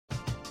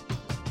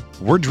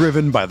We're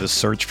driven by the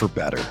search for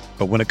better.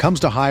 But when it comes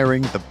to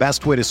hiring, the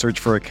best way to search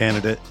for a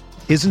candidate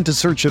isn't to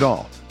search at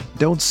all.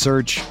 Don't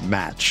search,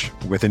 match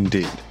with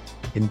Indeed.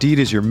 Indeed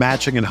is your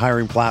matching and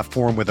hiring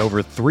platform with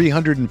over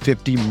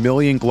 350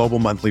 million global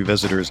monthly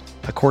visitors,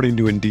 according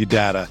to Indeed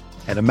data,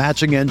 and a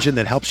matching engine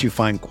that helps you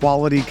find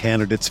quality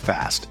candidates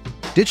fast.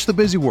 Ditch the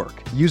busy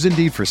work. Use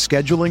Indeed for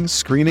scheduling,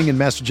 screening, and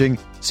messaging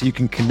so you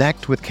can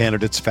connect with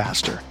candidates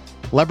faster.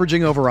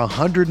 Leveraging over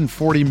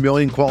 140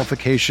 million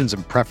qualifications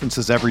and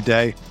preferences every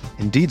day,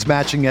 Indeed's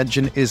matching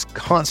engine is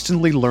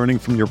constantly learning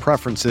from your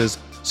preferences,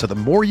 so the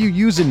more you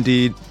use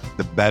Indeed,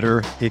 the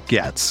better it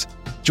gets.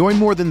 Join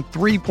more than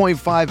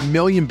 3.5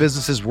 million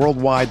businesses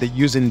worldwide that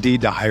use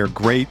Indeed to hire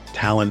great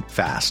talent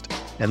fast.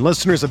 And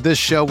listeners of this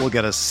show will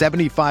get a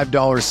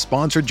 $75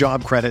 sponsored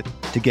job credit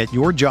to get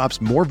your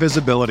jobs more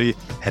visibility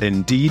at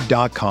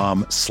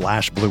Indeed.com/Blue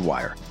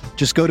Wire.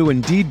 Just go to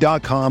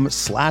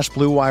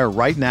Indeed.com/Blue Wire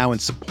right now and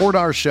support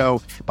our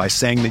show by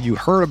saying that you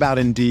heard about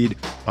Indeed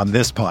on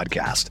this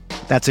podcast.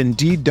 That's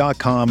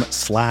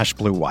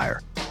Indeed.com/Blue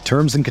Wire.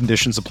 Terms and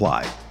conditions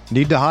apply.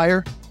 Need to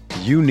hire?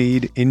 You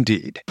need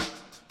Indeed.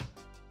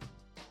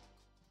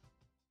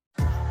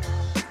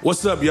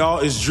 What's up, y'all?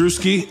 It's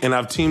Drewski, and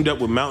I've teamed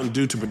up with Mountain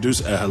Dew to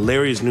produce a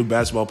hilarious new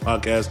basketball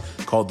podcast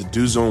called The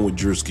Dew Zone with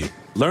Drewski.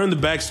 Learn the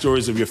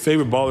backstories of your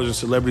favorite ballers and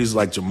celebrities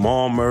like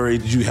Jamal Murray.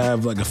 Did you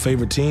have like a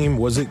favorite team?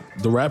 Was it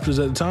the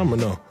Raptors at the time or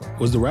no?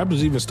 Was the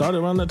Raptors even started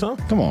around that time?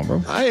 Come on,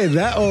 bro. I ain't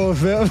that old,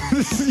 fam.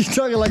 You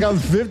talking like I'm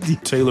 50.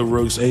 Taylor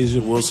Rooks, Asia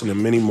Wilson,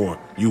 and many more.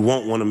 You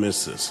won't want to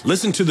miss this.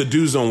 Listen to The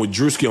Dew Zone with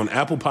Drewski on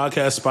Apple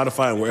Podcasts,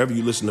 Spotify, and wherever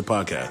you listen to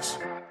podcasts.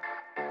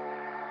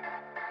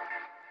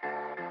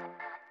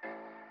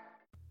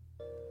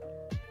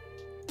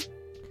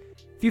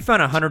 If you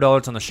found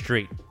 $100 on the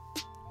street,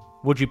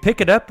 would you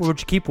pick it up or would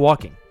you keep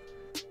walking?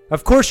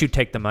 Of course you'd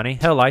take the money.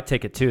 Hell, I'd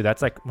take it too.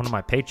 That's like one of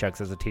my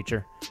paychecks as a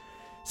teacher.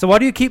 So why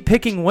do you keep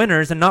picking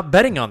winners and not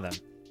betting on them?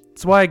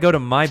 That's why I go to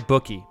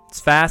MyBookie. It's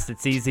fast,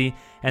 it's easy,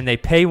 and they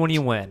pay when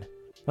you win.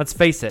 Let's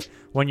face it,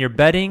 when you're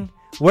betting,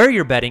 where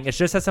you're betting is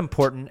just as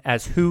important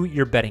as who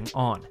you're betting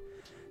on.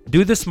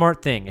 Do the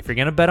smart thing. If you're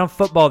going to bet on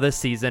football this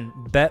season,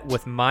 bet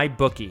with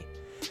MyBookie.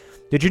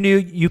 Did you know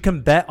you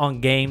can bet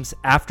on games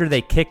after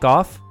they kick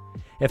off?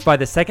 If by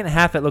the second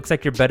half it looks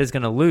like your bet is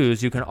going to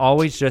lose, you can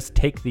always just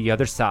take the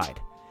other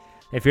side.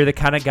 If you're the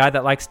kind of guy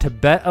that likes to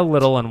bet a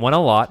little and win a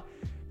lot,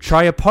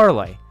 try a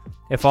parlay.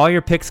 If all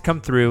your picks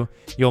come through,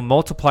 you'll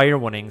multiply your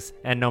winnings,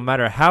 and no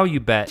matter how you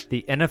bet,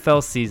 the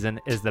NFL season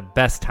is the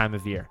best time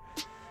of year.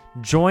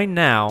 Join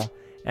now,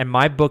 and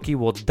MyBookie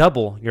will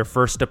double your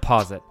first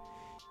deposit.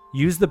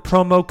 Use the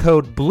promo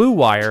code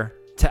BLUEWIRE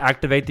to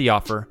activate the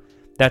offer.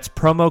 That's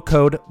promo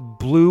code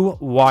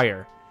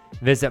BLUEWIRE.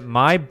 Visit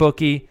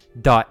mybookie.ag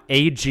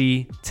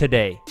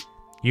today.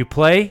 You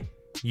play,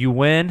 you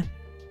win,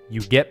 you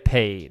get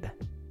paid.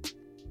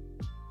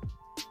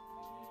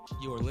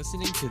 You are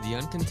listening to The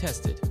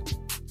Uncontested,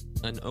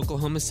 an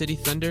Oklahoma City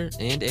Thunder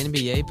and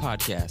NBA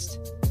podcast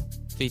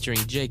featuring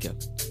Jacob.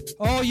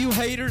 All you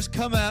haters,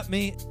 come at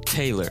me.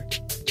 Taylor.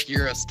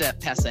 You're a step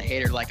past a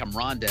hater like I'm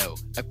Rondo.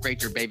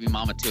 Upgrade your baby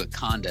mama to a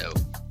condo.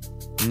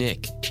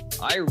 Nick.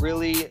 I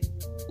really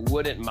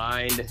wouldn't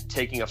mind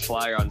taking a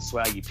flyer on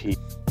Swaggy P.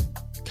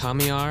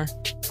 Kamiar.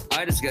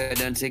 I just got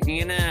done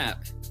taking a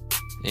nap.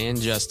 And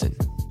Justin.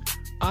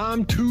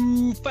 I'm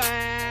too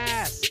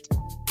fast.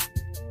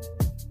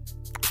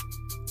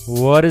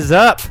 What is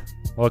up?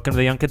 Welcome to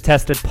the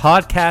Uncontested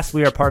Podcast.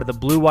 We are part of the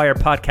Blue Wire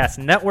Podcast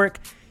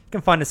Network. You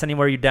can find us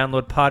anywhere you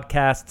download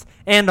podcasts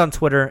and on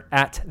Twitter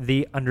at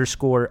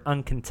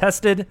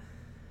 @the_uncontested.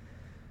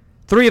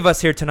 Three of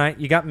us here tonight.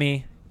 You got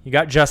me. You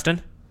got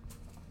Justin.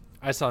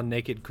 I saw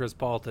naked Chris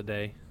Paul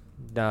today.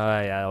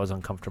 Yeah, that was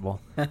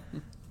uncomfortable.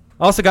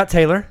 Also got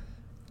Taylor.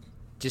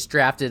 Just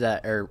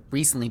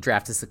recently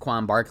drafted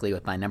Saquon Barkley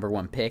with my number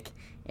one pick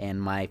in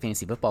my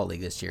fantasy football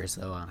league this year.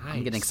 So nice.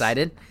 I'm getting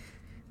excited.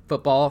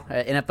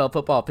 NFL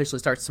football officially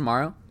starts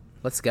tomorrow.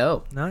 Let's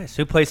go. Nice.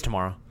 Who plays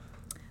tomorrow?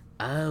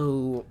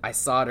 Oh, I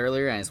saw it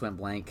earlier and I just went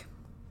blank.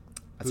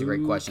 That's a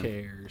great question. Who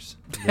cares?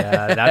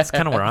 Yeah, that's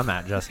kind of where I'm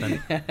at, Justin.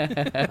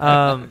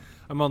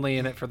 I'm only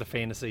in it for the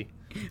fantasy.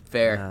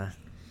 Fair.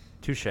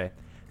 Touche.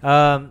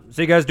 So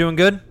you guys doing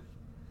good?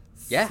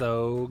 Yeah.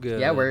 So good.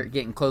 Yeah, we're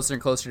getting closer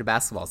and closer to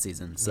basketball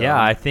season. So yeah,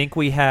 I think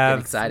we have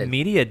excited.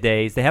 media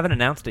days. They haven't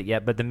announced it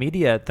yet, but the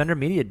Thunder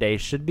Media Day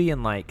should be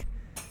in like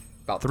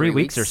about 3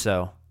 weeks or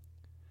so.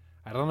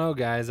 I don't know,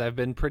 guys. I've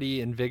been pretty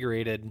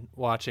invigorated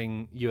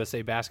watching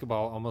USA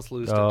basketball almost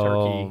lose to Turkey.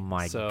 Oh,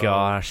 my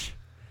gosh.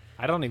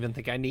 I don't even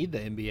think I need the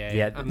NBA.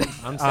 Yeah,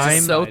 I'm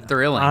so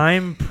thrilling.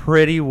 I'm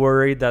pretty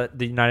worried that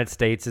the United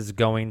States is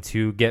going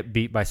to get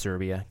beat by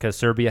Serbia because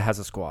Serbia has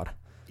a squad.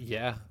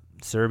 Yeah.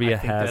 Serbia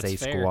has a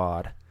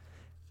squad.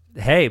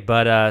 Hey,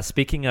 but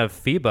speaking of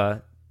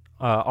FIBA,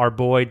 our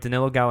boy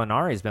Danilo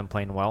Gallinari has been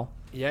playing well.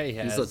 Yeah, he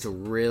has. He's looked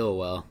real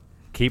well.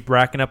 Keep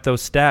racking up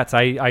those stats.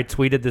 I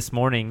tweeted this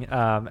morning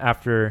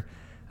after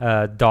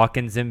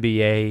Dawkins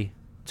NBA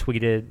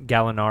tweeted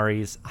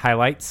Gallinari's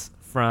highlights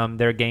from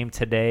their game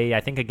today,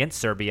 I think against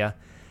Serbia.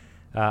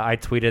 I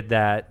tweeted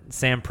that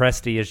Sam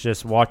Presti is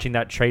just watching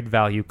that trade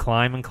value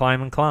climb and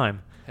climb and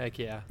climb. Heck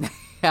yeah.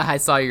 I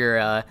saw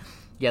your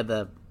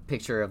the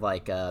picture of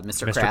like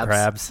Mr.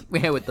 Krabs.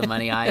 With the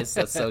money eyes.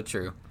 That's so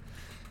true.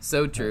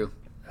 So true.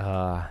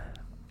 All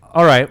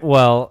right.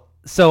 Well,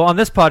 so on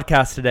this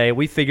podcast today,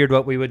 we figured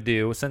what we would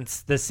do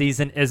since the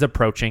season is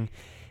approaching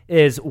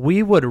is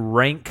we would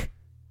rank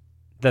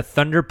the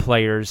Thunder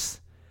players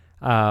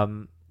in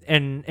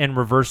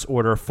reverse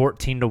order,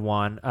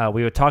 14-1.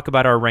 We would talk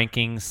about our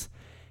rankings,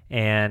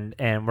 and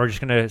we're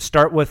just going to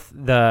start with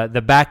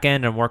the back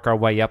end and work our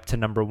way up to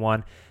number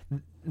one.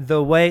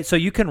 So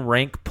you can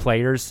rank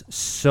players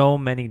so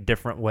many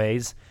different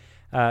ways.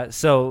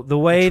 So the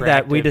way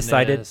that we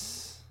decided,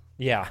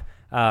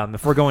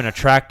 if we're going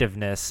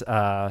attractiveness,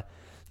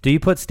 do you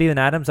put Steven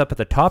Adams up at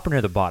the top or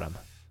near the bottom?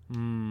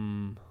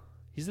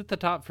 He's at the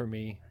top for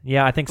me.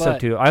 Yeah, I think so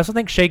too. I also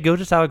think Shai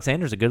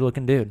Gilgeous-Alexander's a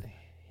good-looking dude.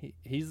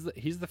 He's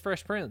the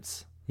Fresh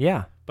Prince.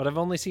 Yeah, but I've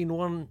only seen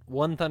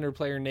one Thunder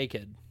player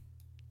naked.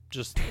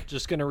 Just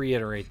gonna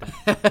reiterate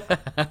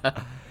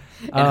that.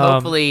 And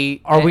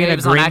hopefully, are we in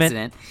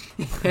agreement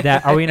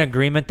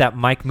that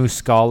Mike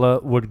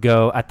Muscala would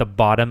go at the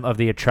bottom of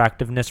the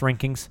attractiveness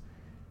rankings?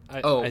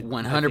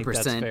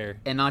 100%,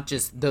 and not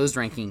just those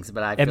rankings,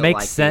 but it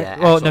makes sense.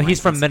 Well, no, he's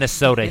from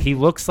Minnesota. He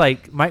looks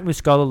like Mike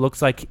Muscala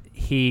looks like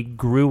he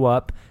grew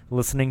up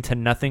listening to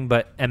nothing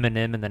but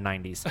Eminem in the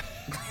 90s,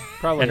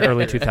 probably in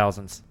early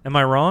 2000s. Am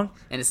I wrong?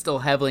 And it's still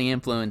heavily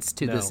influenced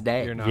to this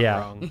day. You're not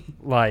wrong.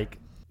 Like,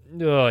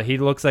 he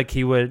looks like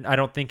he would. I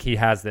don't think he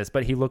has this,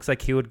 but he looks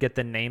like he would get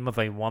the name of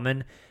a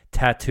woman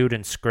tattooed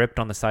in script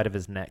on the side of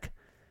his neck.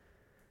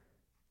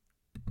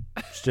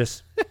 It's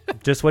just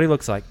what he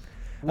looks like.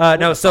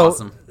 So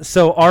awesome.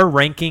 So our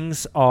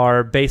rankings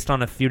are based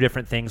on a few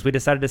different things. We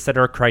decided to set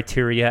our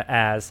criteria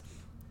as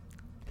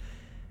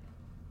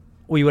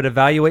we would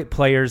evaluate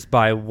players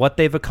by what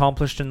they've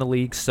accomplished in the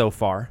league so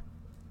far,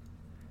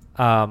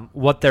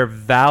 what their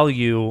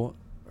value,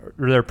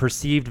 or their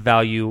perceived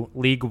value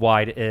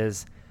league-wide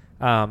is,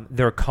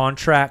 their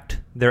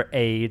contract, their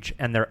age,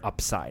 and their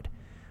upside.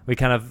 We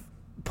kind of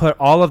put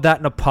all of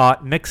that in a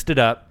pot, mixed it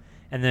up,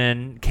 and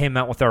then came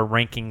out with our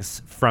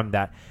rankings from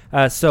that.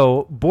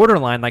 So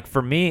borderline, like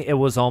for me, it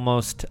was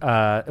almost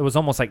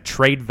like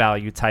trade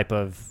value type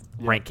of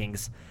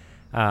rankings,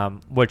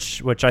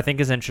 which I think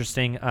is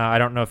interesting. I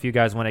don't know if you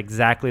guys went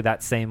exactly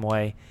that same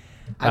way.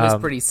 I was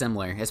pretty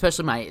similar,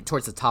 especially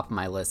towards the top of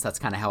my list. That's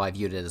kind of how I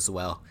viewed it as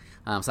well.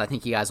 So I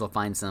think you guys will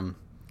find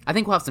I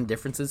think we'll have some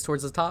differences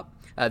towards the top,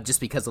 just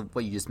because of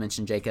what you just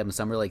mentioned, Jacob. And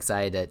so I'm really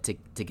excited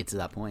to get to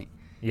that point.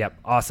 Yep,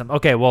 awesome.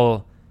 Okay,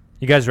 well,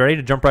 you guys ready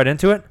to jump right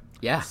into it?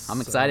 Yeah,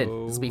 I'm excited.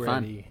 This will be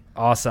fun.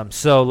 Awesome.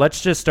 So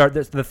let's just start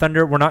this. The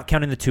Thunder, we're not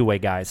counting the two-way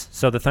guys.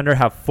 So the Thunder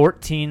have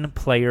 14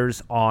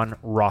 players on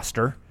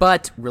roster.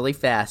 But really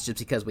fast, just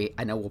because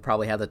I know we'll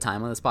probably have the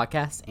time on this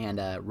podcast, and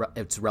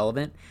it's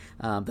relevant.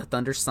 The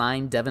Thunder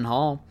signed Devin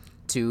Hall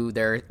to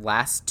their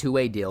last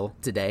two-way deal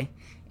today.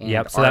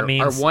 And so that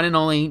means our one and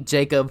only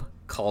Jacob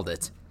called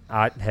it.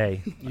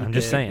 Hey, I'm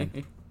just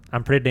saying.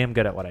 I'm pretty damn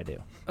good at what I do.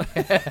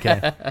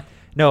 Okay.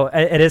 No,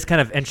 it is kind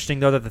of interesting,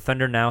 though, that the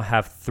Thunder now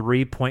have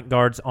 3 point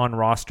guards on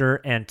roster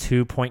and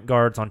 2 point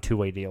guards on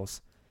two-way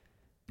deals.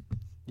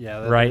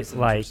 Yeah, right.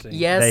 Like,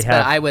 yes,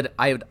 but I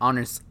would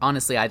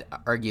honestly, I'd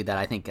argue that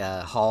I think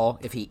Hall,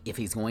 if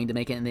he's going to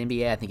make it in the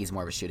NBA, I think he's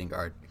more of a shooting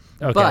guard.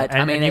 Okay. But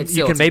I mean,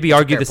 you can maybe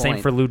argue the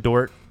same for Lou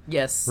Dort.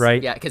 Yes.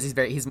 Right. Yeah, because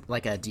he's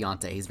like a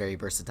Deontay. He's very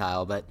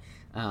versatile, but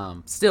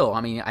still,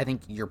 I mean, I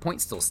think your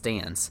point still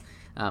stands.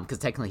 Because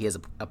technically he is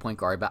a point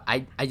guard, but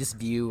I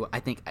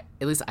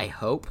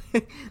hope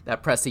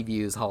that Presti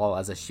views Hall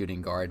as a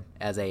shooting guard,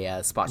 as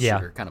a spot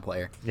shooter kind of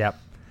player. Yep.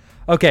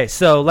 Okay,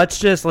 so let's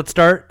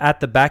start at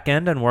the back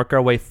end and work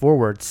our way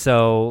forward.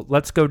 So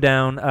let's go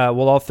down.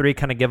 We'll all three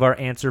kind of give our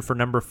answer for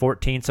number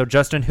 14. So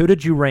Justin, who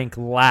did you rank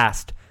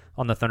last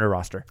on the Thunder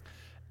roster?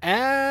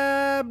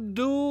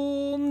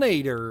 Abdul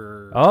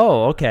Nader.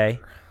 Oh, okay.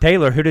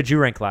 Taylor, who did you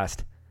rank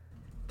last?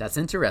 That's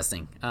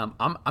interesting.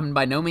 I'm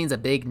by no means a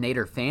big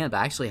Nader fan, but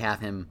I actually have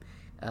him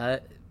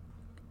a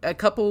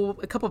couple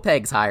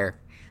pegs higher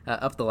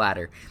up the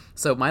ladder.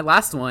 So my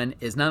last one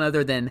is none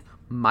other than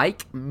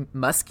Mike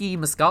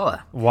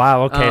Muscala.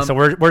 Wow. Okay, so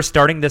we're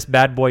starting this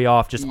bad boy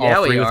off just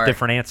all three with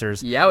different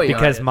answers. Yeah, we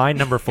because are. my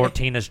number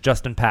 14 is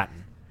Justin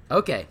Patton.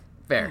 Okay,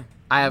 fair.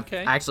 I have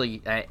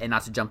actually, and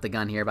not to jump the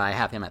gun here, but I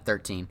have him at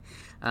 13.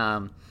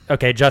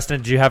 Okay,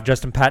 Justin, do you have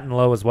Justin Patton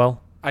low as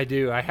well? I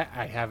do. I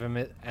have him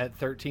at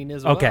 13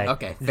 as well.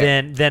 Okay.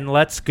 Then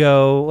let's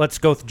go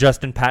with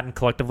Justin Patton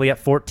collectively at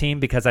 14,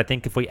 because I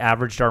think if we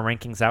averaged our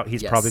rankings out,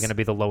 he's probably going to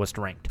be the lowest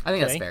ranked. I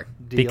think that's fair.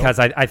 Deal. Because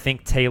I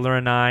think Taylor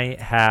and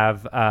I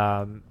have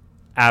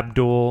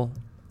Abdul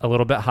a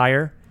little bit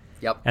higher.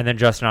 Yep. And then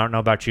Justin, I don't know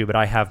about you, but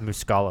I have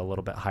Muscala a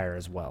little bit higher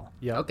as well.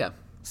 Yeah. Okay.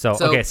 So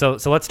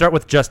let's start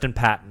with Justin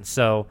Patton.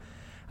 So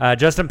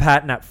Justin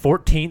Patton at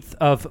 14th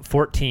of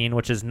 14,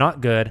 which is not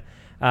good.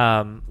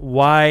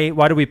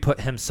 Why do we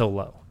put him so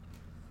low?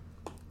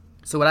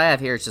 So what I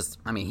have here is just,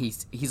 I mean,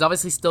 he's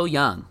obviously still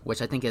young,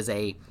 which I think is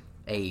a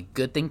a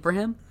good thing for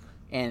him,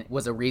 and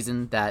was a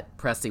reason that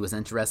Presti was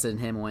interested in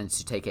him and wanted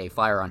to take a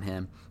flyer on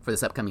him for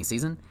this upcoming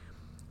season.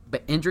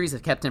 But injuries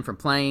have kept him from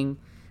playing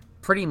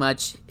pretty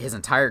much his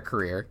entire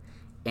career,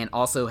 and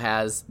also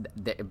has,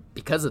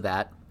 because of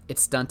that, it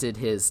stunted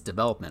his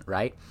development,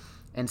 right?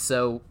 And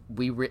so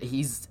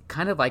he's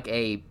kind of like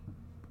a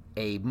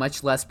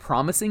much less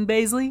promising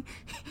Baisley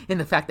in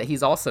the fact that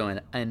he's also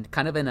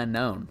kind of an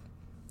unknown.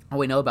 All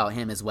we know about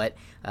him is what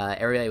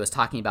Ariel was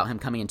talking about him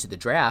coming into the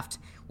draft,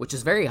 which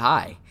is very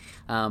high.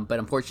 But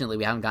unfortunately,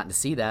 we haven't gotten to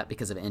see that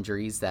because of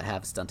injuries that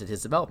have stunted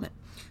his development.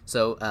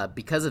 So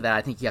because of that,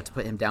 I think you have to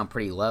put him down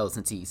pretty low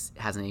since he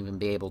hasn't even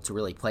been able to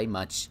really play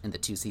much in the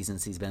 2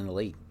 seasons he's been in the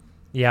league.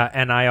 Yeah,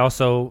 and I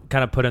also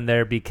kind of put him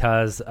there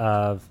because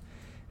of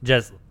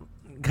just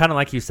kind of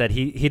like you said,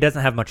 he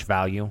doesn't have much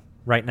value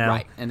right now.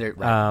 Right,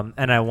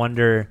 and I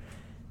wonder,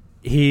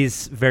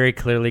 he's very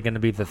clearly going to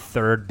be the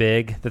third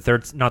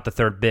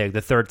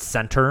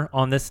center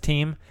on this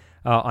team,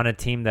 on a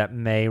team that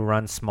may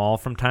run small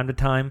from time to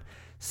time.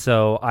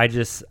 So I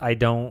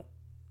don't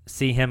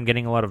see him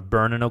getting a lot of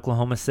burn in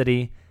Oklahoma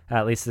City,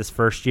 at least this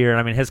first year.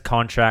 I mean, his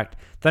contract,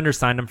 Thunder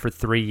signed him for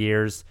 3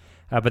 years,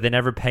 but they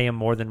never pay him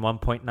more than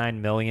 $1.9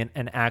 million.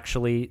 And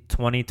actually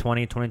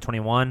 2020,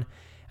 2021,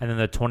 and then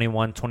the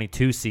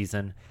 21-22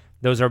 season,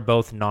 those are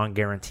both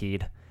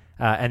non-guaranteed.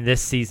 And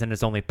this season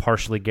is only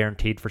partially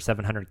guaranteed for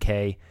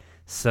 $700K.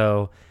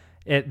 So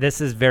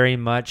this is very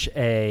much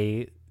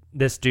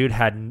this dude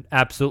had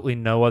absolutely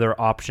no other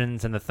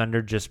options, and the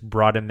Thunder just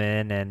brought him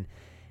in.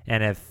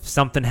 And if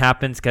something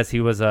happens, because he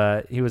was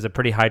a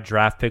pretty high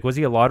draft pick. Was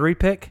he a lottery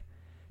pick?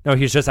 No,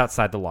 he was just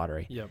outside the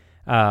lottery. Yep.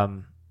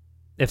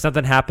 If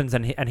something happens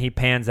and he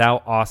pans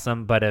out,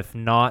 awesome. But if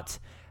not,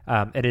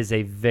 it is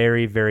a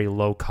very, very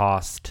low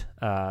cost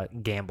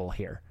gamble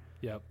here.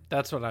 Yep,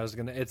 that's what I was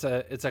gonna. It's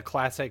a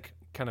classic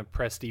kind of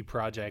Presti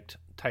project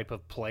type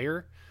of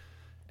player,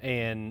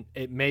 and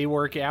it may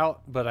work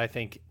out, but I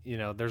think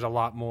there's a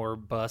lot more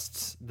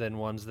busts than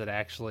ones that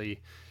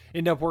actually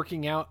end up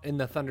working out in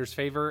the Thunder's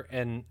favor.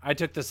 And I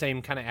took the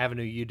same kind of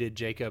avenue you did,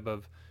 Jacob,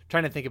 of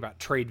trying to think about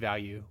trade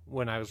value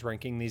when I was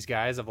ranking these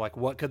guys, of like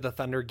what could the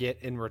Thunder get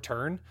in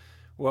return,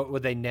 what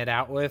would they net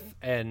out with,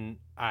 and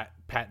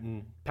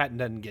Patton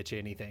doesn't get you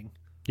anything.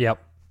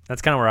 Yep,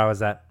 that's kind of where I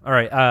was at. All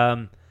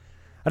right.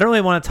 I don't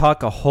really want to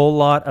talk a whole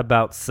lot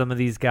about some of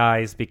these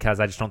guys because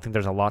I just don't think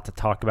there's a lot to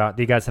talk about.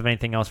 Do you guys have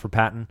anything else for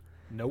Patton?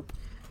 Nope.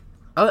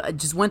 Oh,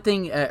 just one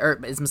thing. Or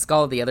is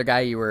Muscala the other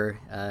guy you were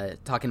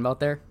talking about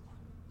there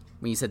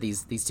when you said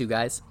these 2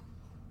 guys?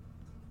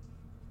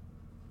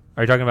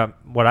 Are you talking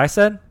about what I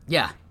said?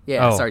 Yeah.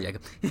 Oh. Sorry,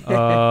 Jacob.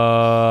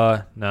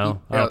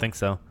 No, I don't think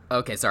so.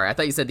 Okay, sorry. I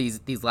thought you said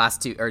these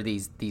last 2 or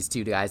these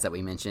 2 guys that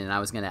we mentioned, and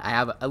I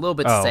have a little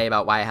bit to say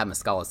about why I have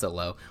Muscala so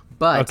low.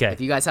 But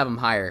if you guys have him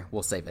higher,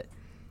 we'll save it.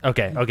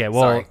 Okay.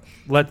 Well,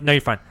 no, you're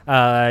fine.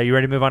 You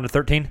ready to move on to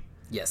 13?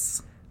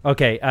 Yes.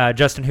 Okay,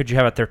 Justin, who'd you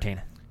have at 13?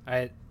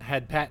 I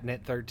had Patton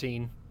at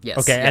 13. Yes.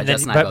 Okay, and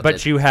then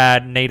but you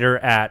had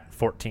Nader at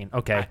 14.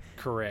 Okay.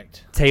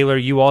 Correct. Taylor,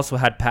 you also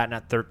had Patton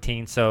at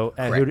 13. So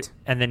correct.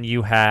 And then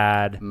you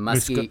had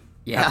Muskie.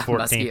 at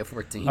 14. Muskie at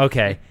 14.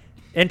 Okay.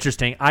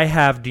 Interesting. I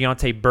have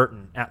Deontay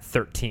Burton at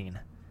 13.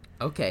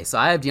 Okay, so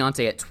I have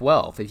Deontay at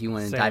 12. If you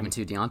want to dive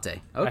into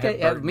Deontay.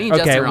 Okay, me and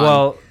Justin are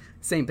on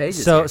same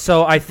pages.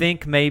 So I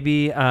think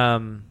maybe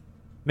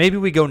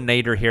we go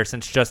Nader here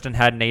since Justin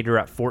had Nader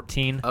at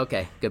 14.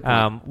 Okay, good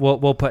point.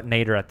 We'll put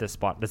Nader at this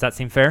spot. Does that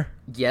seem fair?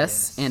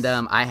 Yes. And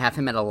I have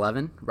him at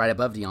 11, right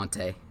above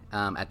Deontay,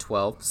 at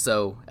 12.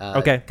 So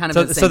okay, kind of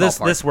in the same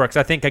ballpark. This works.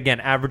 I think again,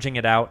 averaging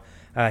it out,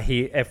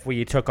 if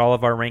we took all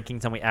of our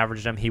rankings and we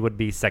averaged them, he would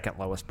be second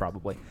lowest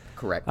probably.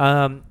 Correct.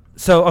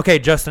 So okay,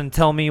 Justin,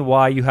 tell me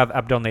why you have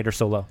Abdel Nader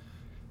so low.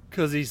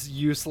 Because he's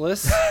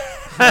useless.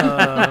 I'm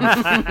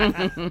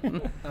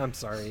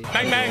sorry.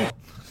 Bang bang.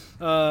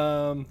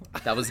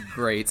 That was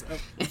great.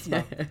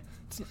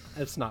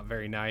 It's not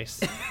very nice.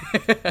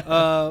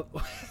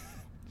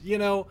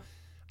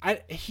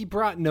 He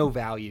brought no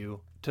value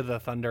to the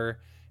Thunder,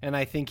 and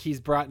I think he's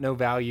brought no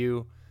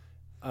value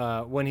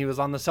when he was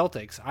on the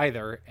Celtics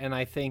either. And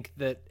I think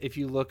that if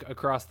you look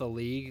across the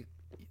league,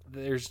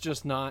 there's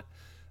just not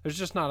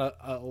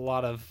a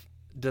lot of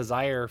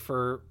desire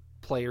for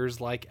players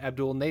like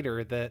Abdel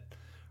Nader that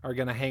are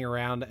going to hang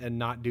around and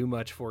not do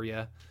much for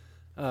you.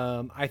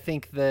 I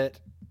think that,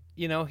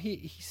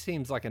 he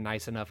seems like a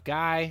nice enough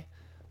guy,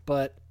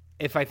 but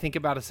if I think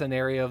about a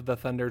scenario of the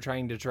Thunder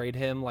trying to trade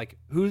him, like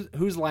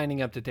who's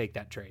lining up to take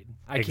that trade?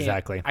 I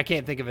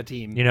can't think of a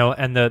team.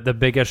 And the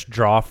biggest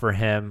draw for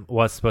him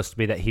was supposed to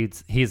be that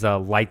he's a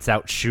lights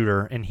out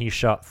shooter, and he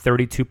shot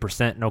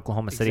 32% in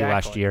Oklahoma City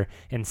last year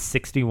in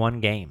 61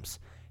 games.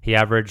 He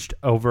averaged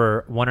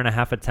over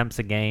 1.5 attempts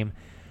a game,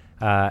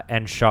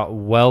 and shot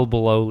well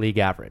below league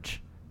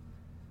average.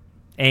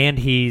 And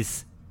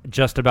he's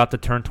just about to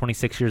turn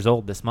 26 years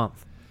old this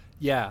month.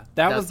 Yeah,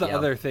 that was the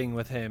other thing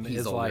with him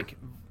is older. Like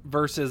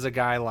versus a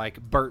guy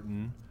like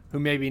Burton, who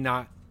maybe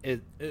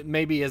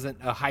isn't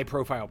a high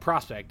profile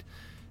prospect.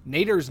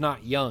 Nader's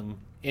not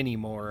young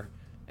anymore,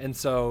 And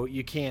so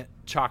you can't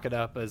chalk it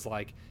up as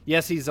like,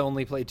 yes, he's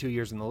only played 2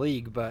 years in the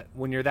league, but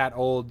when you're that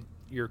old,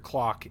 your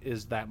clock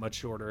is that much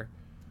shorter.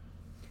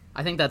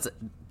 I think that's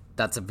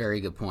a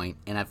very good point.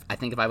 And I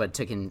think if I would have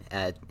taken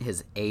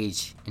his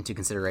age into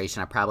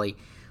consideration, I probably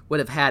would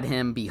have had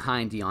him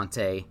behind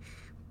Deontay.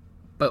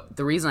 But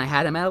the reason I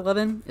had him at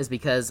 11 is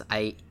because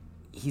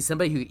he's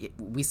somebody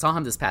who, we saw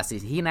him this past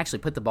season. He can actually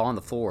put the ball on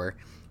the floor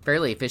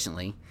fairly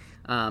efficiently.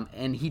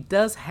 And he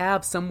does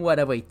have somewhat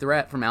of a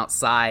threat from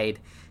outside.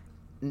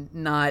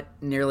 Not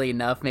nearly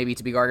enough maybe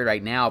to be guarded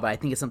right now, but I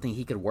think it's something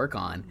he could work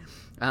on.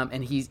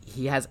 And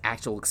he has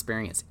actual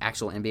experience,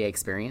 actual NBA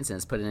experience, and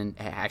has put in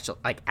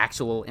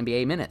actual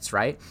NBA minutes,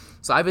 right?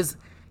 So I was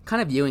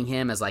kind of viewing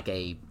him as like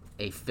a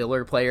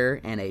filler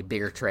player and a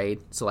bigger trade.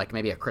 So like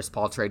maybe a Chris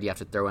Paul trade, you have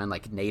to throw in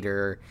like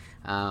Nader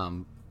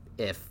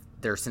if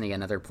they're sending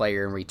another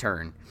player in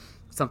return,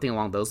 something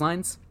along those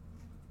lines.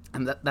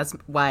 And that's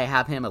why I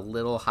have him a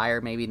little higher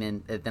maybe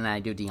than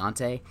I do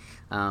Deontay.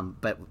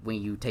 But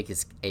when you take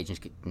his age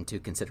into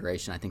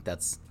consideration, I think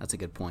that's a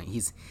good point.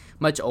 He's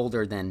much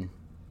older than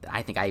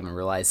I think I even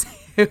realized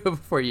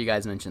before you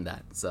guys mentioned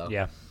that. So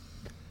yeah.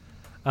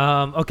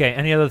 Okay.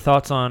 Any other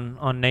thoughts on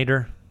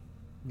Nader?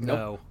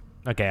 No.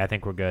 Okay, I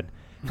think we're good.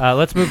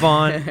 Let's move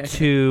on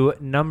to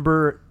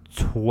number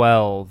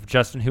 12.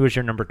 Justin, who is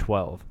your number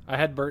 12? I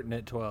had Burton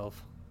at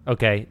 12.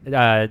 Okay.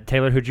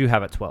 Taylor, who'd you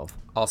have at 12?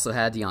 Also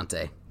had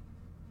Deontay.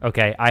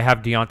 Okay, I have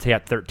Deontay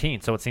at 13,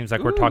 so it seems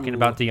like we're talking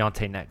about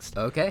Deontay next.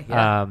 Okay,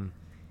 yeah.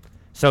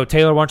 So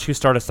Taylor, why don't you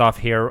start us off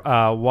here?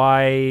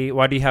 Why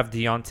do you have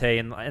Deontay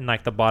in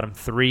like the bottom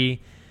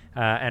three,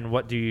 and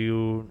what do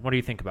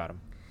you think about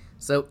him?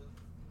 So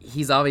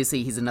he's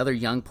another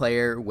young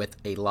player with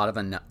a lot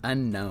of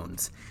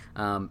unknowns,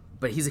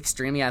 but he's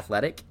extremely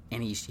athletic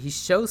and he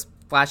shows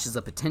flashes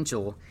of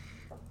potential.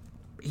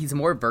 He's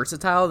more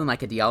versatile than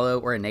like a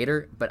Diallo or a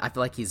Nader, but I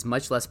feel like he's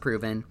much less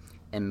proven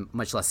and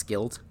much less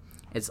skilled.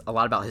 It's a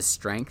lot about his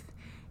strength,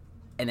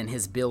 and then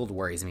his build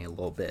worries me a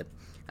little bit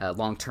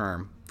long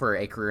term for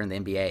a career in the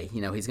NBA.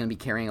 You know, he's going to be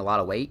carrying a lot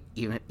of weight,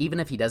 even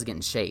if he does get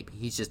in shape.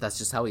 That's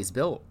just how he's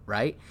built,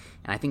 right?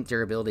 And I think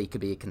durability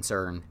could be a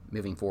concern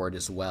moving forward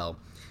as well.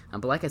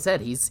 But like I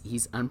said,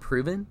 he's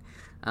unproven,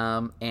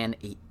 and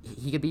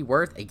he could be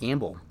worth a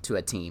gamble to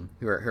a team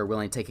who are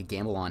willing to take a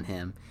gamble on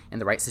him in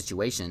the right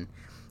situation,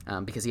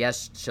 because he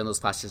has shown those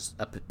flashes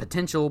of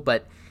potential,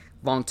 but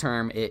long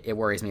term, it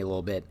worries me a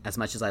little bit. As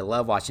much as I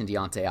love watching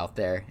Deontay out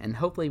there, and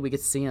hopefully we get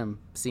to see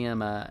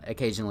him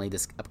occasionally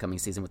this upcoming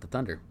season with the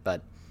Thunder.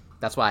 But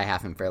that's why I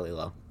have him fairly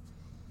low.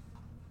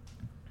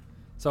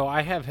 So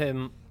I have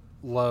him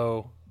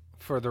low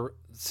for the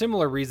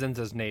similar reasons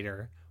as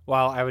Nader.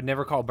 While I would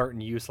never call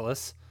Burton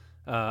useless,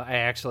 I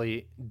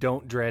actually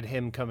don't dread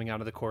him coming out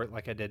of the court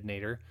like I did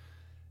Nader.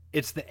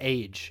 It's the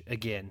age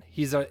again.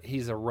 He's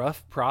a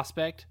rough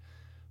prospect,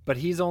 but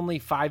he's only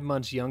 5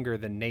 months younger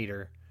than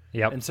Nader.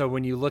 Yep. And so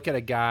when you look at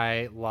a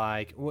guy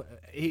like,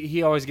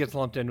 he always gets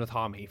lumped in with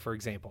Hami, for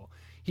example.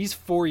 He's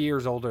 4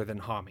 years older than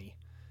Hami.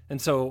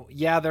 And so,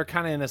 yeah, they're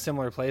kind of in a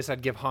similar place.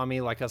 I'd give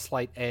Hami like a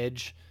slight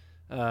edge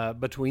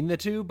between the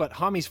two, but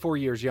Hami's 4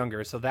 years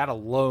younger, so that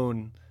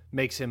alone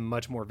makes him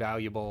much more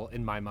valuable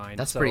in my mind.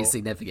 That's pretty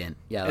significant.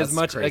 Yeah, that's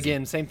crazy.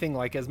 Again, same thing,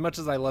 like as much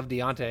as I love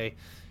Deontay,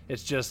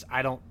 it's just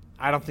I don't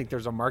think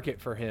there's a market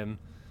for him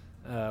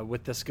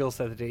with the skill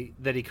set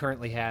that he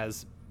currently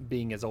has,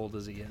 being as old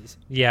as he is.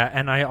 Yeah,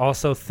 and I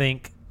also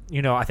think,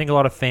 I think a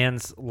lot of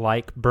fans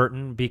like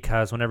Burton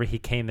because whenever he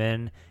came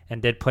in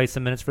and did play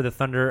some minutes for the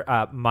Thunder,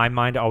 my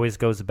mind always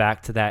goes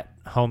back to that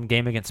home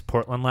game against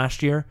Portland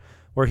last year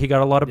where he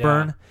got a lot of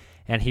burn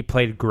and he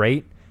played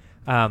great.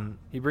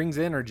 He brings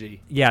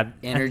energy. Yeah,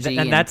 energy,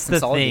 and that's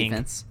the thing.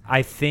 Defense.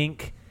 I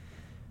think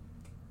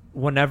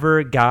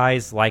whenever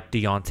guys like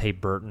Deontay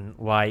Burton,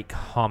 like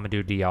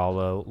Hamidou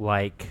Diallo,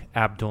 like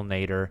Abdul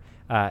Nader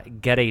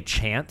get a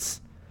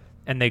chance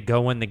and they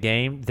go in the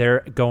game,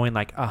 they're going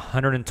like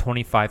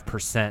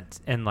 125%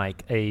 in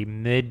like a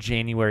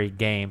mid-January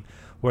game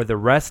where the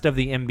rest of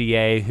the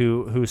NBA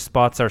whose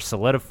spots are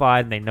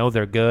solidified and they know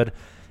they're good,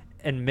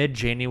 in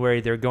mid-January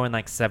they're going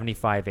like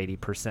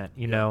 75-80%,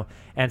 you know?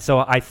 And so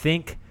I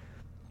think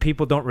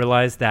people don't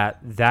realize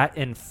that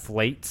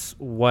inflates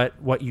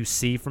what you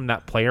see from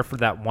that player for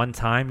that one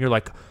time. You're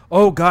like,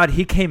 oh, God,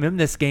 he came in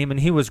this game and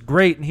he was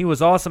great and he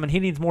was awesome and he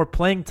needs more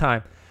playing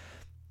time.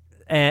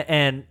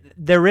 And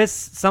there is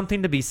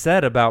something to be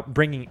said about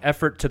bringing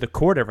effort to the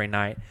court every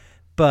night.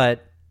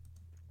 But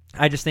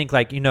I just think,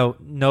 like,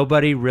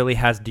 nobody really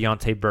has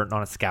Deontay Burton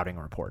on a scouting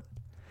report.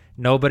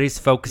 Nobody's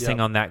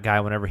focusing on that guy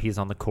whenever he's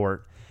on the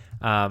court.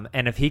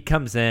 And if he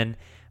comes in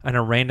on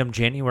a random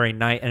January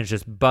night and is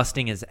just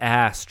busting his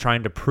ass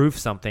trying to prove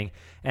something,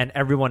 and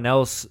everyone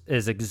else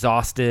is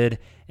exhausted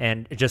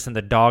and just in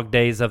the dog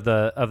days of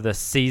the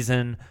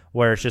season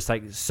where it's just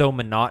like so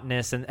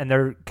monotonous and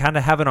they're kind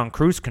of having on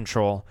cruise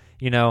control,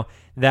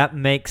 that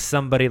makes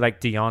somebody like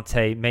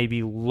Deontay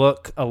maybe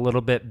look a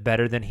little bit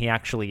better than he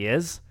actually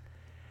is.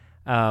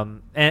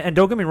 And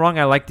don't get me wrong,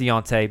 I like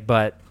Deontay,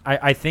 but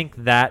I think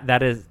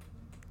that is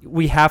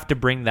we have to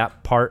bring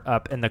that part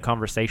up in the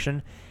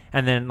conversation.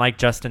 And then, like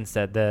Justin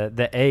said,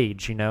 the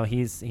age,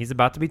 he's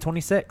about to be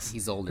 26.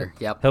 He's older.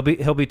 Yep.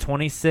 He'll be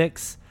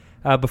 26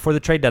 before the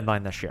trade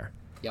deadline this year.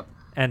 Yep.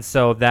 And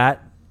so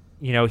that,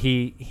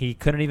 he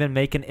couldn't even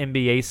make an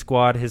NBA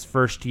squad his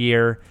first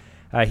year.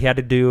 He had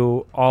to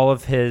do all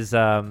of his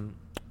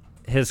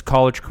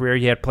college career.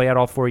 He had to play out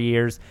all 4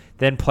 years,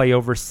 then play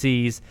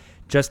overseas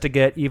just to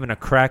get even a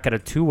crack at a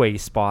two-way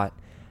spot.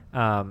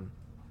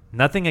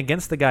 Nothing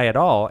against the guy at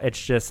all.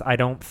 It's just I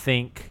don't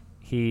think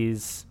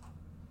he's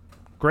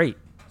great.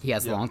 He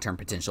has long-term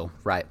potential.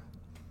 Right.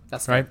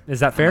 That's right. Fair. Is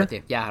that fair?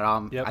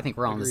 Yeah. I think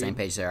we're all on the same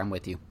page there. I'm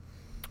with you.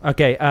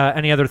 Okay.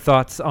 Any other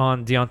thoughts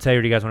on Deontay,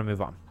 or do you guys want to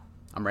move on?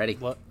 I'm ready.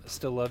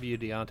 Still love you,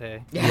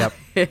 Deontay. Yep.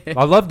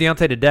 I love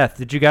Deontay to death.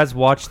 Did you guys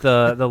watch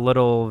the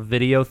little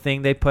video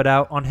thing they put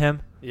out on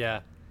him?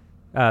 Yeah.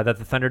 That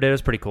the Thunder did? It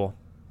was pretty cool.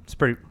 It's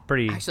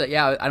pretty. Actually,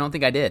 yeah, I don't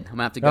think I did. I'm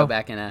gonna have to go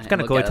back and. It's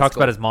kind of cool. He talks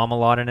about his mom a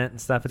lot in it and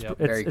stuff. It's cool.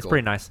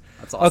 pretty nice.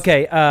 That's awesome.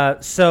 Okay.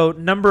 So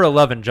number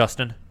 11,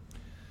 Justin.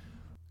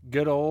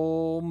 Good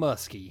old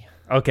Muskie.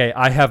 Okay,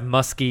 I have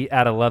Muskie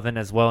at 11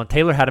 as well, and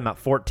Taylor had him at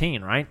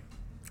 14, right?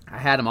 I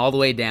had him all the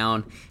way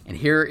down, and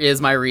here is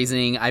my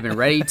reasoning. I've been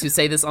ready to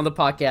say this on the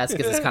podcast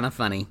because it's kind of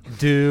funny.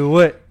 Do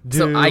it.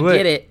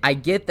 Get it. I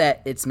get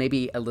that it's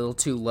maybe a little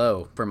too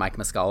low for Mike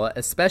Muscala,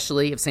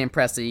 especially if Sam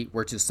Presti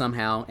were to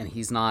somehow, and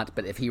he's not,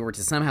 but if he were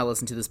to somehow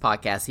listen to this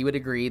podcast, he would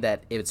agree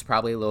that it's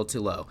probably a little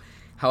too low.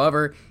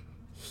 However,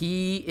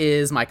 he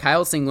is my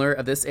Kyle Singler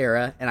of this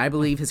era, and I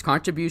believe his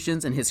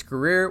contributions and his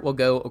career will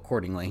go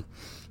accordingly.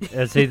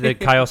 Is he the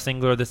Kyle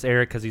Singler of this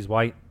era because he's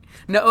white?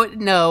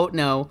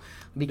 No.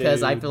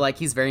 Because I feel like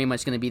he's very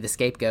much going to be the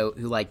scapegoat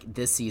who, like,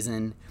 this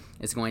season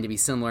is going to be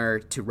similar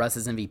to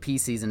Russ's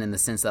MVP season in the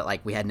sense that,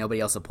 like, we had nobody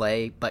else to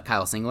play but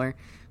Kyle Singler.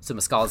 So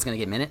Muscala's going to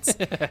get minutes.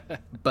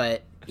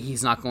 But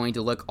he's not going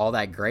to look all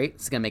that great.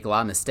 He's going to make a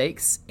lot of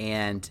mistakes.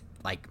 And,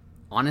 like,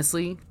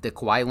 honestly, the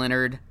Kawhi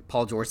Leonard,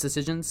 Paul George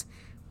decisions,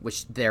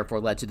 which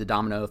therefore led to the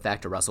domino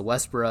effect of Russell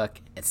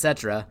Westbrook,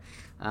 etc.,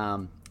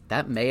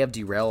 that may have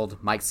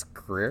derailed Mike's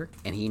career,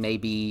 and he may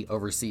be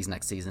overseas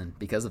next season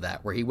because of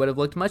that, where he would have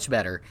looked much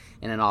better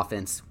in an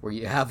offense where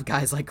you have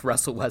guys like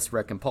Russell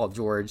Westbrook and Paul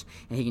George,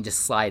 and he can just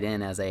slide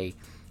in as a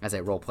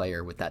role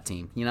player with that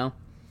team,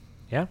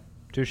 Yeah,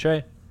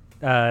 touche.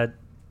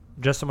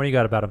 Justin, what do you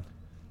got about him?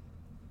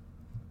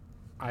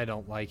 I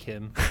don't like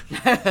him.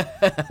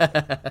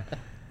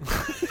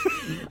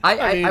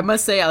 I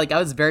must say, I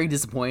was very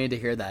disappointed to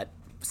hear that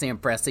Sam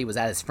Presti was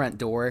at his front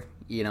door,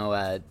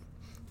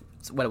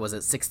 what was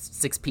it,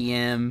 6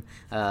 p.m.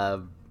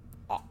 On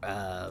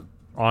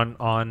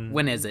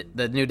when is it?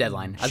 The new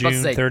deadline. I was June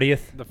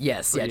 30th?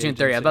 Yes, June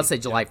 30th. I was about to say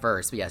July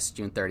 1st, but yes,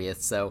 June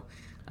 30th. So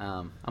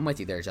I'm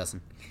with you there,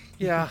 Justin.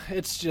 Yeah,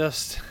 it's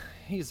just,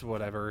 he's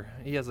whatever.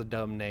 He has a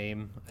dumb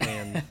name,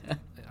 and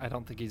I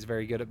don't think he's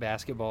very good at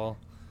basketball.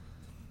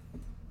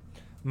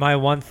 My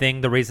one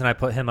thing, the reason I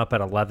put him up at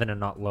 11 and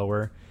not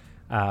lower,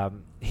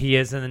 he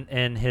is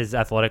in his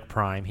athletic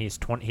prime. He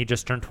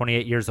just turned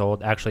 28 years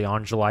old, actually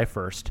on July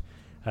 1st,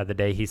 the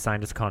day he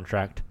signed his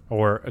contract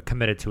or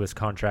committed to his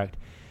contract.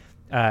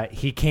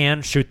 He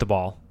can shoot the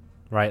ball,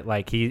 right?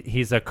 Like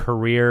he's a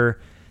career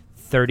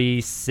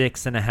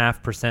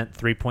 36.5%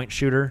 three-point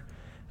shooter,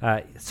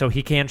 so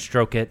he can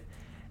stroke it.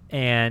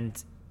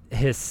 And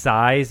his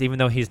size, even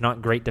though he's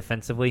not great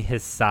defensively,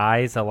 his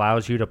size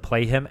allows you to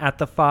play him at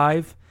the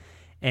 5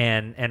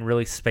 and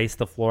really space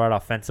the floor out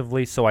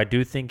offensively. So I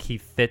do think he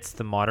fits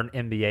the modern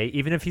NBA,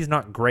 even if he's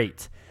not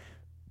great.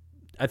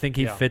 I think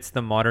he fits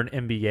the modern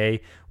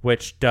NBA,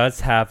 which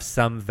does have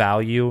some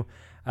value.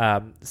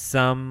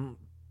 Some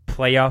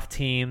playoff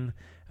team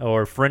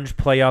or fringe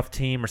playoff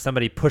team or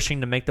somebody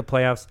pushing to make the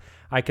playoffs,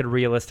 I could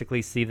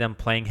realistically see them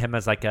playing him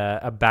as like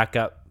a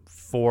backup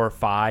 4 or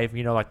 5,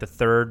 like the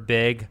third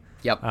big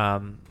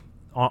on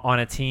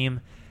a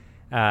team.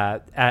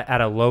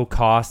 At a low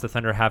cost. The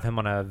Thunder have him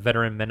on a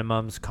veteran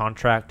minimums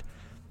contract.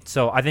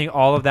 So I think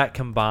all of that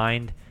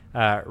combined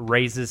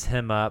raises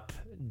him up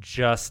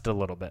just a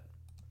little bit.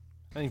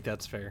 I think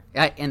that's fair.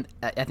 And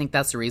I think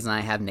that's the reason I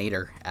have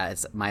Nader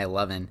as my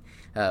 11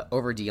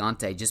 over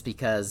Deontay, just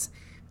because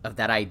of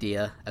that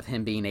idea of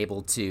him being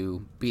able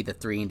to be the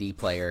 3-and-D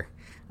player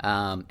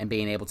and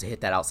being able to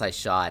hit that outside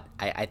shot.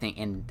 I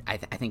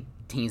think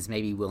teams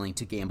may be willing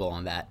to gamble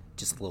on that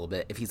just a little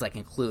bit if he's like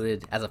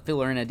included as a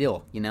filler in a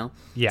deal, Yeah.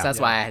 So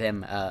that's why I had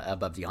him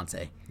above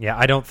Deontay. Yeah,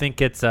 I don't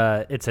think it's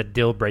a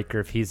deal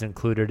breaker if he's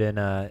included in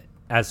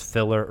as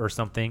filler or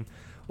something,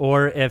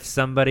 or if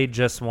somebody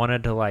just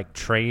wanted to like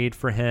trade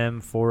for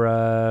him for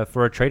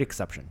a trade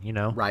exception,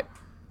 Right.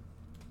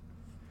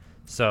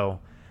 So,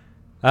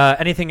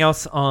 anything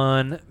else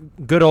on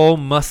good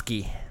old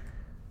Muskie?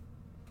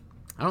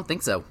 I don't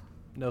think so.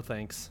 No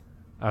thanks.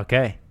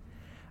 Okay.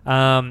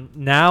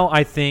 Now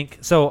I think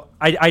so.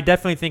 I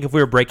definitely think if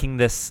we were breaking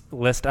this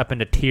list up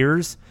into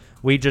tiers,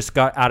 we just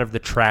got out of the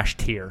trash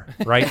tier,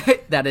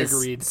 right? That is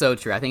Agreed. So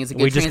true. I think it's a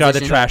good. We just got the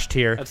trash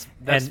tier.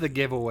 That's the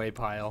giveaway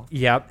pile.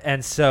 Yep.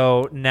 And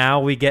so now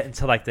we get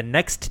into like the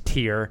next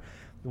tier,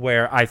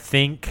 where I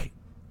think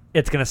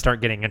it's going to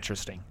start getting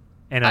interesting.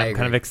 And I I'm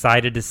kind of agree.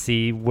 excited to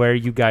see where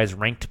you guys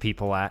ranked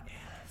people at.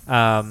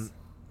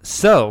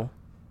 So,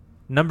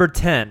 number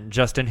 10,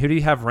 Justin, who do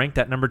you have ranked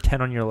at number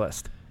 10 on your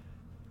list?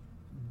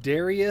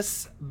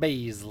 Darius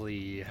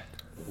Baisley.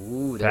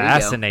 Ooh, there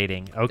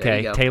Fascinating. you go. Okay, There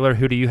you go. Taylor,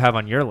 who do you have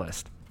on your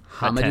list?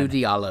 at Hamidou 10?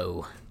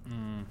 Diallo.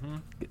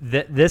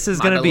 This is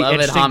going to be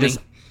beloved interesting Hami. just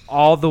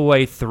all the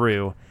way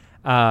through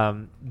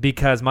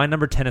because my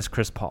number 10 is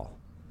Chris Paul.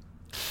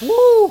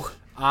 Woo!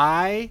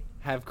 I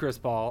have Chris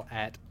Paul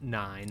at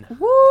 9.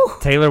 Woo!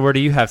 Taylor, where do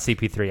you have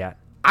CP3 at?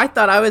 I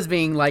thought I was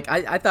being like,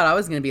 I thought I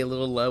was going to be a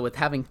little low with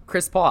having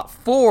Chris Paul at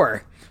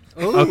 4.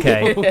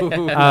 Okay.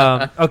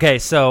 Okay,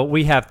 so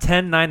we have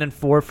 10, 9, and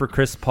 4 for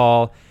Chris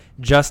Paul.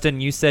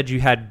 Justin, you said you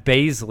had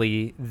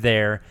Baisley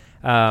there.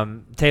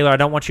 Taylor, I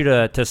don't want you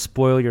to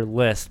spoil your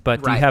list,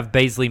 but do you Right. have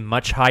Baisley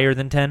much higher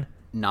than 10?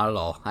 Not at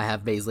all. I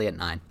have Baisley at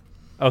 9.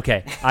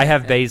 Okay, I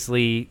have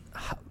Baisley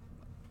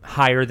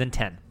higher than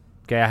 10.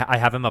 Okay, I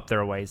have him up there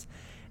a ways.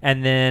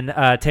 And then,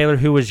 Taylor,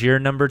 who was your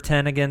number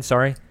 10 again?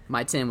 Sorry.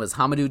 My 10 was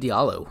Hamidou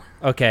Diallo.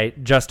 Okay,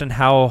 Justin,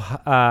 how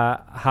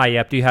high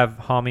up? Do you have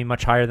Hami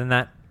much higher than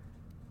that?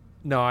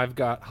 No, I've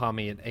got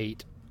Hami at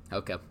 8.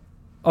 Okay.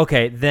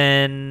 Okay,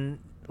 then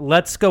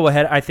let's go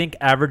ahead. I think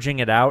averaging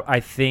it out, I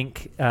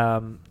think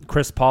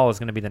Chris Paul is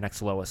going to be the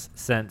next lowest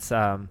since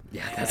that's we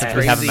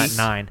have him crazy. at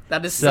 9.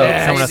 That is so so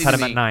someone else crazy had to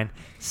him at me. 9.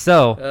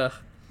 So Ugh.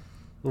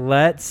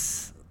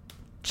 let's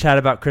chat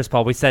about Chris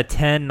Paul. We said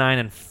 10, 9,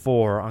 and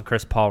 4 on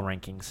Chris Paul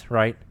rankings,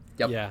 right?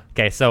 Yep. Yeah.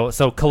 Okay, so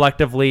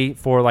collectively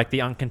for like the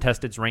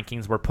uncontesteds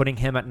rankings, we're putting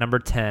him at number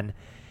 10.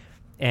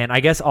 And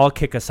I guess I'll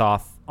kick us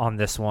off on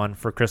this one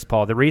for Chris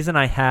Paul. The reason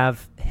I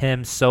have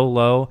him so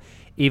low,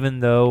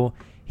 even though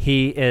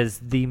he is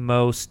the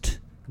most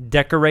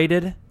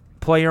decorated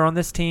player on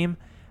this team,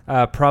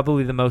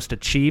 probably the most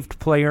achieved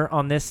player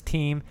on this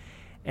team,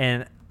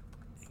 and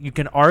you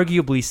can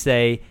arguably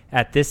say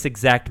at this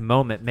exact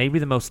moment, maybe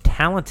the most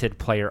talented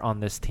player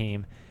on this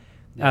team.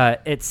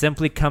 It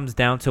simply comes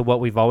down to what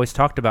we've always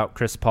talked about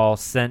Chris Paul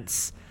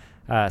since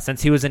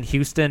he was in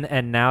Houston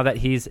and now that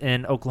he's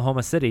in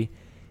Oklahoma City.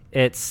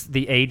 It's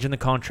the age and the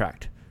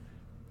contract,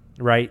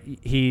 right?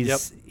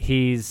 He's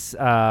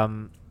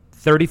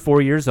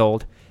 34 years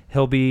old.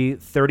 He'll be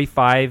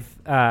 35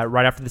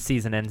 right after the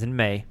season ends in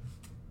May.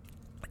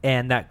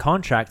 And that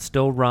contract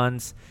still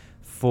runs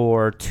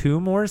for 2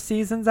 more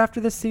seasons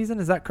after this season.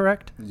 Is that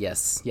correct?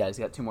 Yes. Yeah, he's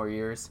got 2 more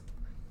years.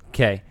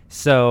 Okay,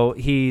 so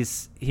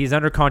he's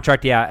under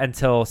contract,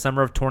 until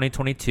summer of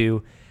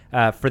 2022.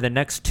 For the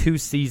next 2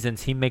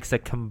 seasons, he makes a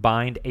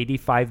combined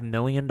 $85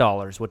 million,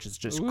 which is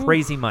just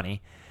crazy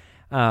money.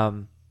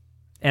 And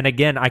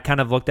again, I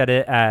kind of looked at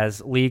it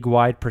as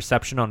league-wide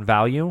perception on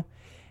value,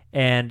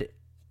 and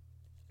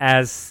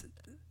as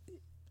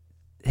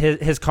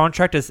his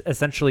contract is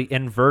essentially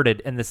inverted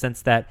in the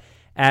sense that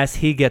as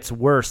he gets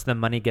worse, the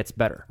money gets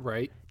better.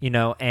 Right.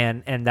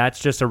 And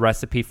that's just a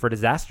recipe for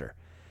disaster.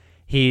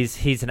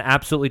 He's an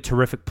absolutely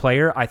terrific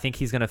player. I think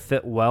he's going to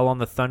fit well on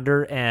the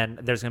Thunder, and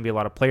there's going to be a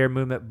lot of player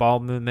movement,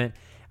 ball movement.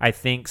 I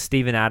think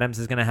Steven Adams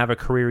is going to have a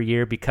career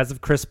year because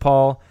of Chris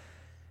Paul.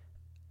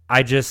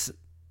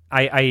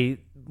 I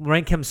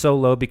rank him so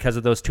low because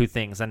of those 2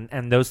 things,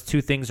 and those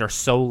 2 things are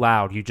so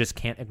loud, you just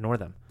can't ignore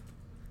them.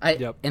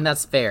 And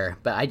that's fair,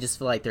 but I just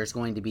feel like there's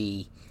going to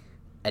be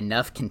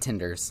enough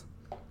contenders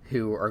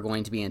who are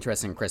going to be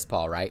interested in Chris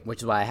Paul, right? Which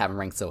is why I have him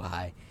ranked so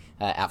high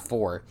at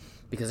 4.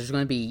 Because there's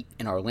going to be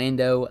an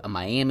Orlando, a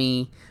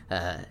Miami,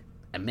 a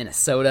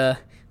Minnesota,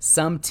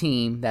 some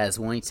team that is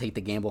willing to take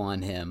the gamble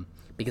on him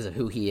because of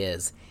who he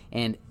is.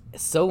 And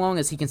so long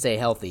as he can stay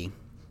healthy,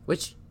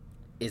 which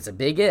is a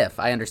big if,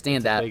 I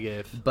understand that. Big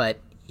if. But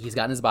he's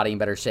gotten his body in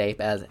better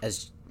shape,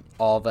 as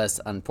all of us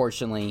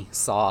unfortunately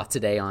saw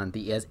today on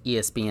the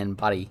ESPN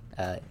Body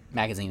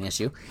magazine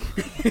issue.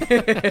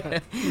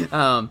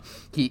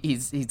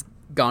 He's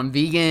gone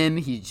vegan.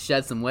 He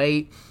shed some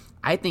weight.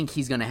 I think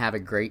he's going to have a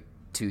great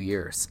 2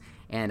 years.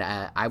 And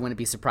I wouldn't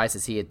be surprised to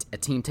see a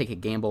team take a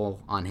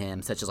gamble on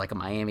him, such as like a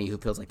Miami, who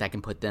feels like that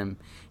can put them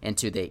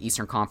into the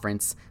Eastern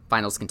Conference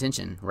Finals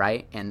contention,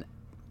 right? And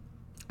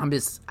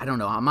I don't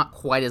know. I'm not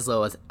quite as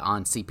low as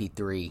on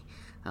CP3.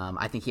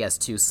 I think he has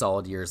 2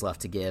 solid years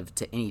left to give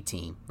to any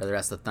team, whether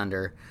that's the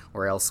Thunder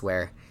or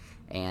elsewhere.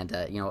 And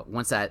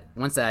once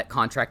that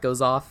contract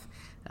goes off,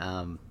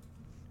 I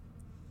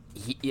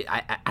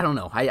don't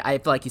know. I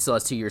feel like he still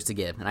has 2 years to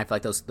give, and I feel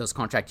like those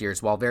contract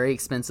years, while very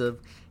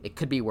expensive, it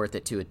could be worth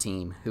it to a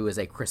team who is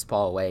a Chris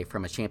Paul away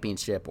from a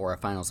championship or a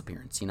finals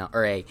appearance,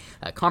 or a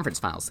conference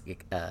finals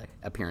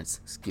appearance.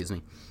 Excuse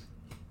me.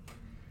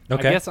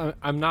 Okay. I guess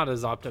I'm not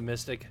as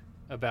optimistic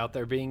about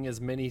there being as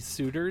many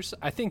suitors.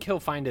 I think he'll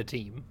find a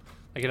team.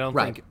 Like I don't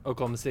think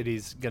Oklahoma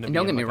City's going to. And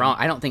don't get me wrong,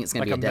 I don't think it's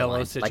going to be a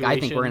deadline. Like I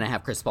think we're going to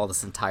have Chris Paul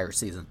this entire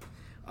season.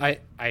 I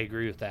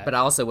agree with that. But I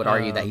also would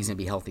argue that he's going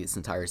to be healthy this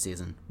entire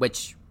season,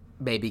 which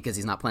maybe because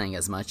he's not playing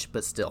as much,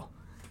 but still.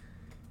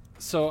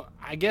 So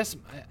I guess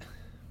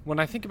when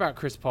I think about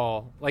Chris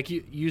Paul, like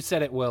you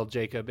said it well,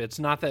 Jacob, it's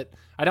not that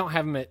I don't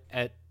have him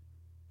at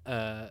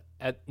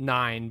at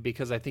 9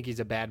 because I think he's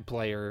a bad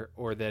player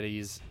or that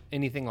he's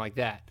anything like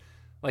that.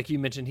 Like you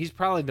mentioned, he's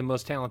probably the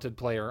most talented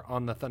player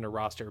on the Thunder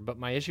roster. But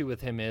my issue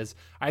with him is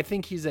I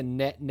think he's a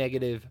net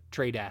negative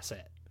trade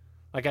asset.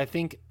 Like, I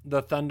think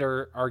the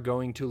Thunder are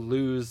going to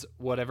lose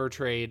whatever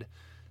trade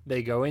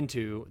they go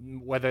into,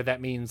 whether that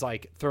means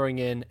like throwing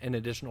in an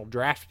additional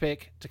draft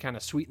pick to kind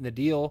of sweeten the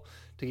deal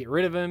to get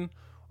rid of him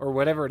or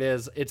whatever it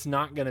is. It's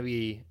not going to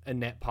be a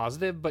net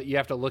positive, but you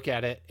have to look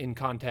at it in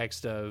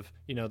context of,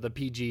 the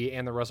PG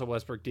and the Russell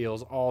Westbrook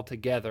deals all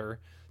together.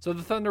 So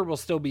the Thunder will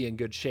still be in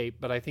good shape,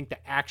 but I think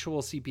the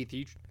actual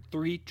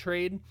CP3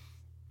 trade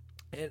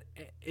it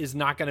is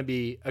not going to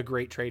be a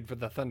great trade for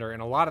the Thunder.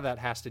 And a lot of that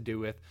has to do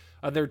with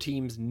other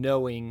teams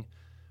knowing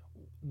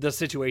the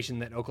situation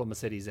that Oklahoma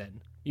City's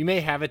in. You may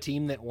have a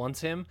team that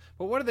wants him,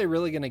 but what are they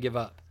really going to give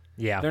up?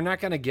 Yeah. They're not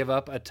going to give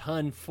up a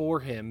ton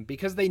for him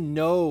because they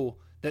know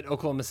that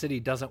Oklahoma City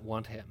doesn't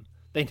want him.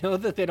 They know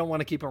that they don't want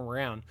to keep him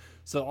around.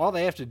 So all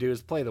they have to do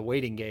is play the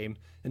waiting game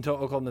until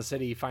Oklahoma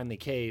City finally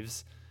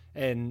caves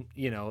and,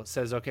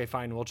 says, okay,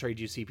 fine, we'll trade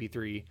you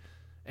CP3.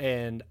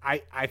 And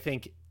I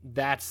think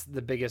that's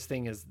the biggest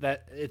thing is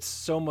that it's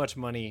so much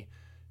money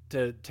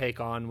to take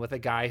on with a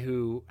guy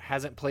who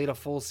hasn't played a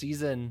full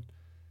season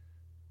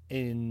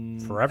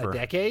in forever, a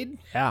decade.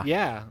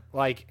 Yeah.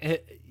 I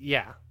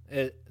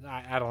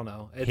don't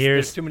know.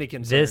 There's too many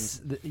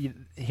concerns.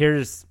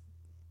 Here's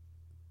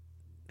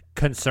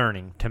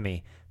concerning to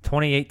me.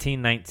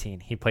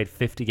 2018-19, he played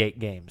 58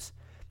 games.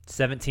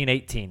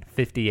 17-18,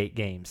 58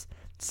 games.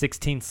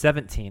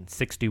 16-17,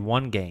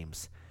 61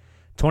 games.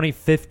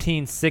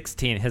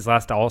 2015-16, his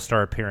last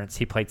All-Star appearance,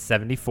 he played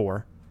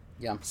 74.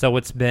 Yeah. So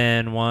it's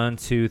been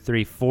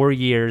 4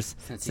 years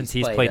since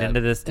he's played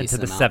into the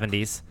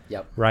 70s.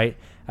 Yep. Right.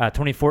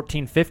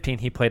 2014-15,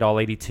 he played all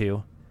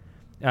 82.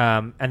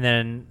 And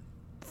then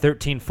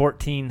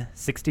 13-14,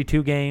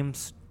 62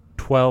 games.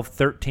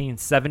 12-13,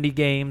 70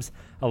 games.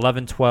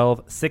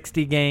 11-12,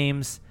 60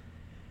 games.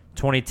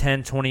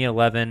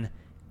 2010-2011,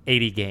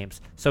 80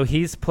 games. So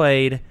he's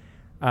played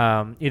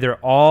either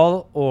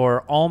all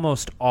or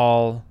almost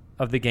all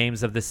of the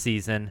games of the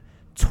season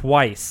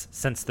twice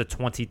since the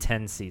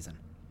 2010 season.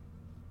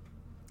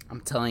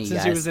 I'm telling you since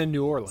guys. He was in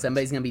New Orleans.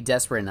 Somebody's going to be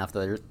desperate enough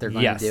that they're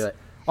going to do it.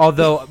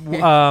 Although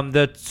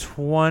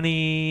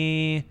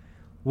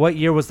what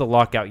year was the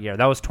lockout year?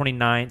 That was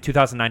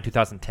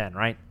 2009-2010,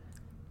 right?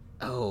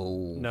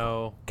 Oh.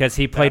 No. Because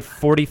he played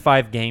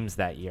 45 games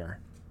that year.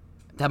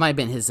 That might have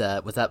been his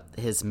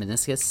his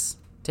meniscus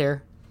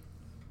tear?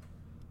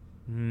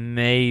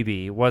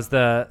 Maybe.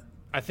 I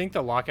think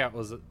the lockout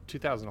was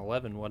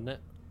 2011, wasn't it?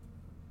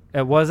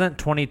 It wasn't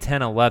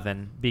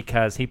 2010-11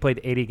 because he played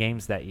 80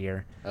 games that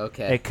year.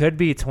 Okay. It could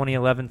be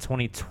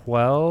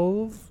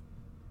 2011-2012.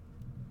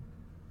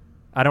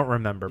 I don't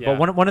remember, but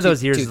one of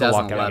those years is the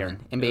lockout year.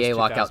 NBA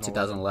lockout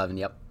 2011.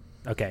 Yep.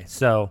 Okay,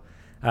 so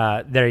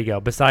there you go.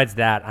 Besides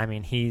that, I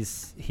mean,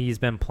 he's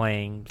been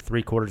playing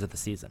 3/4 of the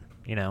season,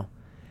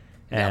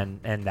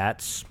 and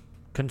that's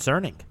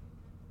concerning.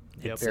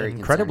 It's very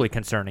incredibly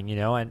concerning,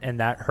 and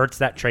that hurts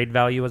that trade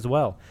value as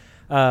well.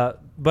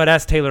 But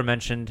as Taylor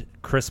mentioned,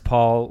 Chris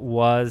Paul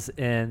was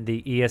in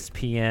the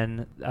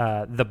ESPN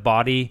The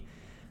Body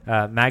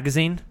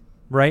magazine,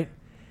 right?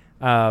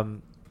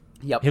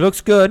 Yep. He looks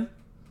good,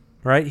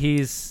 right?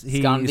 He's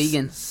gone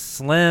vegan,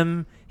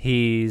 slim,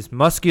 he's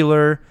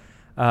muscular,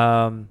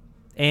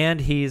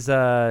 and he's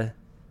from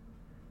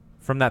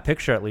that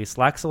picture at least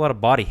lacks a lot of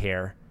body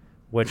hair,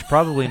 which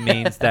probably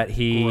means that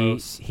he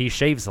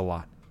shaves a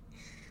lot.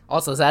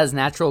 Also, is that his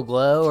natural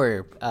glow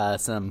or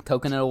some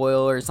coconut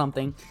oil or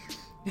something?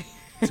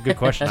 It's a good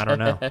question. I don't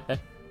know.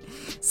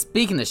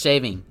 Speaking of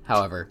shaving,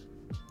 however,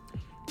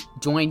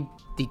 join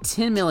the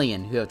 10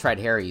 million who have tried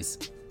Harry's.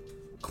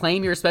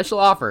 Claim your special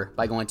offer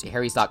by going to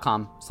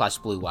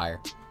harrys.com/bluewire.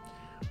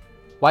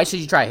 Why should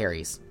you try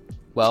Harry's?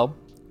 Well,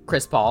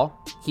 Chris Paul,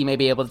 he may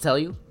be able to tell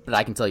you, but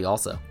I can tell you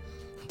also.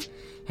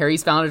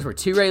 Harry's founders were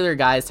two regular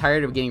guys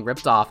tired of getting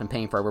ripped off and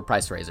paying for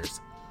overpriced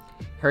razors.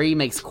 Harry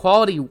makes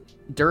quality,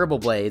 durable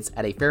blades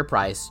at a fair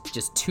price,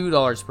 just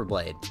 $2 per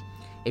blade.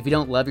 If you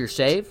don't love your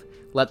shave,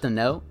 let them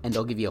know and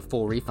they'll give you a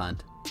full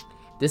refund.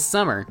 This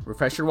summer,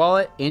 refresh your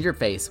wallet and your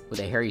face with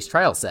a Harry's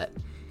trial set.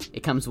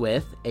 It comes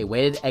with a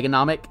weighted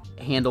ergonomic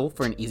handle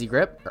for an easy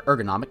grip, a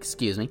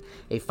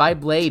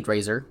 5-blade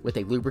razor with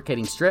a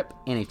lubricating strip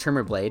and a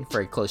trimmer blade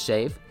for a close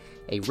shave,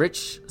 a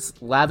rich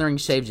lathering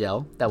shave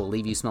gel that will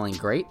leave you smelling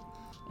great,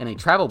 and a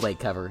travel blade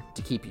cover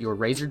to keep your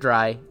razor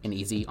dry and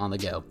easy on the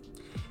go.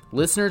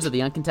 Listeners of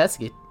the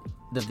Uncontested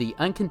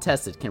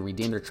can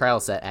redeem their trial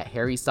set at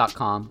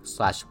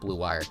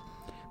harrys.com/bluewire.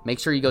 Make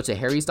sure you go to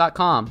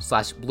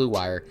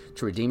harrys.com/bluewire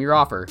to redeem your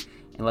offer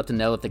and let them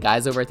know if the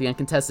guys over at the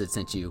Uncontested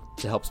sent you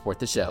to help support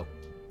the show.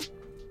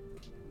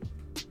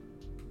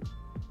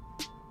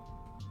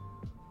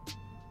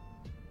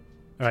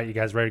 All right, you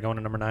guys ready to go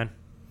into number 9?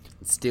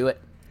 Let's do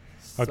it.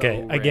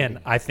 Okay,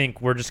 again, I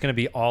think we're just going to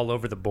be all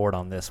over the board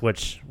on this,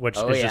 which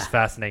is just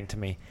fascinating to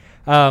me.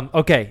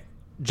 Okay,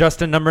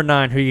 Justin, number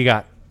 9, who you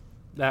got?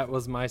 That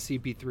was my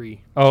CP3.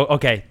 Oh,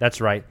 okay,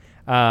 that's right.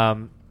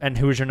 And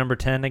who's your number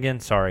 10 again?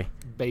 Sorry.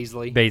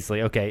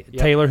 Baisley. Okay.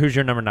 Yep. Taylor, who's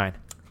your number 9?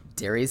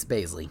 Darius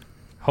Baisley.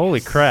 Holy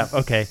crap.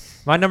 Okay.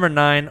 My number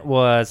 9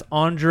 was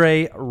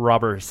Andre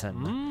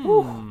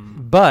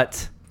Robertson.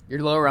 But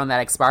you're lower on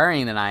that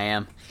expiring than I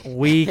am.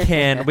 we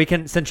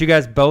can since you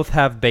guys both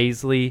have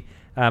Baisley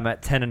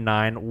at 10 and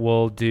 9,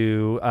 we'll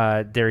do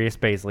Darius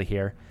Baisley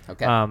here.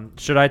 Okay.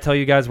 Should I tell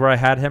you guys where I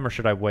had him, or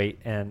should I wait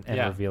and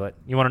reveal it?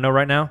 You want to know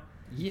right now?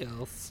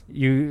 Yes.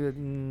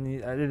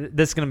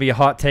 This is going to be a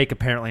hot take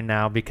apparently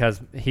now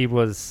because he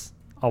was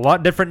a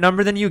lot different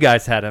number than you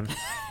guys had him.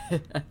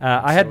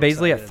 I had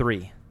Baisley at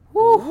 3.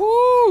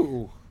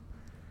 Woo!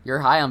 You're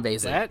high on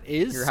Baisley. That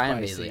is You're high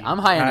spicy. on Baisley. I'm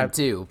high on him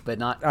too, but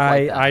not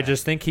quite that I high.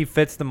 just think he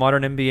fits the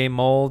modern NBA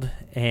mold,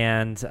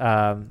 and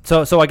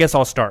so I guess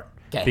I'll start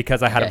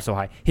because I had him so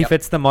high. He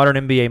fits the modern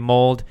NBA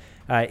mold.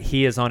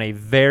 He is on a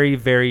very,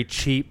 very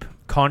cheap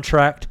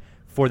contract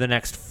for the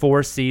next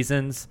 4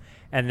 seasons,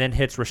 and then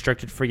hits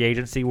restricted free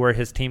agency where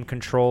his team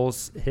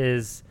controls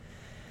his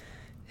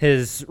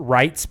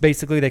rights.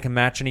 Basically, they can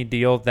match any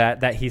deal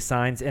that he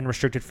signs in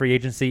restricted free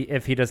agency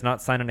if he does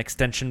not sign an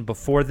extension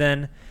before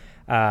then.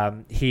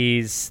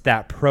 He's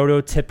that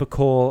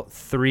prototypical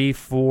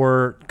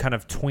 3-4 kind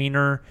of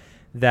tweener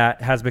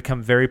that has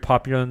become very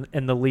popular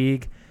in the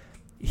league.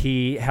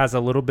 He has a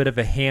little bit of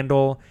a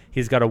handle.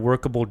 He's got a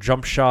workable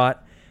jump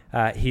shot.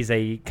 He's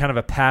a kind of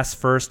a pass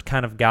first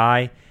kind of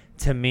guy.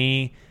 To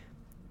me,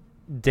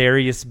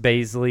 Darius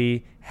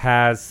Baisley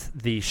has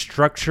the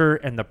structure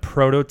and the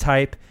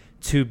prototype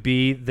to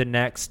be the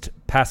next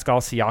Pascal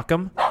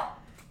Siakam.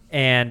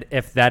 And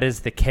if that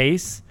is the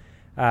case,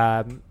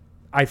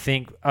 I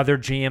think other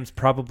GMs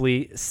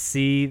probably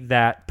see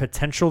that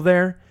potential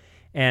there,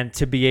 and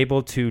to be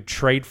able to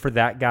trade for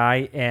that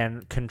guy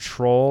and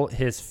control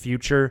his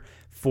future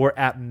for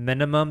at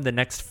minimum the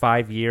next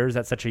 5 years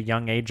at such a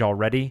young age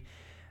already,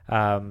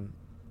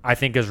 I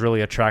think is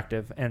really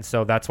attractive. And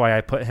so that's why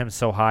I put him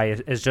so high,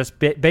 is just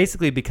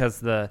basically because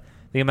the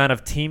amount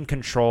of team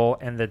control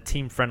and the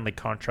team-friendly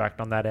contract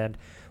on that end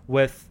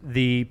with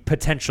the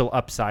potential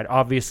upside.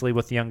 Obviously,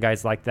 with young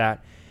guys like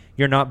that,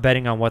 you're not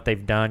betting on what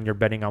they've done. You're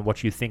betting on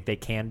what you think they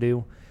can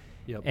do.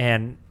 Yep.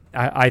 And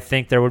I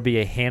think there would be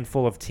a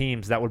handful of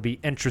teams that would be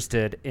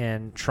interested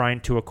in trying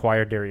to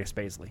acquire Darius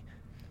Baisley.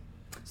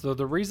 So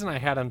the reason I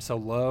had him so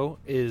low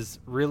is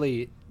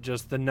really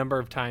just the number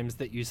of times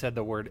that you said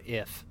the word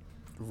 "if."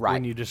 Right.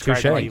 When you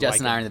described why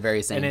Justin and I are in the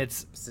very same. And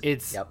it's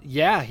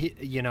yeah,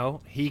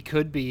 he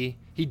could be.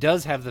 He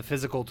does have the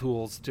physical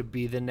tools to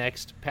be the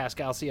next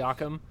Pascal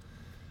Siakam,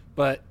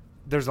 but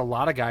there's a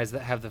lot of guys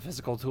that have the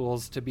physical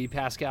tools to be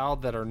Pascal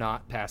that are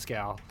not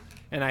Pascal.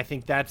 And I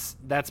think that's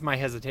my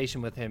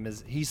hesitation with him,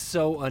 is he's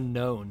so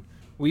unknown.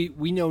 We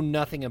know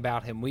nothing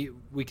about him.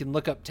 We can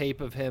look up tape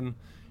of him,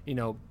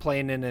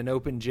 playing in an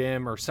open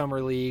gym or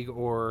summer league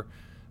or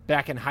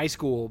back in high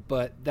school,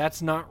 but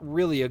that's not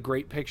really a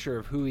great picture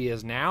of who he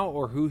is now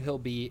or who he'll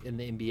be in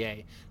the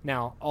NBA.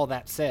 Now, all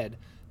that said,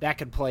 that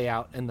could play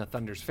out in the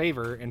Thunder's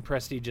favor, and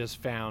Presti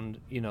just found,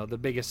 the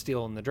biggest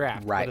steal in the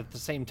draft. Right. But at the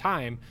same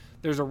time,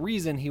 there's a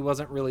reason he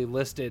wasn't really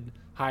listed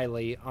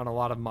highly on a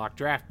lot of mock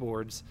draft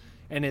boards,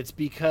 and it's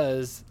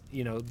because,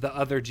 the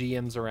other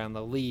GMs around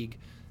the league,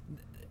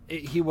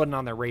 he wasn't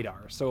on their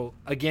radar. So,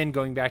 again,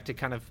 going back to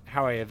kind of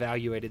how I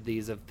evaluated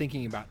these of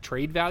thinking about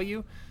trade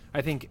value,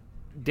 I think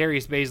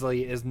Darius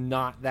Baisley is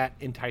not that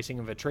enticing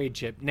of a trade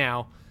chip.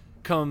 Now,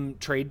 come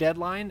trade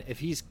deadline, if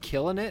he's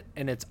killing it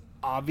and it's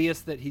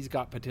obvious that he's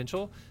got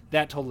potential,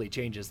 that totally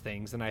changes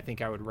things, and I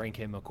think I would rank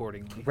him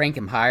accordingly. Rank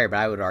him higher, but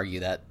I would argue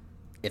that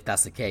if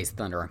that's the case,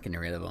 Thunder aren't getting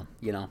rid of him,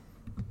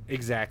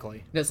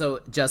 Exactly. No, so,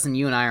 Justin,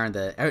 you and I are in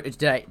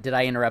the... Did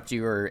I interrupt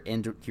you or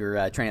end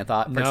your train of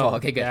thought? First of all,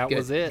 okay, good. That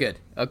was it. Good.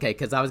 Okay,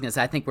 because I was going to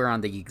say, I think we're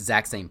on the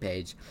exact same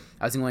page.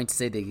 I was going to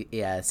say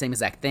the same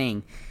exact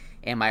thing,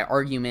 and my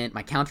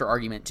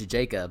counter-argument to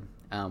Jacob,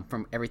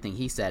 from everything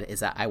he said,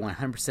 is that I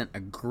 100%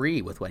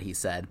 agree with what he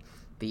said.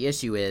 The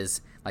issue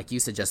is, like you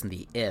said, Justin,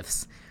 the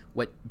ifs.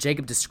 What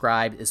Jacob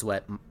described is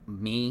what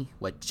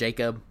what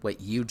Jacob,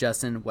 what you,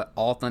 Justin, what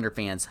all Thunder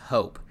fans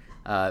hope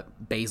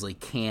Baisley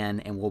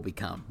can and will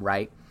become,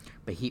 right?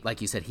 But he,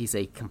 like you said, he's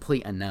a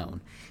complete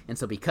unknown. And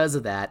so because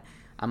of that,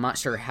 I'm not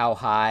sure how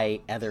high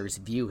others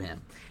view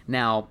him.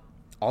 Now,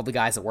 all the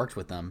guys that worked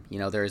with him,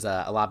 there's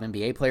a lot of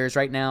NBA players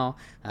right now.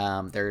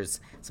 There's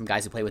some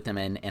guys who played with him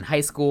in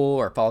high school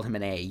or followed him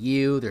in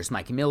AAU. There's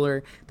Mike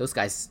Miller. Those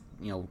guys,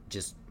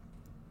 just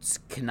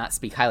cannot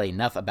speak highly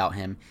enough about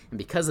him. And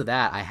because of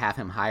that, I have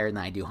him higher than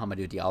I do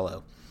Hamidou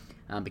Diallo.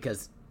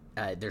 Because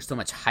there's so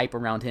much hype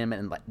around him,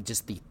 and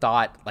just the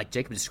thought, like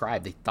Jacob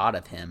described, the thought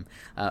of him,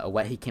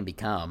 what he can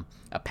become,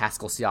 a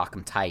Pascal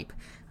Siakam type.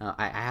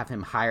 I have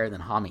him higher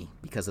than Hami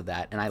because of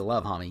that, and I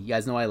love Hami. You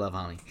guys know I love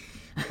Hami.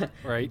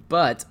 Right.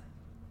 But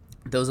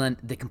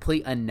the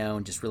complete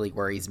unknown just really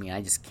worries me.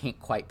 I just can't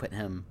quite put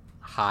him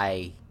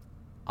high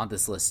on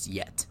this list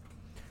yet.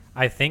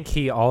 I think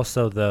he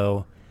also,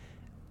 though,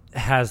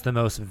 has the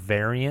most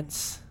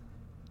variance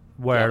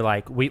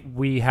where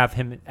we have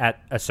him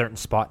at a certain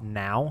spot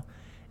now.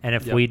 And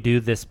if we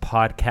do this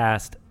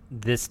podcast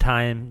this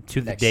time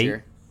to the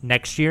date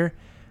next year,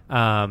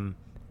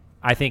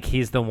 I think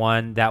he's the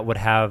one that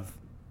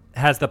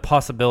has the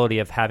possibility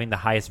of having the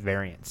highest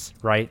variance,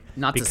 right?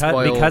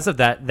 Because of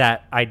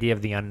that idea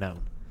of the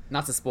unknown.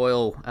 Not to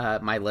spoil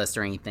my list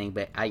or anything,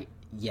 but I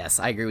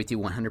agree with you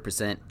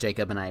 100%,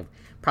 Jacob, and I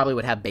probably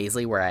would have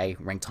Baisley where I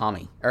ranked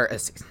Tommy, or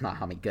not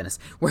Tommy, goodness,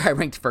 where I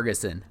ranked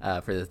Ferguson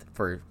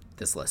for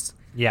this list.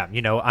 Yeah,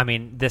 I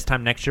mean, this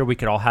time next year we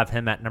could all have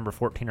him at number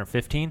 14 or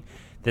 15.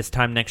 This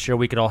time next year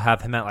we could all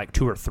have him at like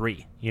 2 or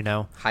 3.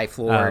 High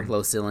floor,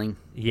 low ceiling.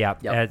 Yeah.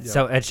 Yep.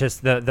 So it's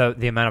just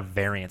the amount of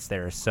variance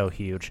there is so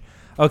huge.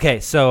 Okay,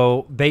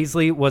 so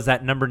Baisley was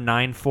at number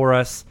 9 for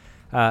us.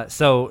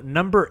 So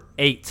number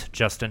 8,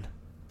 Justin.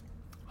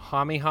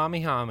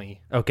 Hami.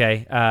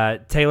 Okay,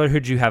 Taylor,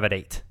 who'd you have at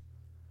 8?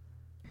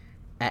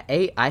 At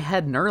 8, I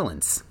had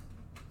Nerlens.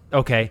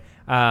 Okay,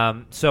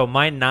 so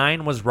my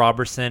 9 was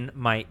Robertson.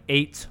 My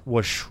 8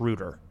 was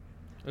Schroeder.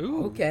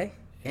 Ooh. Okay.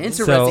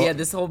 Interesting.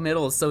 This whole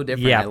middle is so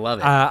different. Yeah, I love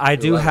it. I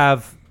do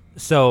have.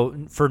 So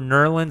for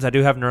Nerlens, I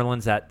do have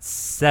Nerlens at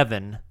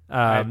 7.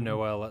 I have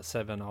Noel at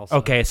 7 also.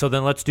 Okay, so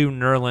then let's do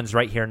Nerlens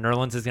right here.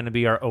 Nerlens is going to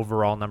be our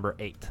overall number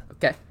 8.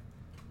 Okay.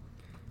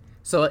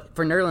 So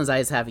for Nerlens, I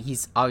just have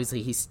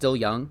he's still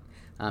young.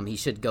 He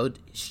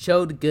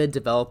showed good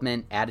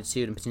development,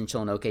 attitude, and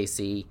potential in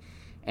OKC,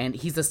 and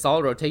he's a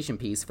solid rotation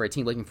piece for a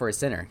team looking for a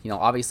center.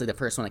 Obviously the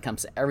first one that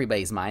comes to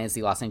everybody's mind is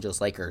the Los Angeles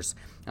Lakers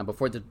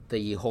before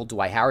the whole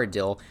Dwight Howard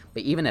deal.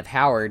 But even if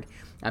Howard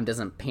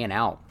doesn't pan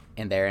out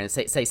in there, and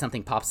say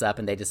something pops up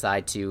and they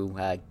decide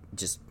to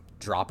just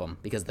drop him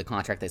because of the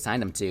contract they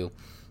signed him to,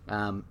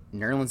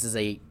 Nerlens is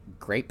a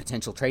great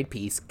potential trade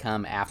piece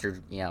come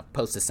after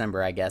post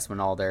December, I guess,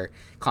 when all their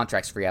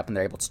contracts free up and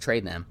they're able to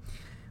trade them.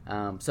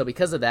 So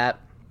because of that,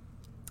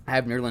 I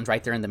have Nerlens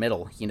right there in the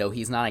middle.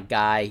 He's not a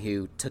guy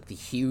who took the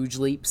huge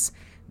leaps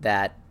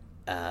that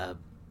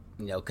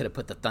could have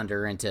put the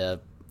Thunder into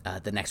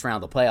the next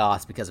round of the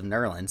playoffs because of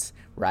Nerlens,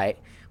 right?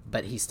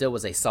 But he still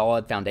was a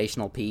solid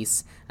foundational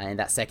piece in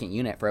that second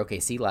unit for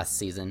OKC last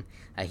season.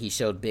 He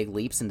showed big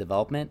leaps in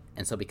development,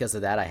 and so because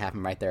of that, I have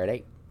him right there at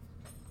 8.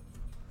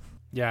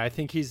 Yeah, I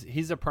think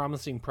he's a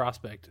promising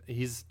prospect.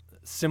 He's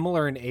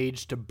similar in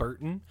age to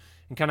Burton,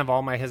 and kind of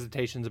all my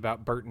hesitations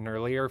about Burton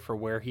earlier for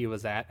where he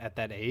was at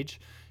that age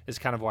is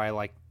kind of why I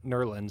like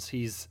Nerlens.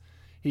 He's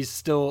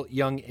still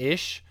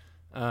young-ish,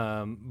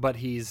 but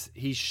he's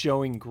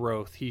showing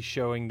growth. He's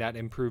showing that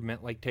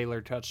improvement like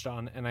Taylor touched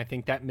on, and I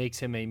think that makes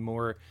him a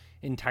more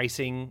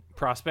enticing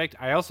prospect.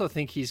 I also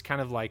think he's kind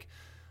of like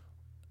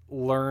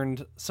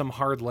learned some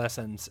hard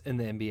lessons in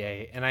the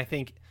NBA, and I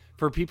think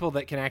for people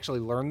that can actually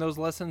learn those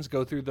lessons,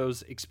 go through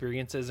those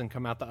experiences and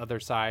come out the other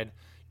side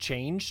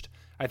changed,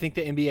 I think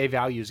the NBA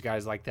values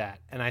guys like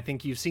that. And I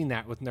think you've seen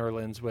that with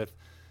Nerlens, with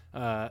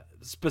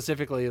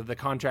specifically the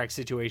contract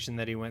situation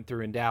that he went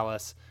through in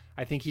Dallas.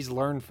 I think he's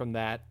learned from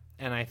that,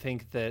 and I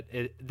think that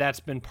that's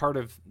been part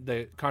of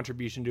the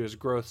contribution to his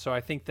growth. So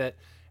I think that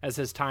as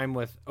his time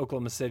with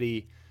Oklahoma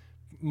City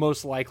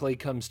most likely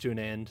comes to an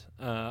end,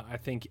 I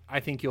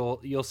think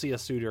you'll see a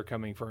suitor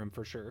coming for him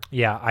for sure.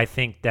 Yeah, I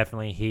think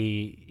definitely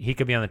he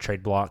could be on the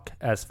trade block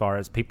as far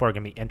as people are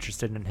going to be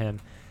interested in him.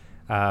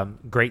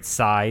 Great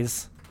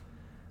size,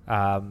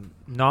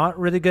 not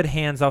really good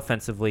hands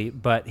offensively,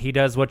 but he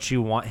does what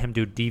you want him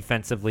to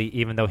defensively,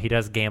 even though he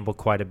does gamble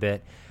quite a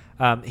bit.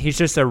 He's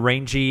just a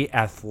rangy,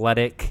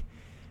 athletic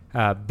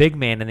big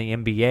man in the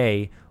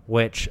NBA,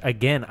 which,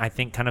 again, I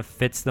think kind of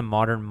fits the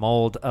modern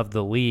mold of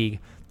the league,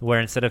 where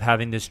instead of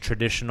having this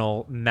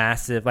traditional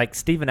massive, like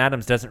Steven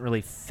Adams doesn't really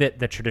fit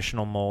the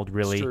traditional mold,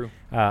 really. It's true.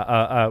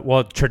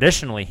 Well,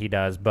 traditionally he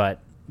does, but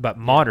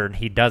modern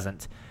he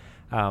doesn't.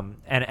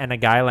 And a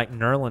guy like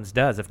Nerlens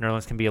does. If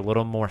Nerlens can be a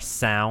little more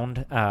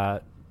sound,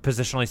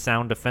 positionally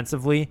sound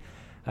defensively,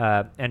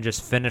 and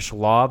just finish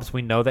lobs,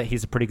 we know that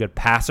he's a pretty good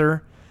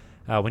passer.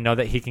 We know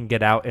that he can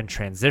get out in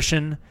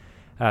transition.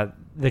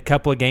 The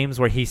couple of games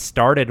where he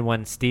started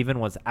when Steven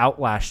was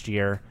out last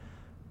year,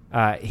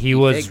 he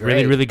was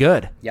really, really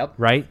good. Yep.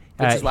 Right?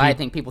 Which is why I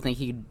think people think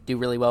he could do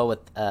really well with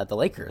the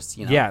Lakers.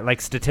 Yeah,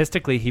 like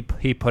statistically,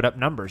 he put up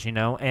numbers,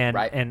 and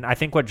right. And I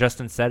think what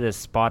Justin said is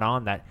spot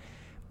on, that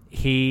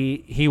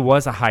he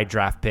was a high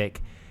draft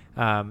pick.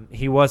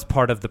 He was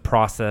part of the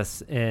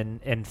process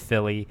in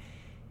Philly.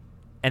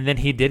 And then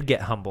he did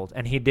get humbled,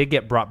 and he did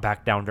get brought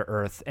back down to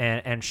earth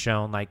and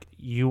shown, like,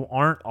 you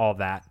aren't all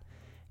that.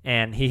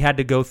 And he had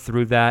to go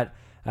through that,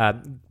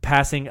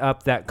 passing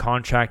up that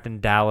contract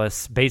in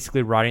Dallas,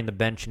 basically riding the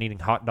bench and eating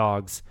hot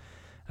dogs,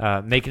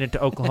 making it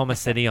to Oklahoma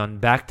City on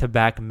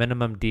back-to-back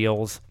minimum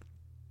deals.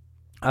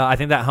 I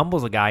think that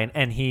humbles a guy,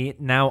 and he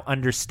now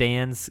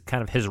understands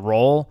kind of his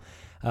role,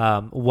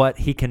 what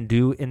he can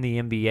do in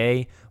the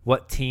NBA,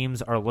 what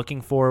teams are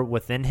looking for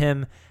within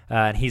him,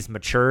 and he's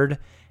matured.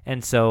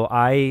 And so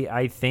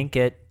I think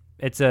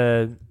it's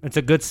a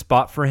good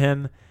spot for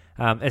him,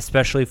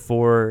 especially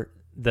for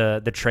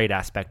the trade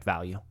aspect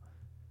value.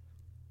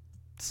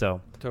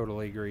 So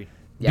totally agree.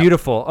 Yep.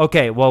 Beautiful.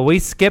 Okay, well, we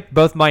skipped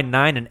both my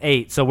 9 and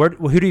 8. So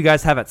who do you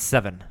guys have at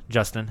 7,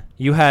 Justin?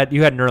 You had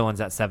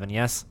Nerlens at 7,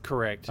 yes?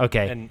 Correct.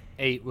 Okay. And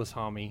 8 was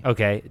Hami.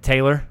 Okay,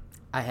 Taylor?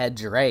 I had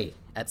Dre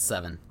at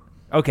 7.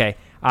 Okay,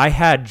 I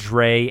had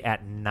Dre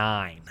at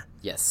 9.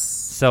 Yes.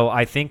 So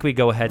I think we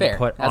go ahead and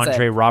put That's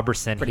Andre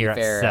Robertson here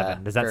fair, at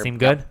 7. Does that fair, seem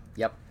good?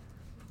 Yep.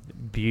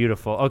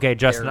 Beautiful. Okay,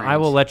 Justin, I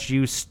will let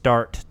you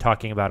start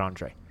talking about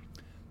Andre.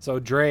 So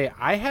Dre,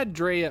 I had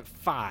Dre at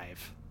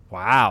 5.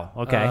 Wow.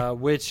 Okay.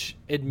 Which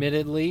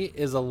admittedly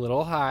is a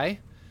little high,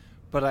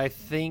 but I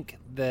think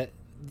that,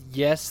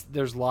 yes,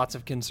 there's lots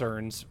of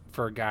concerns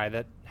for a guy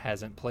that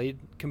hasn't played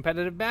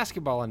competitive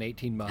basketball in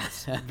 18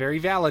 months. Very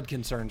valid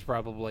concerns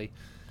probably.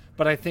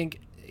 But I think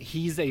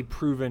he's a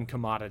proven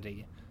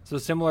commodity. So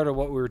similar to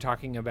what we were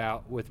talking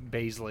about with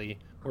Baisley,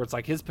 where it's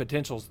like his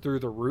potential's through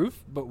the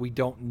roof, but we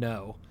don't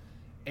know.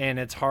 And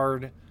it's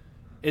hard.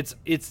 It's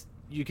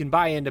you can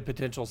buy into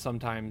potential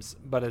sometimes,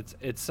 but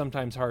it's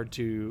sometimes hard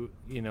to,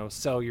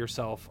 sell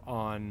yourself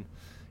on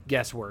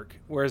guesswork.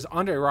 Whereas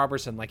Andre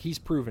Robertson, like, he's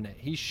proven it.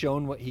 He's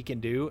shown what he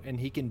can do, and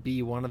he can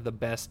be one of the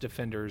best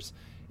defenders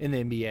in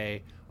the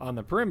NBA on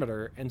the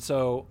perimeter. And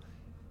so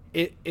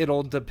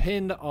it'll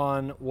depend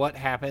on what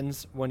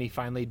happens when he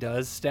finally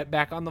does step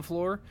back on the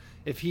floor.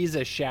 If he's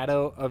a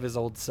shadow of his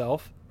old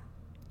self,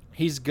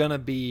 he's going to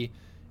be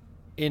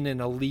in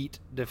an elite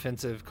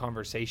defensive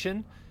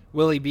conversation.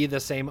 Will he be the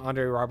same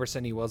Andre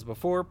Robertson he was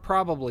before?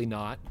 Probably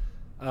not.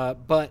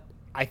 But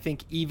I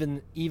think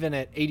even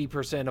at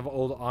 80% of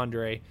old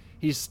Andre,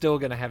 he's still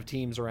going to have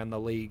teams around the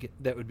league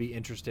that would be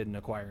interested in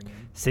acquiring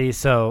him. See,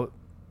 so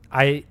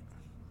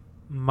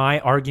my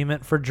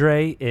argument for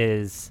Dre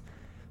is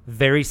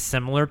very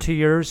similar to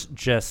yours,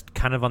 just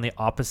kind of on the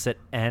opposite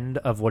end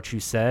of what you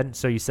said.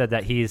 So you said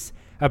that he's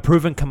a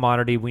proven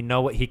commodity. We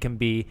know what he can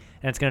be,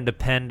 and it's going to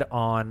depend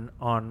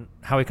on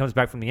how he comes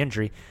back from the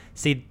injury.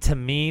 See, to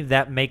me,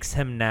 that makes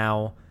him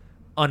now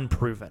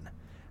unproven.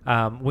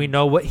 We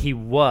know what he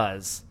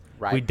was.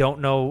 Right. We don't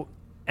know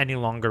any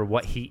longer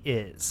what he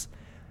is.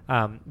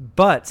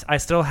 But I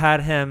still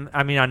had him.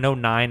 I mean, I know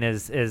 9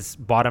 is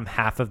bottom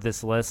half of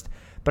this list,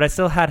 but I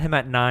still had him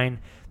at 9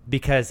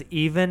 because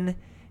even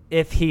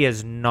if he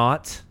is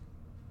not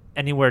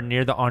anywhere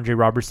near the Andre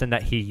Robertson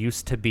that he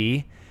used to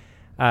be,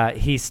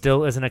 he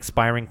still is an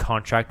expiring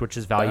contract, which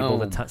is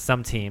valuable to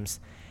some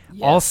teams.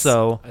 Yes.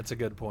 Also, that's a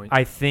good point.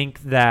 I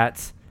think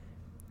that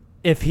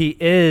if he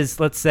is,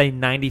 let's say,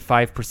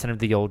 95% of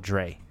the old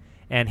Dre,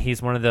 and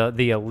he's one of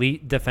the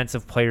elite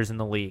defensive players in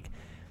the league,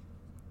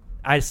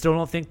 I still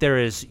don't think there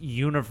is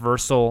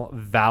universal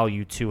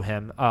value to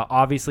him.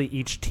 Obviously,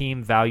 each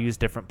team values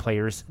different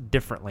players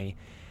differently.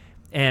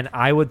 And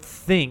I would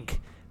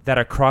think that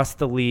across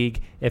the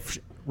league, if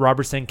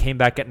Robertson came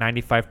back at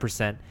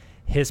 95%,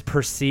 his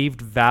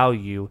perceived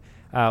value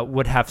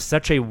would have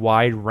such a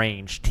wide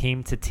range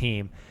team to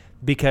team,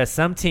 because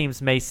some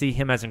teams may see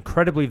him as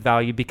incredibly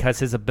valued because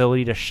his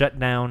ability to shut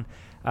down.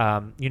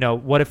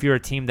 What if you're a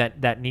team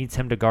that needs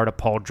him to guard a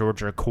Paul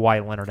George or a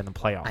Kawhi Leonard in the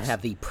playoffs? I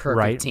have the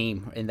perfect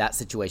team in that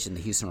situation,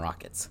 the Houston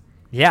Rockets.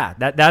 Yeah,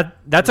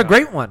 that's a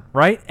great one,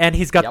 right? And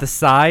he's got the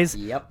size.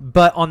 Yep.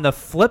 But on the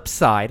flip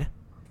side,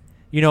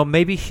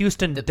 maybe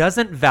Houston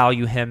doesn't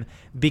value him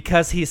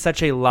because he's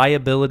such a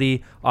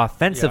liability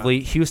offensively.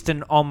 Yeah.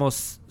 Houston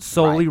almost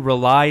solely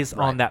relies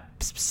on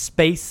that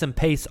space and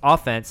pace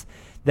offense,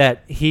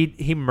 that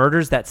he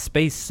murders that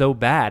space so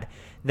bad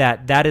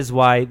that is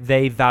why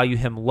they value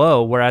him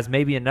low. Whereas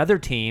maybe another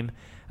team,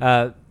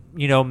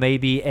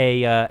 maybe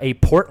a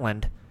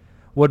Portland,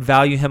 would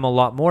value him a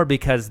lot more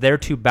because their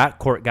two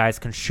backcourt guys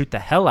can shoot the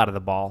hell out of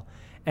the ball.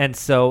 And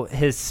so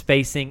his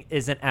spacing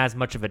isn't as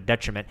much of a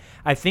detriment.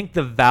 I think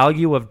the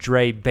value of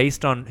Dre,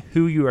 based on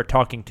who you are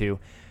talking to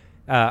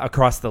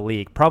across the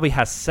league, probably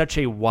has such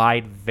a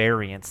wide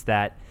variance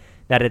that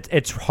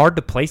it's hard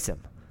to place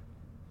him.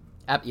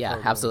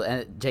 Yeah, absolutely.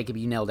 And Jacob,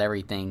 you nailed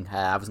everything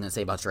I was going to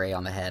say about Dre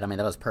on the head. I mean,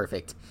 that was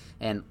perfect.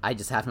 And I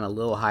just have him a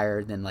little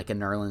higher than like a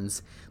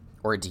Nerlens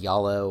or a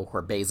Diallo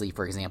or Baisley,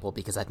 for example,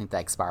 because I think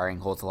that expiring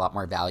holds a lot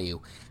more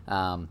value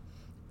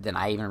than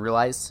I even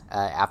realized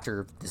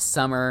after this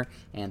summer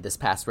and this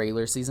past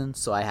regular season.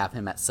 So I have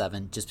him at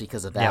 7 just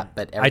because of that. Yeah,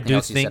 but everything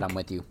else you said, I'm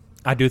with you.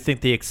 I do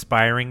think the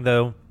expiring,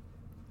 though,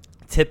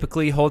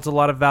 typically holds a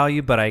lot of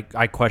value, but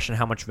I question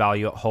how much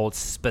value it holds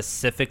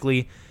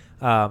specifically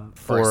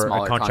for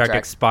a contract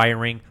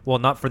expiring. Well,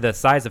 not for the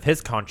size of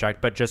his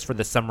contract, but just for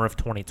the summer of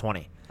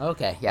 2020.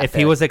 Okay, yeah. If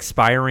he was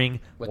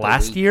expiring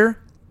last year,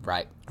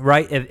 right.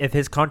 If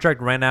his contract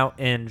ran out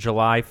in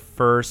July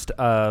 1st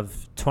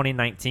of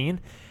 2019,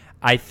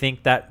 I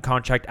think that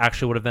contract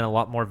actually would have been a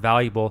lot more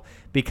valuable,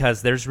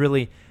 because there's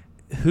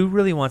who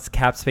really wants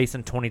cap space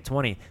in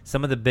 2020?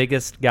 Some of the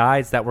biggest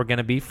guys that were going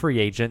to be free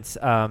agents,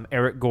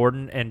 Eric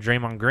Gordon and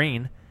Draymond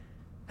Green,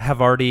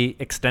 have already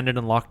extended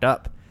and locked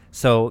up.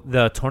 So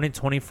the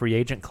 2020 free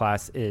agent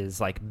class is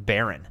like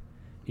barren,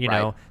 you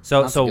know?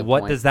 So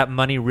what does that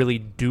money really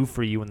do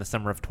for you in the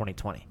summer of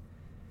 2020?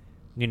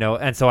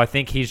 And so I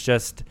think he's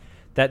just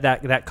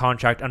that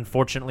contract,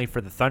 unfortunately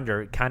for the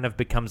Thunder, it kind of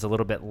becomes a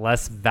little bit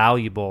less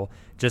valuable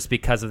just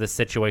because of the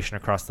situation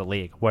across the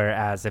league.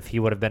 Whereas if he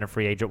would have been a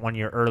free agent 1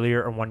 year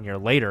earlier or 1 year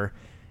later,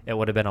 it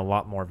would have been a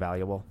lot more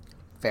valuable.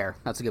 Fair.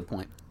 That's a good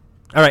point.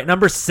 All right,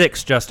 number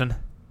 6, Justin.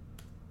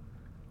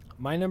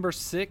 My number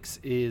 6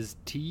 is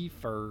T.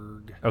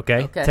 Ferg.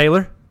 Okay.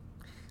 Taylor?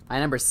 My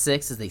number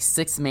 6 is the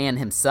sixth man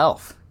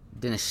himself,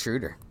 Dennis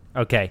Schroeder.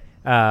 Okay.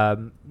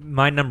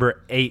 My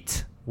number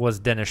 8 was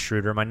Dennis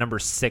Schroeder. My number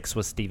 6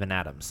 was Steven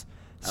Adams.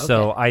 Okay.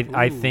 So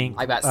I think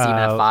I got Steven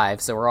at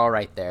 5, so we're all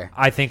right there.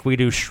 I think we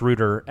do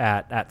Schroeder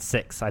at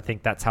 6. I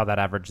think that's how that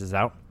averages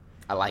out.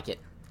 I like it.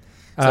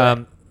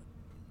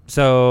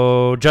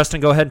 So Justin,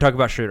 go ahead and talk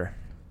about Schroeder.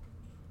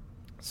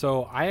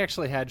 So I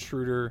actually had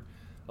Schroeder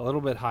a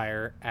little bit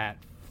higher at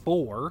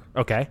 4.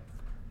 Okay.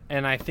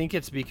 And I think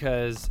it's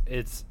because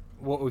it's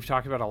what we've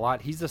talked about a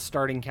lot. He's a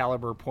starting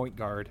caliber point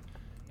guard,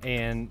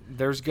 and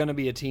there's going to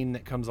be a team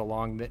that comes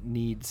along that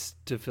needs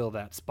to fill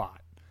that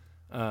spot.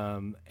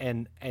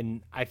 And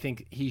I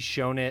think he's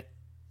shown it,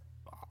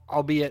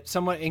 albeit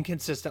somewhat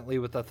inconsistently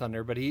with the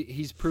Thunder, but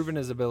he's proven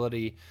his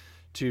ability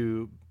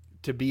to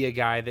be a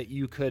guy that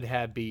you could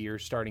have be your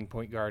starting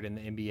point guard in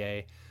the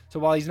NBA. So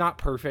while he's not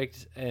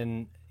perfect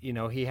and,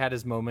 he had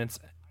his moments,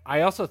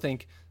 I also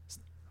think,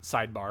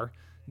 sidebar,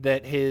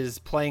 that his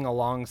playing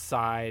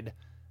alongside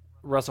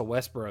Russell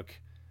Westbrook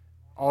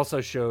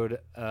also showed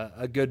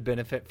a good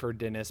benefit for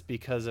Dennis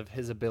because of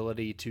his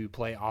ability to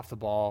play off the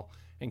ball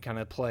and kind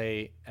of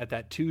play at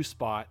that 2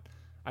 spot.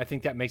 I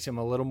think that makes him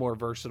a little more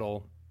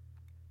versatile.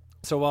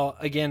 So while,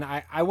 again,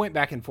 I went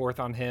back and forth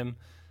on him,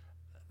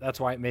 that's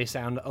why it may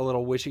sound a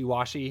little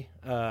wishy-washy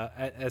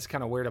as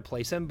kind of where to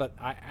place him, but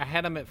I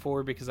had him at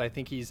 4 because I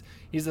think he's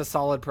a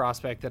solid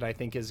prospect that I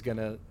think is going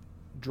to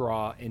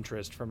draw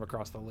interest from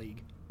across the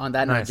league. On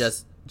that note,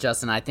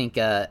 Justin, I think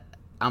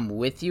I'm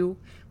with you,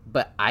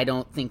 but I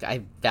don't think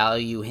I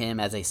value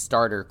him as a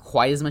starter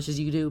quite as much as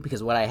you do,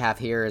 because what I have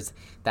here is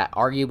that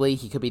arguably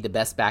he could be the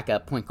best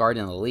backup point guard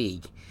in the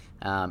league,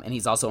 and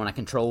he's also on a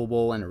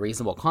controllable and a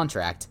reasonable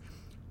contract,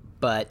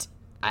 but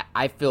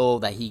I feel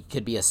that he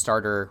could be a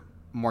starter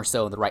more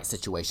so in the right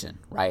situation,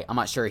 right? I'm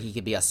not sure he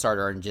could be a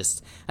starter in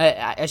just,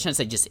 I shouldn't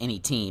say just any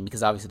team,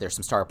 because obviously there's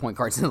some starter point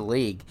guards in the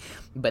league,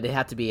 but it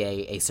had to be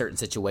a certain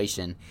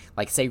situation.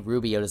 Like, say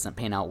Rubio doesn't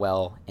pan out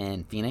well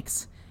in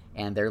Phoenix,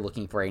 and they're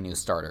looking for a new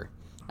starter.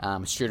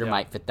 Schroeder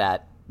might fit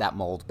that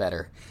mold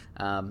better.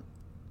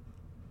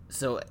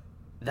 So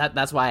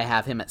that's why I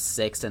have him at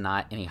 6 and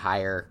not any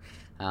higher.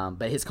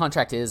 But his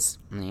contract is,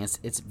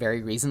 it's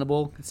very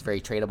reasonable. It's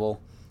very tradable.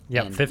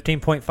 Yep,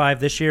 15.5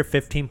 this year,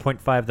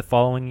 15.5 the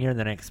following year, and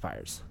then it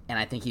expires. And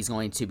I think he's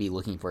going to be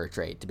looking for a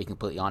trade, to be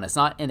completely honest.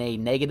 Not in a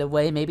negative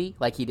way, maybe,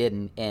 like he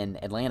did in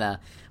Atlanta,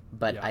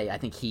 but I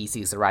think he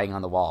sees the writing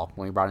on the wall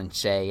when we brought in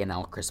Shea and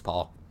now Chris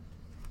Paul.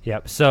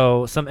 Yep,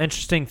 so some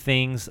interesting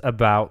things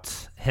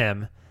about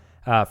him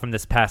from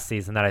this past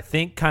season that I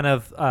think kind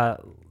of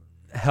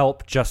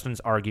help Justin's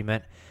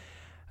argument.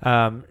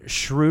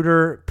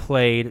 Schroeder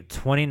played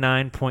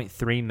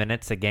 29.3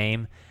 minutes a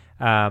game.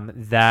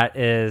 That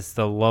is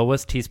the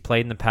lowest he's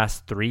played in the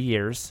past 3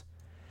 years.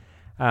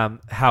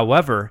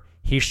 However,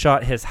 he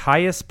shot his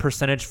highest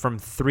percentage from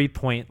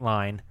three-point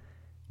line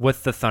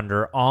with the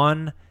Thunder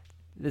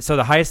so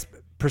the highest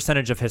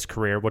percentage of his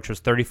career, which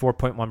was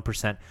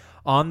 34.1%,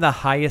 on the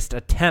highest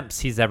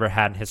attempts he's ever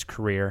had in his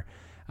career,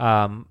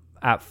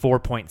 at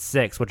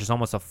 4.6, which is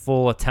almost a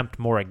full attempt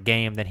more a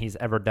game than he's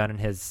ever done in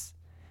his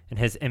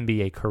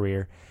NBA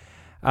career.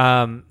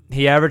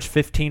 He averaged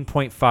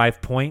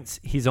 15.5 points.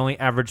 He's only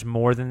averaged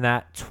more than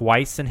that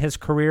twice in his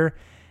career,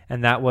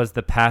 and that was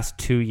the past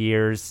 2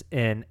 years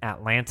in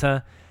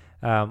Atlanta,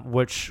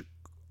 which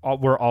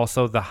were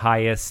also the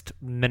highest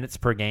minutes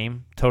per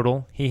game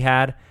total he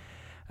had.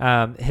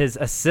 His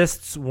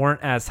assists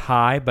weren't as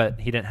high,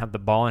 but he didn't have the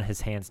ball in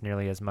his hands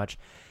nearly as much.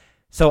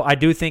 So I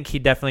do think he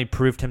definitely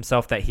proved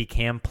himself that he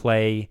can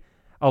play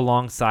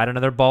alongside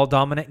another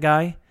ball-dominant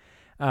guy.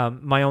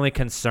 My only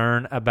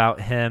concern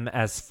about him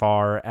as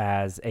far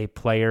as a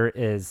player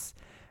is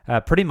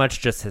pretty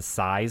much just his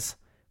size.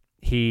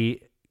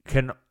 He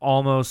can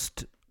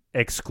almost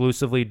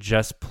exclusively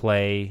just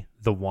play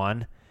the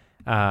 1.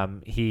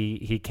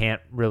 He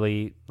can't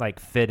really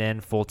fit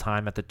in full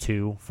time at the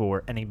 2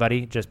 for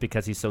anybody just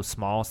because he's so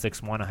small,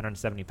 6'1",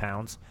 170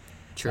 pounds.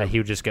 True. He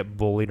would just get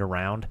bullied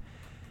around.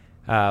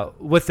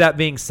 With that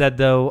being said,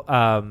 though,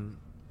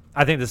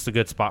 I think this is a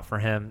good spot for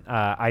him.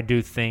 I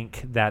do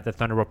think that the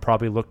Thunder will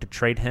probably look to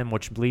trade him,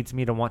 which leads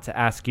me to want to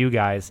ask you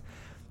guys,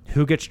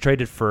 who gets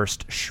traded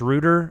first,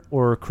 Schroeder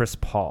or Chris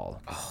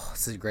Paul? Oh,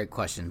 this is a great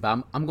question,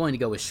 but I'm going to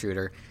go with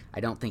Schroeder. I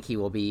don't think he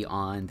will be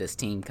on this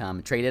team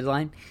come trade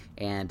deadline,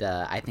 and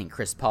I think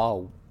Chris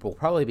Paul will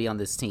probably be on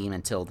this team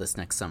until this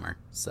next summer.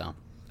 So,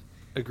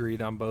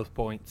 agreed on both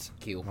points.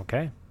 Q.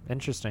 Okay,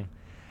 interesting.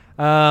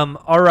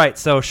 All right,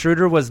 so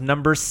Schroeder was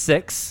number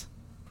 6.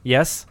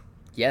 Yes?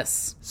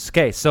 Yes.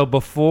 Okay, so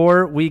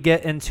before we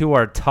get into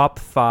our top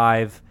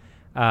 5,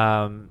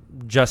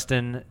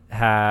 Justin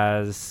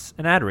has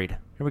an ad read.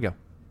 Here we go.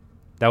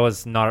 That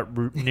was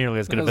not nearly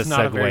as good of a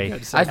not a very segue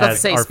good segue. I was about to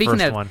as say, our speaking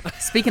first of one.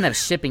 speaking of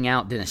shipping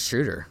out Dennis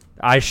Schroeder.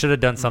 I should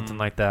have done something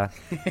like that.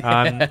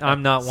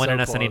 I'm not winning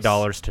So us any close.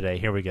 dollars today.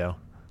 Here we go.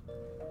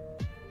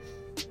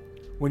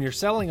 When you're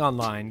selling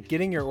online,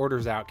 getting your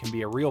orders out can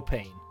be a real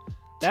pain.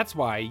 That's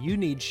why you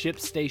need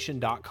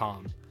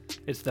ShipStation.com.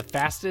 It's the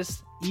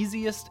fastest,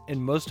 easiest,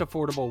 and most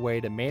affordable way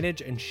to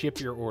manage and ship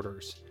your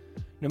orders.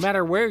 No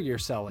matter where you're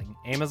selling,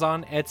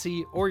 Amazon,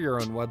 Etsy, or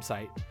your own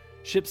website,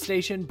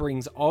 ShipStation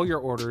brings all your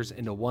orders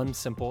into one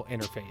simple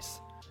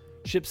interface.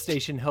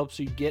 ShipStation helps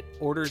you get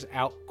orders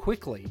out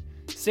quickly,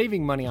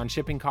 saving money on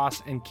shipping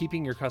costs and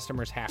keeping your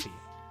customers happy.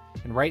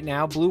 And right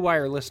now, Blue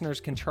Wire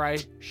listeners can try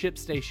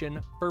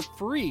ShipStation for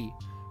free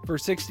for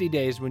 60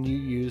 days when you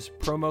use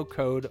promo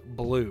code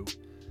BLUE.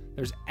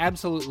 There's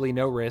absolutely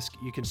no risk.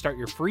 You can start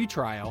your free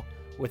trial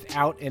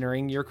without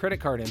entering your credit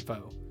card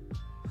info.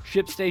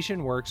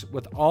 ShipStation works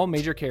with all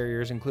major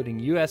carriers, including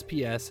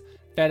USPS,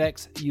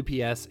 FedEx,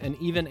 UPS, and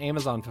even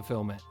Amazon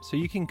Fulfillment, so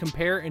you can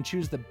compare and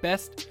choose the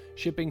best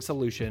shipping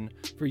solution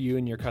for you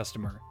and your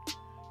customer.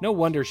 No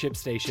wonder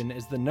ShipStation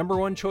is the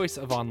 #1 choice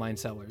of online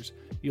sellers.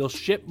 You'll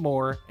ship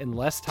more in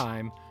less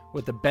time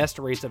with the best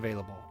rates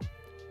available.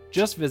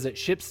 Just visit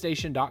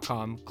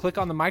ShipStation.com, click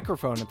on the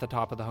microphone at the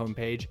top of the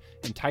homepage,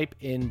 and type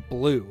in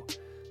BLUE.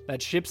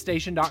 That's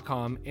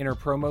ShipStation.com, enter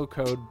promo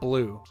code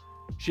BLUE.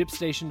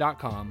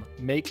 ShipStation.com,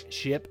 make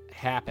ship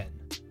happen.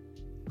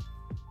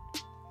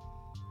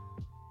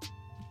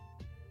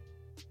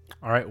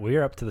 All right,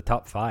 we're up to the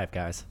top 5,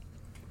 guys.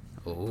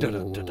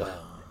 Ooh.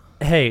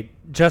 Hey,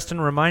 Justin,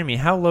 remind me,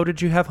 how low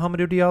did you have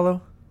Hamidou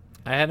Diallo?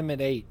 I had him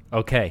at 8.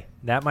 Okay,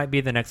 that might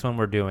be the next one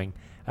we're doing.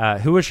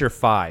 Who was your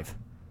 5?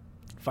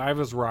 5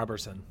 was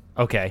Robertson.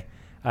 Okay.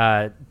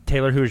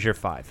 Taylor, who is your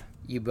 5?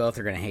 You both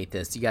are going to hate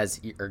this. You guys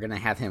are going to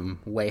have him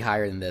way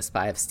higher than this,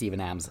 but I have Steven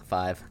Adams at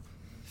 5.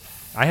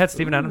 I had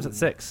Steven Adams at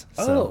 6.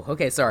 So. Oh,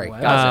 okay, sorry.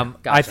 Wow.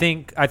 Gotcha.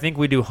 I think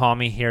we do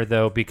Hami here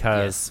though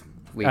because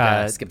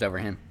Yes, we skipped over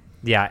him.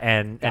 yeah,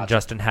 and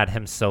Justin had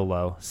him so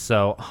low.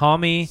 So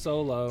Hami.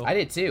 Solo. I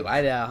did too. I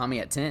had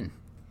Hami at 10.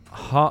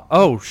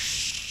 Oh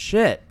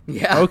shit.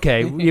 Yeah.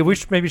 Okay. Yeah, we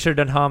maybe should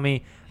have done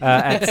Hami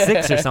at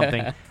 6 or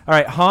something. All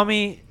right.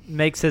 Hami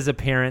makes his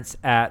appearance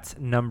at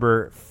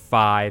number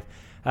 5.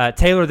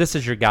 Taylor, this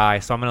is your guy,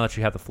 so I'm gonna let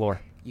you have the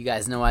floor. You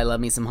guys know I love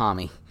me some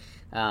Hami.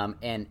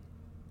 And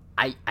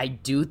I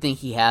do think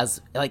he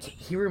has, like,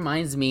 he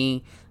reminds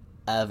me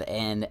of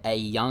a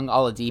young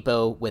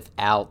Oladipo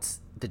without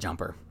the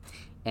jumper.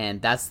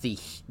 And that's the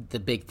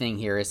big thing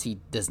here is he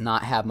does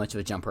not have much of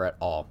a jumper at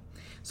all.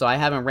 So I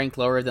have him ranked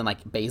lower than,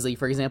 like, Baisley,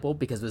 for example,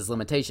 because of his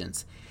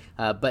limitations.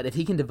 But if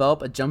he can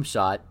develop a jump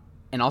shot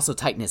and also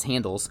tighten his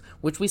handles,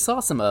 which we saw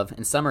some of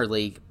in Summer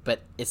League,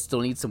 but it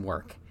still needs some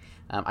work.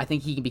 I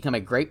think he can become a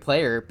great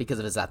player because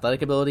of his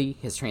athletic ability,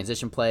 his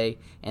transition play,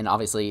 and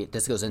obviously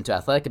this goes into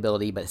athletic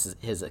ability, but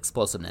his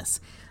explosiveness.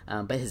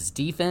 But his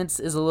defense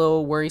is a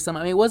little worrisome.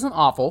 I mean, it wasn't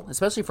awful,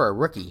 especially for a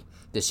rookie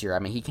this year. I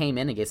mean, he came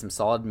in and gave some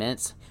solid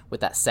minutes with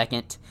that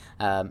second,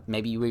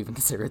 maybe you would even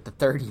consider it the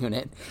third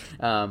unit,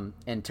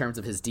 in terms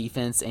of his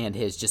defense and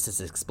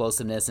his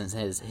explosiveness and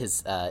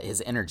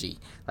his energy.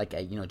 Like,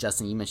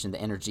 Justin, you mentioned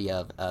the energy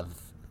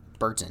of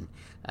Burton.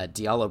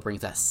 Diallo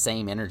brings that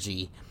same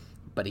energy,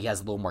 but he has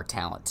a little more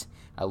talent,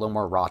 a little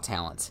more raw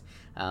talent.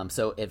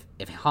 So if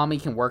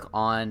Hami can work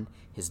on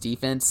his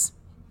defense,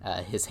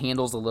 his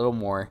handles a little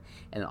more,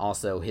 and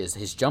also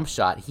his jump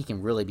shot, he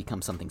can really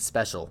become something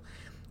special.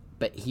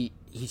 But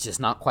he's just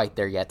not quite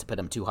there yet to put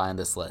him too high on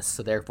this list.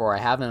 So therefore, I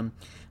have him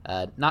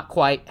not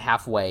quite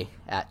halfway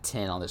at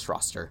 10 on this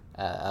roster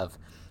of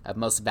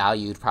most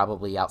valued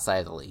probably outside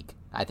of the league,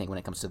 I think, when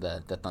it comes to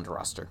the Thunder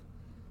roster.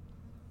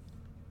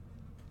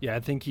 Yeah, I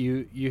think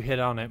you hit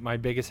on it. My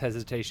biggest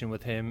hesitation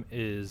with him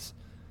is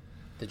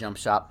the jump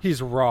shot.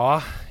 He's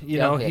raw.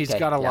 He's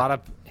got a lot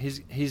of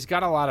he's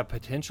got a lot of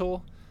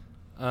potential.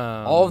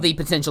 All of the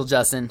potential,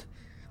 Justin.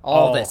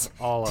 All of it.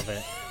 All of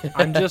it.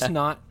 I'm just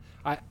not.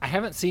 I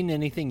haven't seen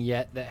anything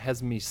yet that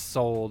has me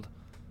sold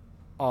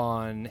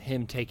on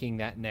him taking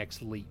that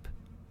next leap.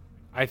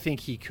 I think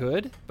he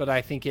could, but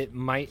I think it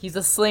might. He's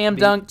a slam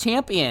dunk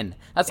champion.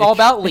 That's all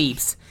about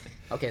leaps.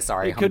 Okay,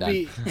 sorry. It could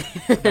be.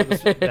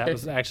 That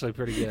was actually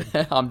pretty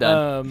good. I'm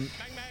done.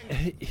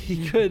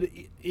 He could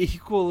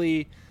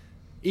equally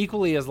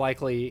as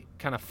likely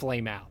kind of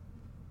flame out.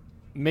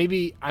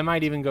 Maybe I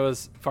might even go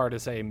as far to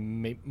say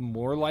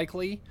more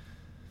likely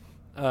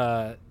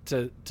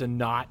to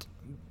not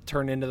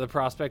turn into the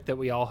prospect that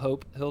we all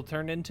hope he'll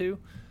turn into.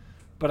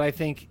 But I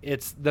think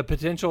it's the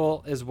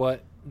potential is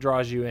what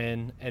draws you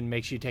in and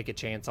makes you take a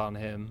chance on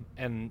him.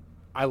 And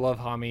I love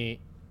Hami.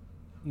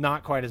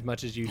 Not quite as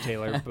much as you,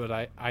 Taylor,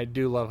 but I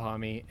do love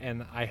Hami,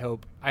 and I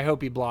hope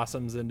he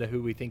blossoms into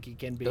who we think he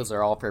can be. Those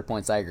are all fair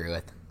points I agree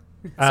with.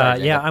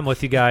 Sorry, yeah, I'm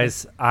with you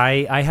guys.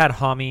 I had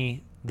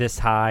Hami this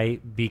high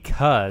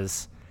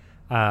because,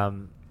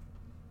 and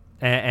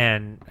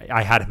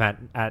I had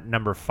him at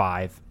number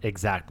 5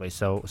 exactly.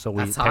 So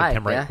we picked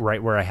him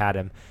right where I had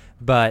him,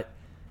 but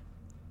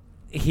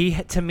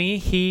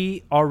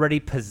he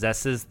already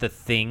possesses the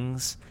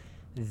things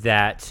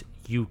that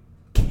you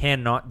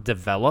cannot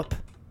develop,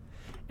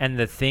 and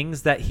the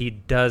things that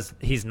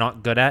he's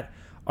not good at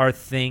are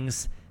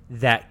things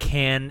that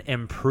can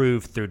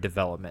improve through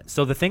development.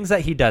 So the things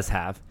that he does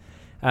have,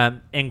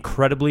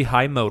 incredibly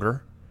high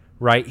motor,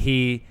 right?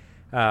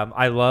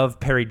 I love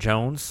Perry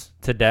Jones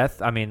to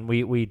death. I mean,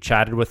 we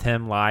chatted with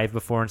him live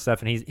before and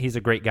stuff, and he's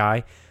a great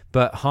guy.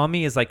 But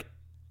Hami is like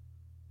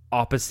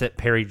opposite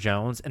Perry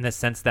Jones in the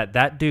sense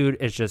that dude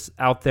is just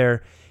out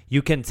there.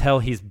 You can tell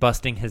he's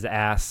busting his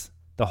ass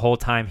the whole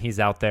time he's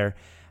out there.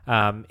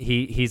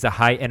 He's a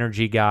high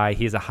energy guy.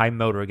 He's a high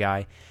motor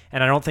guy.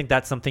 And I don't think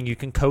that's something you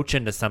can coach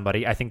into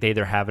somebody. I think they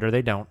either have it or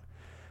they don't.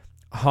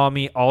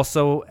 Hami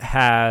also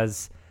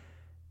has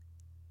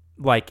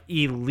like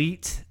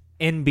elite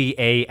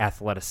NBA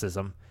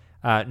athleticism.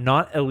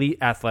 Not elite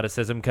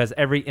athleticism, because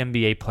every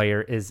NBA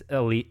player is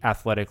elite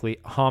athletically.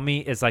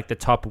 Hami is like the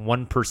top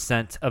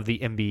 1% of the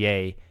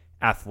NBA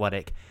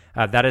athletic.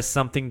 That is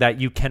something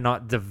that you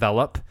cannot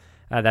develop.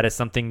 That is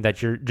something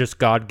that you're just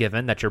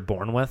God-given, that you're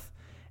born with.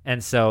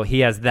 And so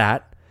he has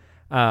that.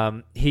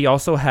 He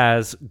also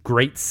has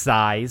great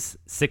size,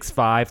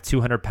 6'5",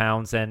 200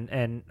 pounds.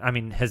 And I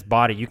mean, his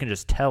body, you can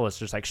just tell it's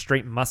just like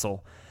straight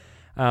muscle.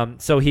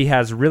 So he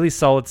has really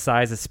solid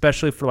size,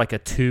 especially for like a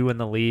 2 in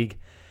the league.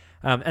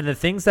 And the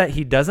things that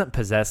he doesn't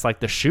possess,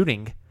 like the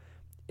shooting,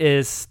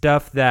 is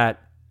stuff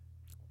that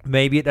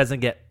maybe it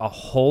doesn't get a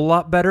whole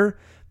lot better,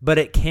 but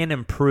it can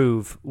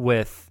improve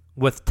with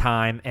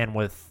time and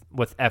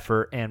with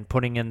effort and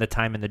putting in the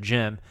time in the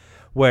gym,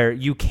 where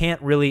you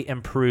can't really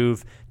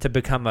improve to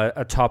become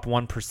a top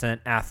 1%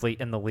 athlete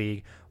in the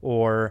league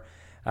or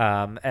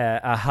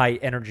a high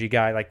energy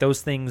guy. Like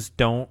those things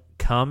don't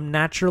come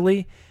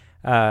naturally.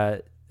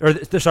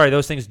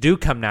 Those things do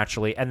come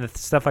naturally, and the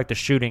stuff like the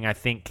shooting, I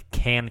think,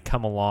 can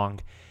come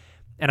along.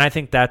 And I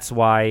think that's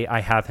why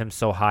I have him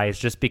so high, is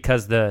just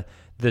because the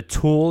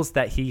tools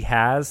that he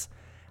has,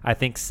 I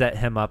think, set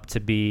him up to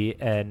be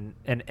an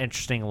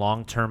interesting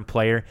long-term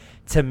player.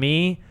 To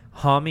me,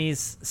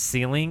 Hami's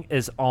ceiling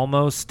is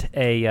almost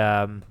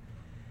a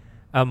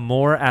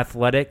more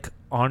athletic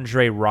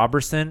Andre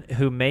Robertson,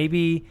 who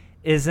maybe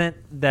isn't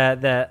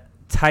the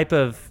type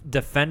of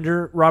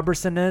defender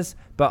Robertson is,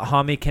 but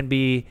Hami can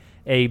be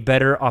a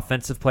better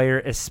offensive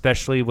player,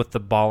 especially with the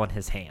ball in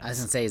his hands. I was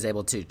going to say he's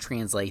able to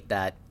translate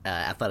that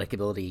athletic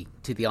ability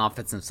to the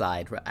offensive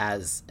side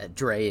as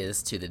Dre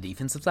is to the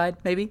defensive side,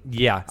 maybe?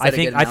 Yeah, I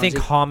think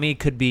Hami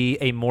could be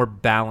a more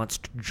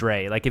balanced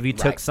Dre. Like if you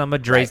took some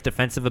of Dre's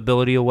defensive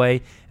ability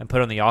away and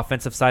put it on the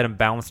offensive side and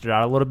balanced it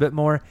out a little bit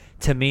more,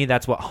 to me,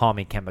 that's what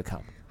Hami can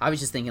become. I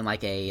was just thinking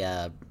like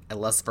a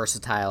less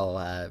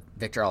versatile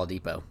Victor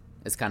Oladipo.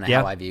 Is kind of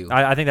how I view.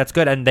 I think that's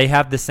good, and they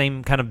have the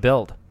same kind of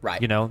build,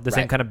 right? You know, the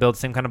same kind of build,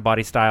 same kind of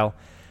body style.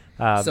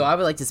 So I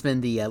would like to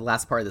spend the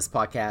last part of this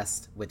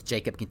podcast with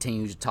Jacob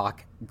continuing to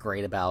talk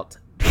great about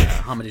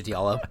Hamidou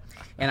Diallo,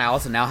 and I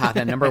also now have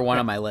him number 1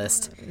 on my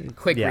list.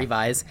 Quick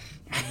revise.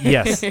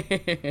 Yes.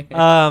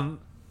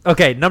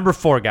 Okay, number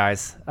 4,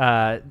 guys.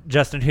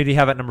 Justin, who do you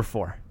have at number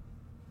 4?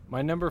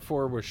 My number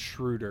 4 was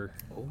Schroeder.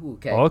 Ooh,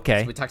 okay.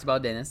 Okay. So we talked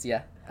about Dennis,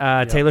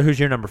 Taylor, who's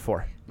your number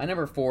 4? My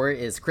number 4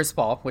 is Chris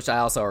Paul, which I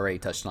also already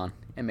touched on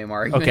and made my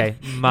argument. Okay,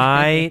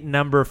 my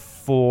number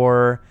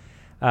 4,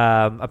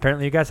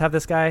 apparently you guys have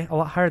this guy a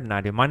lot higher than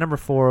I do. My number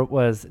 4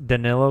 was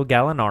Danilo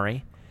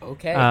Gallinari.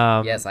 Okay,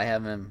 yes, I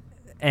have him.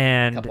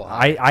 And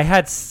I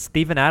had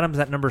Steven Adams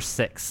at number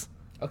 6.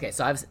 Okay,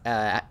 so I've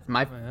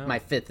my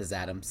 5th is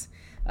Adams.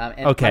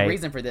 And my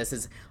reason for this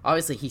is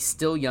obviously he's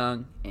still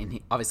young, and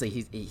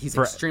he's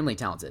extremely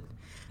talented.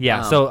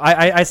 Yeah, so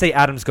I say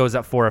Adams goes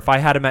at 4. If I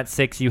had him at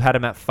 6, you had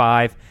him at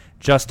 5.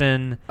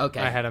 Justin,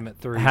 I had him at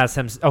 3. Has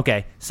him.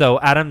 Okay, so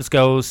Adams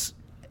goes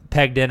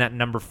pegged in at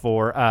number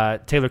 4.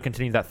 Taylor,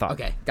 continue that thought.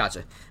 Okay,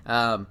 gotcha.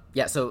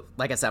 So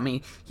like I said, I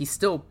mean, he's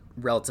still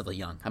relatively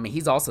young. I mean,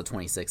 he's also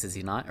 26, is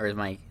he not? Or am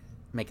I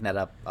making that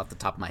up off the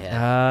top of my head?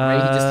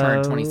 Maybe he just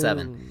turned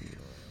 27.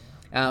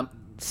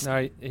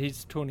 No,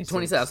 he's 26.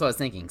 27, that's what I was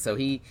thinking. So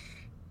he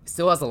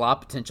still has a lot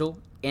of potential.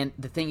 And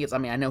the thing is, I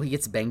mean, I know he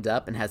gets banged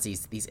up and has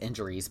these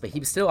injuries, but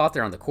he's still out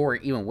there on the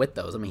court even with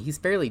those. I mean, he's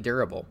fairly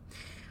durable.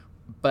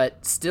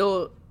 But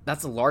still,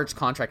 that's a large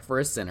contract for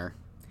a center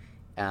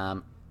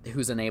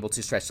who's unable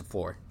to stretch the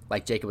floor,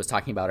 like Jacob was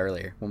talking about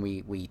earlier when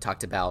we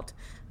talked about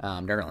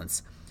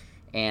Nerlens.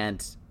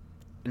 And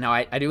now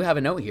I do have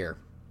a note here,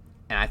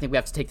 and I think we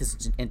have to take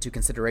this into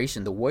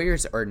consideration. The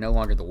Warriors are no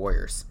longer the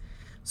Warriors.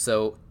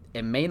 So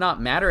it may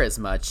not matter as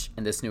much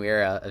in this new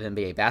era of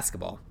NBA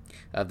basketball,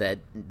 of the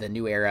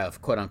new era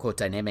of quote-unquote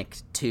dynamic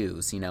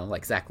twos,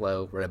 like Zach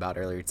Lowe wrote about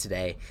earlier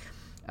today.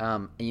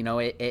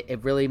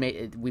 It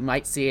really we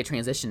might see a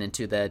transition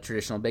into the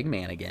traditional big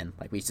man again,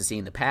 like we used to see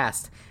in the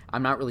past.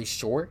 I'm not really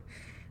sure,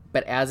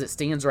 but as it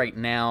stands right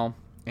now,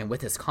 and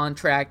with his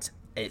contract,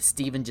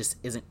 Steven just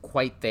isn't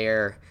quite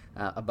there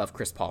above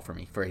Chris Paul for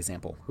me, for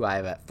example, who I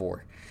have at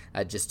 4,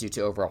 just due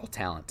to overall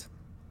talent.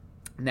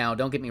 Now,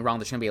 don't get me wrong,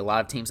 there's going to be a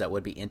lot of teams that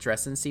would be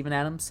interested in Steven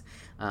Adams,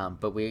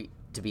 but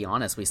to be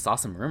honest, we saw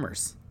some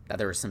rumors that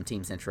there were some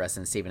teams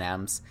interested in Steven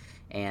Adams,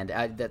 and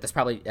that's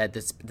probably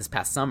this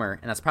past summer,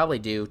 and that's probably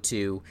due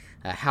to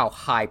how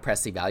high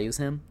Presti values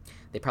him.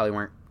 They probably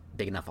weren't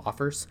big enough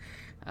offers,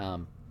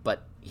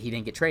 but he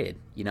didn't get traded,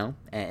 and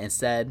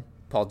instead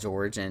Paul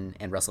George and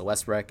Russell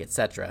Westbrook,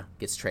 etc.,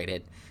 gets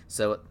traded.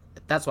 So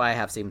that's why I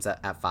have Stevens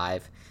at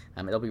 5.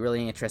 It'll be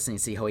really interesting to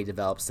see how he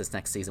develops this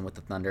next season with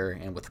the Thunder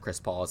and with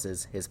Chris Paul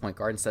as his point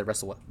guard instead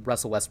of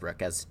Russell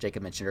Westbrook, as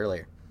Jacob mentioned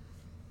earlier.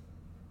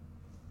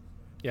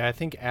 Yeah, I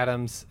think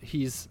Adams,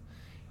 he's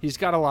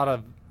got a lot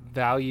of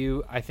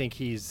value. I think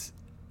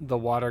the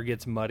water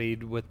gets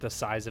muddied with the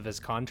size of his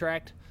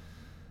contract.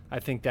 I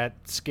think that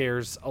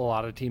scares a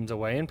lot of teams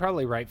away, and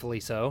probably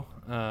rightfully so.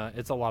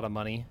 It's a lot of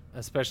money,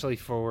 especially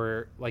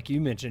for, like you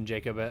mentioned,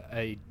 Jacob,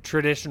 a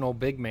traditional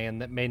big man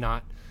that may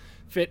not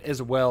fit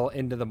as well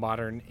into the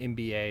modern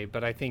NBA.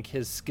 But I think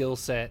his skill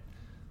set,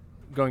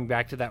 going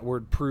back to that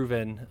word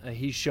proven,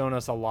 he's shown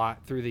us a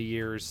lot through the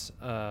years.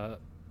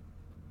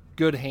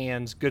 Good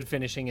hands, good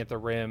finishing at the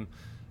rim,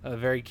 a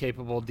very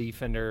capable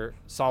defender,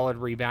 solid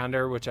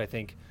rebounder, which I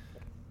think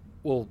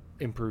will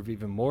improve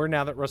even more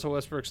now that Russell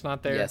Westbrook's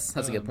not there. Yes,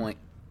 that's a good point.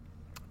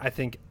 I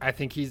think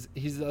he's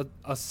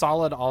a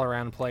solid all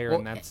around player,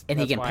 and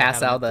he can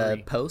pass out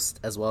the post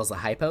as well as the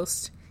high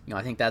post.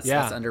 I think that's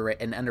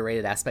an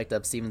underrated aspect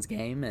of Stevens'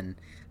 game, and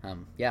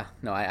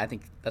I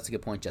think that's a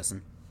good point,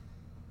 Justin.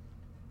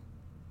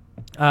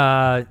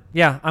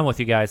 Yeah, I'm with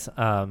you guys.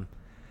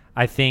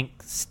 I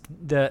think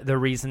the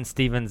reason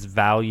Stevens'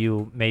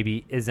 value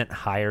maybe isn't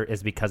higher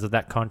is because of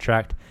that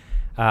contract.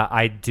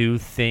 I do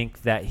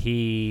think that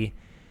he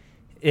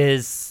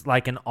is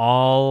like an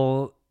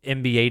all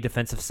NBA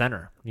defensive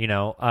center.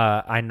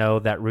 I know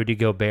that Rudy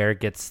Gobert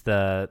gets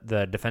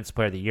the Defensive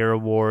Player of the Year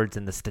awards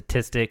and the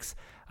statistics.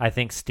 I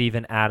think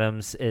Steven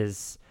Adams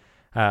is,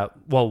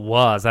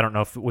 was, I don't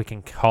know if we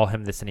can call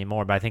him this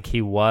anymore, but I think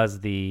he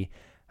was the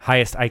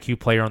highest IQ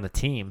player on the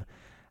team.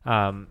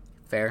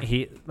 Fair.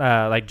 He,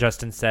 like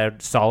Justin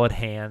said, solid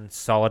hands,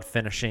 solid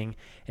finishing.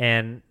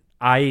 And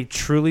I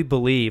truly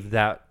believe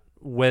that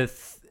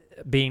with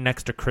being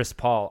next to Chris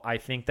Paul, I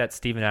think that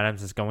Steven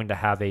Adams is going to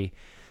have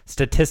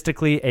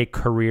statistically a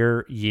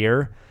career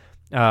year.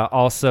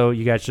 Also,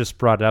 you guys just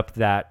brought up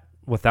that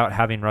without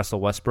having Russell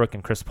Westbrook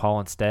and Chris Paul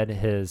instead,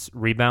 his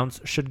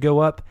rebounds should go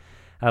up.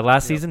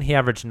 Last season, he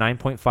averaged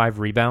 9.5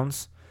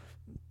 rebounds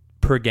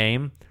per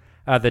game.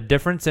 The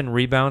difference in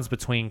rebounds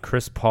between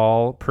Chris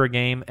Paul per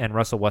game and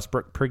Russell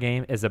Westbrook per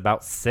game is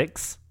about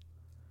 6.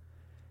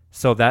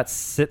 So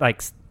that's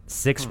like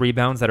 6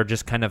 rebounds that are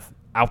just kind of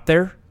out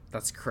there.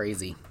 That's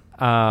crazy.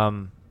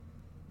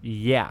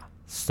 Yeah.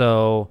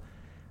 So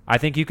I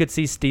think you could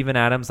see Steven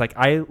Adams. Like,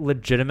 I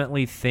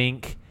legitimately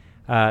think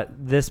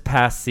this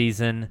past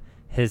season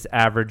his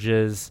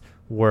averages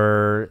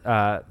were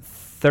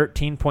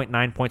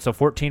 13.9 points, so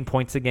 14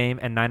 points a game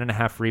and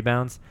 9.5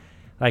 rebounds.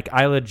 Like,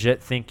 I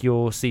legit think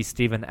you'll see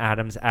Steven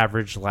Adams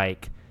average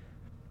like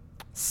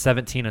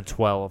 17 and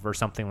 12 or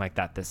something like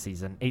that this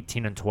season,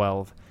 18 and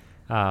 12.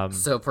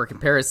 So for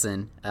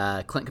comparison,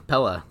 Clint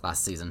Capella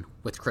last season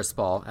with Chris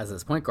Paul as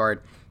his point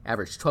guard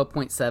averaged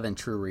 12.7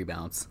 true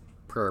rebounds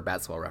per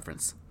Basketball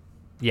Reference.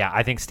 Yeah,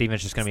 I think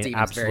Steven's just going to be an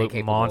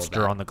absolute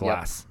monster on the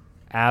glass. Yep.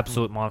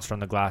 Absolute monster on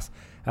the glass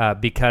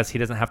because he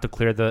doesn't have to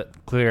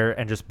clear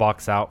and just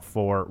box out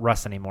for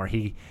Russ anymore.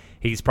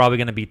 He's probably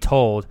going to be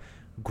told,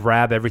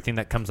 grab everything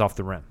that comes off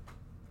the rim,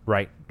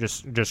 right?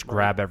 Just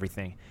grab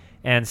everything.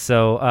 And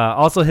so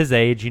also his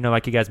age,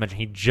 like you guys mentioned,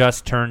 he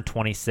just turned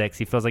 26.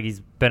 He feels like he's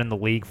been in the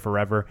league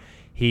forever.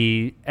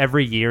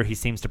 Every year he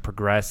seems to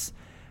progress.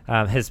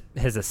 His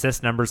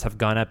assist numbers have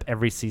gone up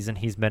every season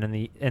he's been in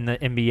the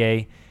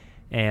NBA,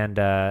 and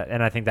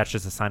I think that's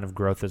just a sign of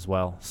growth as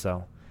well.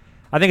 So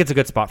I think it's a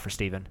good spot for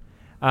Steven.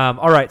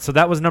 All right, so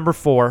that was number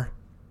 4.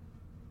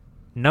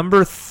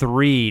 Number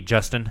 3,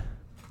 Justin.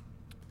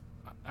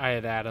 I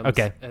had Adams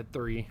at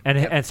 3.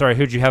 And sorry,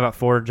 who'd you have at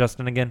 4,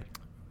 Justin, again?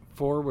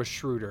 4 was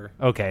Schroeder.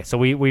 Okay, so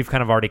we've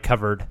kind of already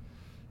covered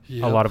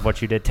a lot of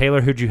what you did.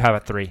 Taylor, who'd you have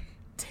at 3?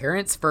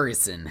 Terrence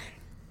Ferguson.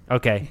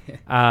 Okay.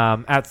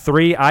 At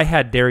 3, I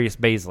had Darius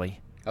Baisley.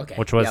 Okay.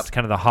 Which was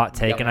kind of the hot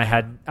take, and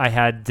I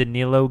had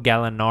Danilo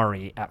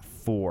Gallinari at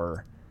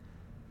 4.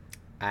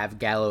 I have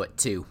Gallo at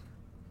 2.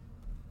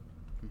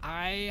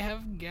 I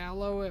have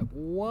Gallo at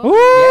 1. Ooh,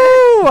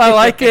 I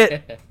like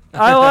it.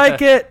 I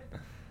like it.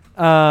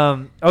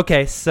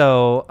 Okay,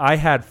 so I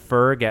had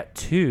Ferg at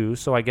 2,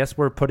 so I guess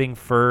we're putting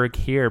Ferg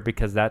here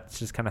because that's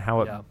just kind of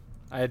how it... Yeah,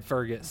 I had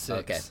Ferg at 6.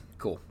 Okay,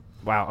 cool.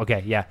 Wow,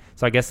 okay, yeah.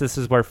 So I guess this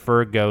is where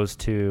Ferg goes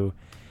to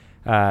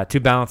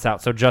balance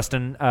out. So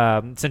Justin,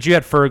 since you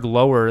had Ferg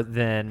lower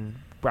than...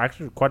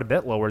 actually quite a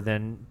bit lower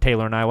than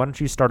Taylor and I, why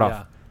don't you start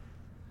off?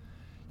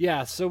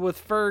 Yeah, so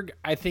with Ferg,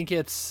 I think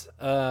it's,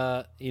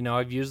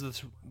 I've used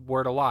this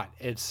word a lot.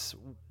 It's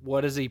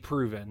what has he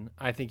proven?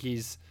 I think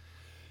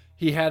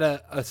he had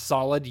a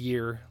solid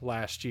year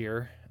last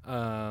year,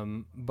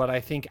 but I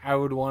think I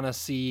would want to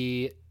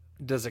see,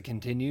 does it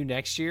continue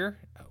next year,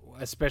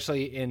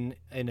 especially in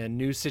a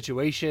new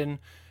situation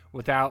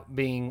without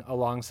being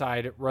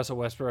alongside Russell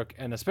Westbrook,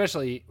 and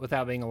especially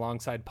without being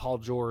alongside Paul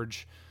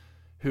George,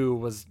 who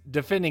was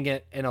defending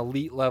it an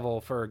elite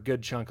level for a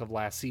good chunk of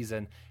last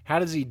season. How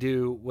does he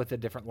do with a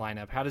different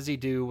lineup? How does he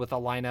do with a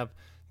lineup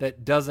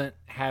that doesn't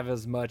have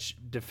as much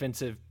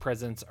defensive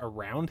presence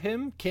around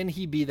him? Can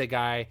he be the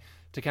guy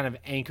to kind of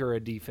anchor a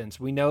defense?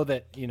 We know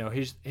that,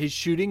 his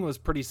shooting was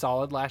pretty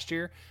solid last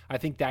year. I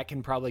think that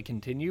can probably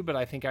continue, but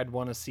I think I'd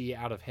want to see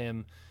out of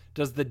him,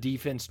 does the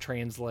defense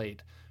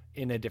translate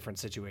in a different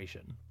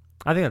situation?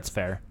 I think that's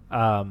fair.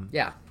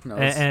 Yeah. No,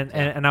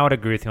 and I would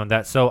agree with you on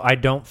that. So I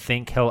don't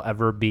think he'll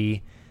ever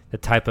be the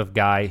type of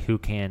guy who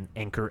can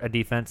anchor a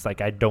defense. Like,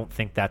 I don't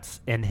think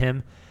that's in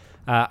him.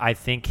 I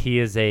think he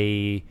is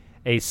a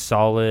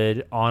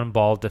solid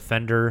on-ball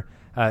defender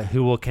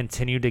who will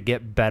continue to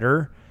get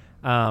better.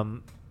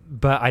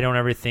 But I don't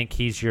ever think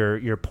he's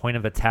your point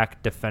of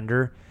attack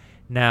defender.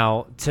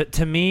 Now,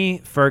 to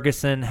me,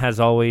 Ferguson has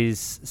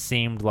always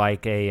seemed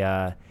like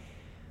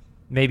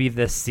maybe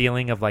the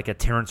ceiling of like a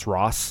Terrence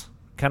Ross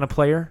kind of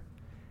player.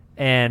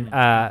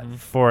 And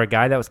for a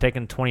guy that was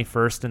taken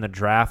 21st in the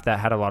draft that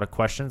had a lot of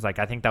questions, like,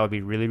 I think that would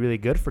be really, really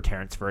good for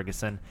Terrence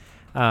Ferguson.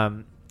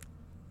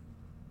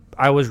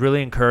 I was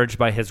really encouraged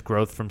by his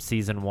growth from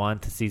season 1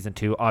 to season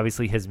 2.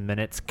 Obviously, his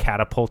minutes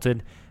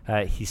catapulted.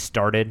 He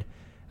started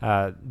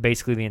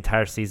basically the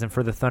entire season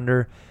for the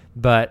Thunder.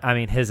 But, I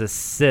mean, his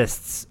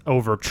assists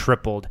over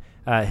tripled.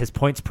 His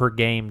points per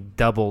game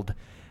doubled.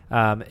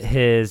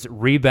 His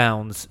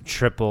rebounds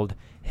tripled.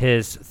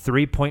 His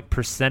three-point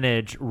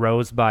percentage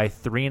rose by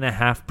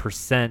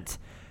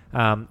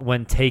 3.5%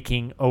 when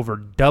taking over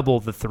double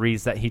the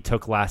threes that he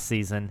took last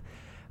season.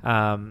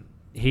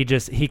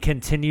 He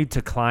continued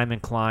to climb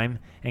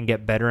and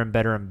get better and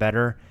better and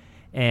better.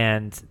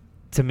 And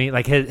to me,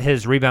 like,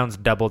 his rebounds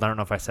doubled. I don't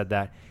know if I said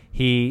that.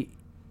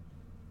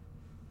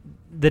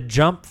 The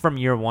jump from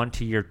year 1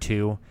 to year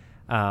 2,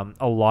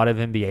 a lot of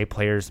NBA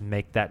players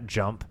make that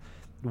jump,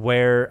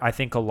 where I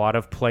think a lot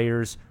of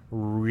players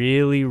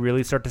really,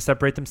 really start to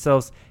separate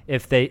themselves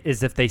if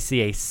they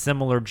see a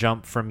similar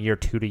jump from year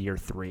 2 to year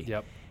 3.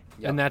 Yep.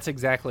 And that's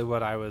exactly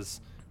what I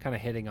was kind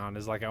of hitting on,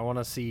 is like, I want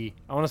to see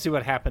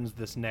what happens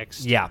this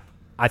next. Yeah.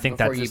 I think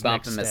before that's you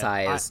bump him as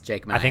high as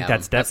Jake and I think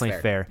that's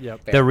definitely fair.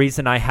 Yep. The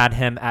reason I had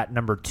him at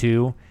number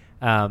 2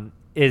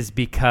 is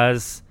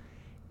because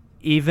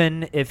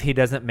even if he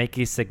doesn't make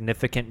a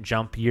significant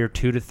jump year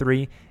 2 to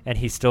 3 and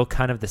he's still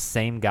kind of the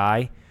same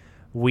guy,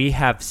 we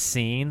have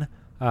seen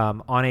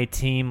on a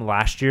team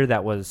last year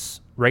that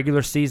was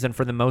regular season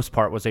for the most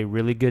part was a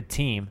really good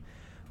team,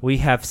 we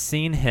have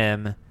seen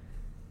him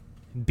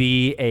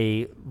be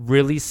a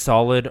really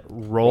solid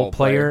role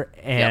player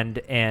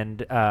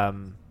and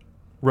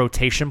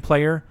rotation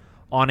player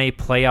on a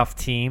playoff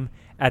team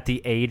at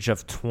the age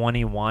of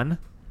 21,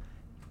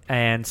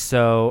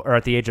 or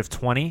at the age of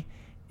 20,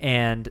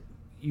 and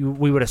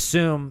we would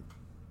assume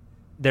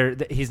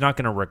he's not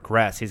going to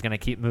regress. He's going to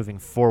keep moving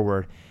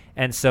forward.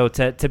 And so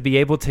to be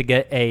able to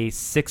get a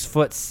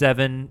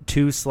 6'7",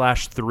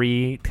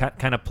 2/3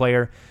 kind of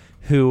player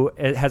who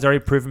has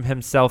already proven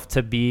himself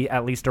to be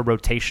at least a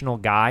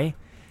rotational guy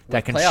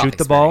that can shoot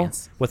the ball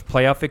with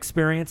playoff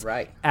experience,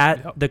 right,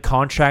 at the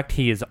contract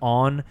he is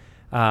on,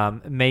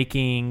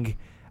 making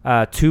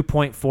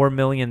 $2.4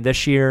 million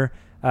this year,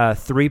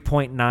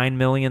 $3.9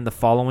 million the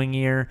following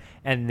year,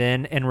 and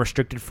then in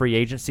restricted free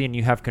agency, and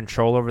you have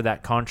control over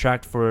that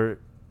contract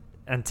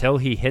until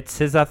he hits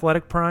his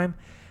athletic prime.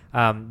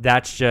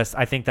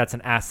 I think that's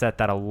an asset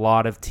that a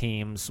lot of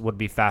teams would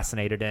be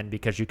fascinated in,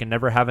 because you can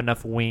never have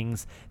enough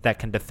wings that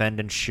can defend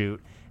and shoot.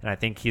 And I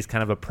think he's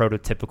kind of a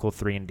prototypical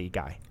 3-and-D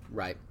guy.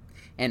 Right.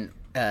 And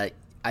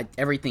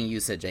everything you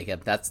said,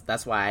 Jacob,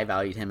 that's why I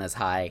valued him as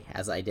high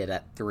as I did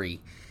at 3.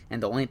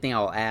 And the only thing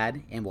I'll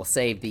add, and we'll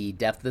save the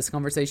depth of this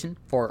conversation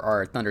for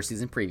our Thunder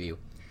season preview,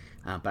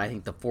 but I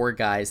think the 4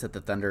 guys that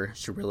the Thunder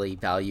should really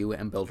value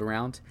and build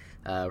around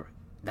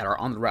that are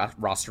on the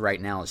roster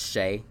right now is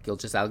Shea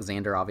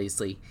Gilgeous-Alexander,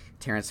 obviously,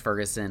 Terrence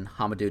Ferguson,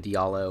 Hamidou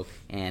Diallo,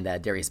 and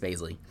Darius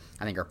Bazley.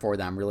 I think are 4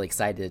 that I'm really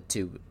excited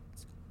to.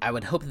 I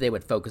would hope that they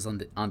would focus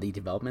on the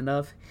development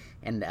of,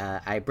 and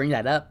I bring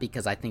that up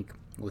because I think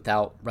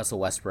without Russell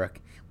Westbrook,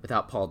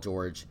 without Paul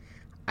George,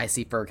 I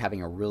see Ferg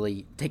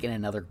taking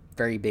another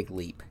very big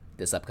leap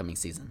this upcoming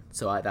season.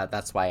 So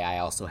that's why I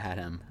also had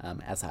him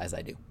as high as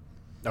I do.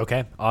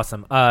 Okay,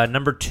 awesome.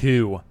 Number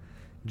 2,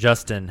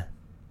 Justin.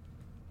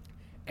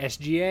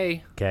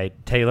 SGA. Okay,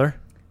 Taylor.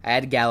 I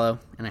had Gallo,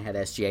 and I had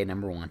SGA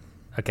number 1.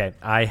 Okay,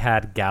 I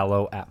had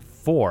Gallo at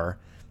 4,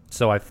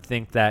 so I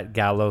think that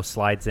Gallo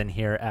slides in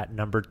here at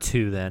number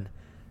 2 then,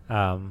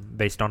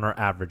 based on our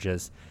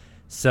averages.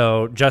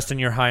 So, Justin,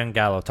 you're high on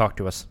Gallo. Talk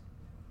to us.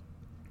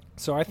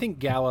 So I think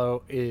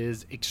Gallo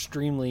is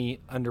extremely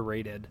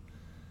underrated.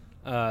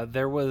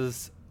 There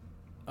was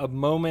a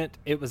moment,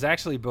 it was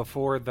actually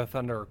before the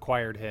Thunder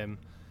acquired him.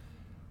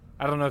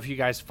 I don't know if you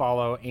guys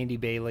follow Andy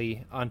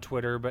Bailey on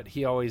Twitter, but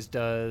he always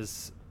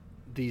does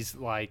these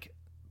like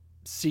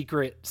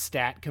secret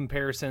stat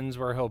comparisons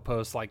where he'll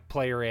post like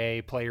player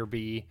A, player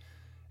B,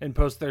 and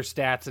post their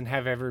stats and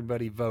have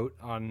everybody vote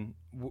on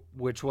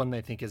which one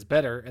they think is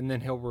better, and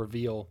then he'll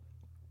reveal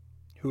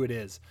who it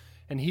is.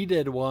 And he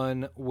did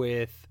one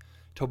with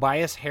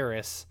Tobias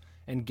Harris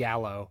and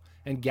Gallo,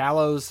 and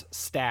Gallo's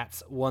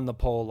stats won the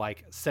poll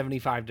like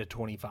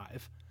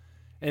 75-25.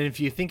 And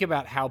if you think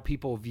about how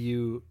people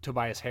view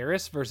Tobias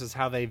Harris versus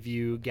how they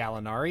view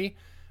Gallinari,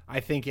 I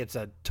think it's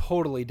a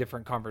totally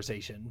different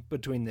conversation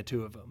between the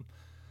two of them.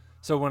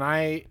 So when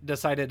I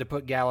decided to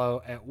put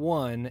Gallo at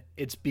 1,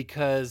 it's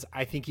because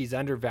I think he's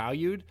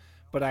undervalued,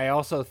 but I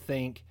also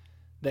think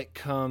that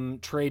come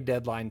trade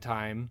deadline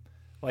time,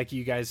 like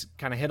you guys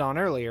kind of hit on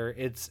earlier,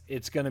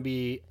 it's going to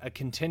be a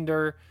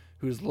contender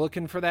who's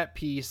looking for that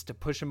piece to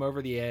push him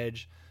over the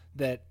edge,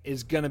 that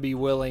is going to be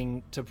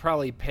willing to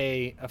probably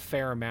pay a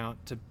fair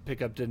amount to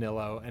pick up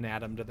Danilo and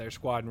add him to their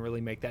squad and really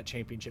make that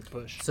championship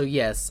push. So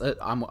yes,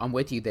 I'm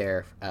with you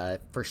there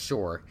for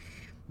sure.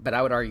 But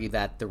I would argue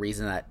that the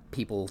reason that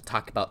people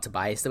talk about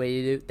Tobias the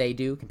way they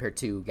do compared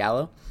to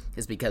Gallo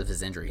is because of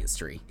his injury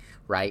history,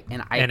 right?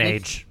 And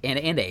age. And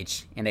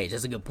age.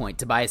 That's a good point.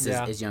 Tobias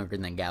is younger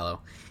than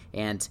Gallo.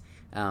 And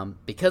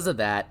because of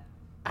that,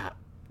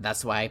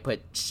 that's why I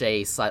put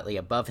Shea slightly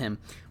above him.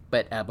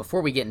 But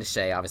before we get into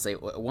Shea, obviously,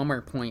 one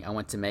more point I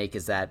want to make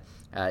is that,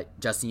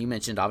 Justin, you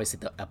mentioned,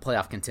 obviously, a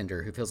playoff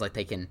contender who feels like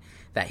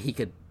that he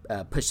could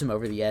push them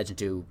over the edge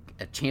into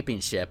a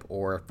championship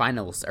or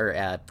finals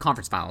or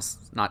conference finals,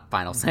 not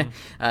finals,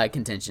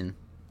 contention,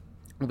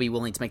 will be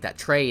willing to make that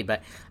trade.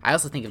 But I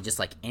also think of just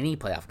like any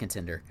playoff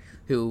contender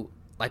who,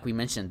 like we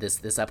mentioned,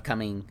 this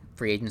upcoming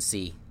free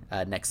agency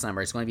next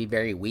summer is going to be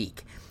very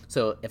weak.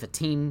 So if a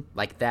team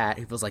like that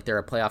who feels like they're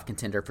a playoff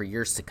contender for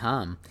years to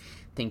come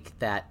think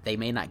that they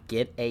may not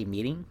get a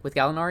meeting with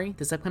Gallinari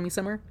this upcoming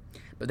summer,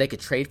 but they could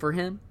trade for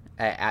him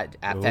at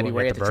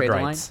February at the trade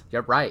line.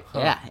 Yeah, right.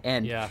 Huh.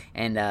 Yeah,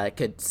 and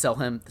could sell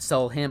him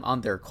on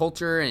their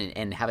culture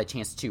and have a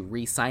chance to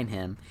re-sign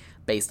him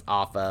based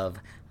off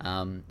of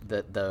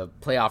the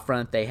playoff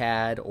run they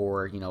had,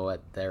 or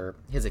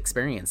his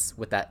experience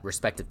with that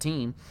respective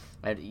team.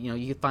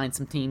 You could find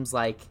some teams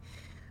like,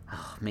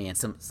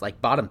 some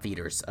like bottom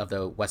feeders of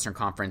the Western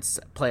Conference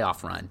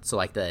playoff run. So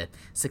like the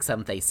 6th,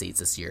 7th, 8th seeds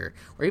this year,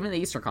 or even the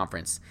Eastern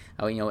Conference.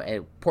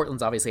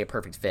 Portland's obviously a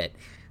perfect fit.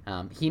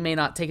 He may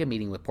not take a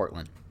meeting with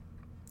Portland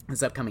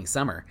this upcoming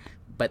summer,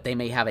 but they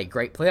may have a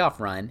great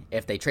playoff run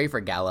if they trade for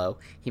Gallo.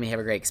 He may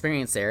have a great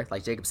experience there,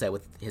 like Jacob said,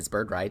 with his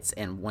bird rights,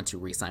 and want to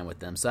re-sign with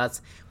them. So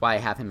that's why I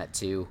have him at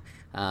 2.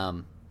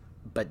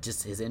 But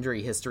just his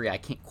injury history, I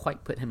can't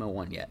quite put him at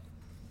 1 yet.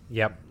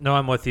 Yep. No,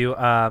 I'm with you.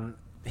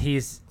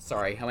 He's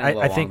sorry, I went a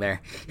little long there.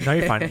 No,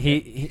 you're fine.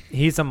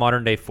 He's a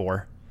modern day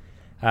 4.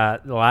 The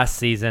last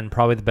season,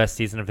 probably the best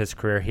season of his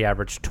career, he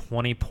averaged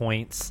 20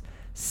 points,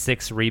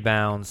 6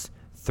 rebounds,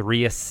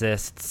 3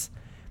 assists.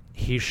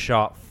 He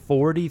shot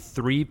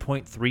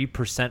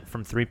 43.3%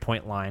 from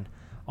three-point line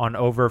on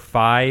over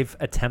 5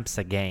 attempts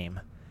a game.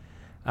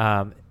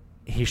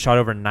 He shot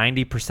over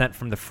 90%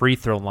 from the free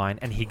throw line,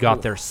 and he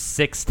got there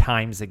 6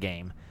 times a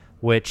game,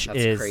 which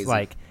is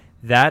crazy.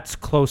 That's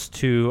close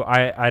to,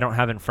 I don't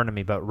have it in front of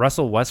me, but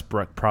Russell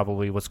Westbrook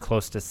probably was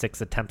close to 6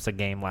 attempts a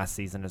game last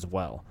season as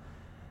well.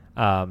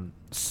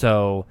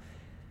 So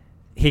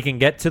he can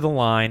get to the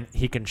line.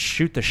 He can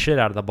shoot the shit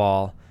out of the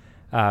ball.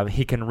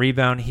 He can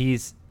rebound.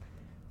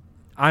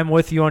 I'm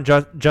with you on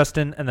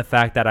Justin and the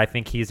fact that I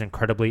think he's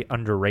incredibly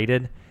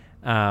underrated.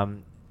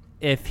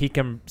 If he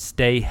can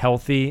stay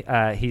healthy,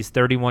 he's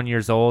 31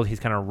 years old. He's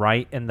kind of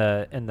right in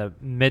the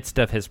midst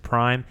of his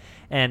prime.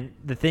 And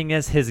the thing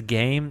is, his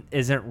game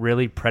isn't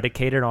really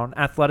predicated on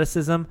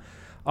athleticism.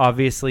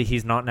 Obviously,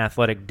 he's not an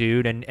athletic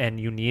dude, and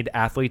you need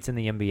athletes in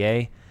the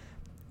NBA.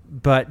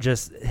 But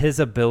just his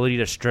ability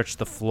to stretch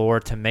the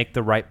floor, to make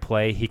the right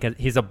play.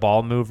 He's a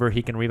ball mover.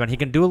 He can rebound. He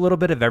can do a little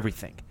bit of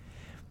everything.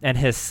 And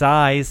his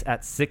size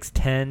at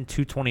 6'10",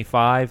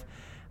 225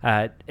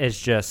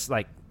 is just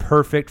like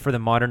perfect for the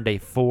modern day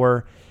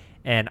 4.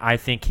 And I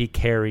think he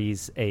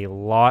carries a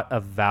lot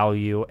of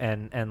value.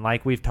 And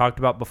like we've talked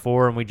about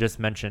before, and we just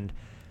mentioned,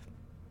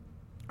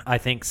 I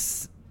think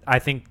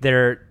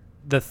the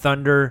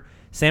Thunder,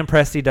 Sam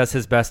Presti does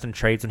his best in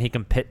trades when he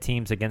can pit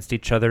teams against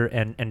each other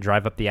and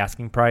drive up the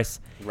asking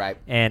price. Right.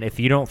 And if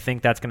you don't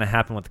think that's going to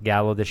happen with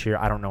Gallo this year,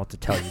 I don't know what to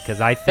tell you,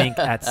 because I think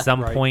at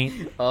some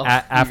point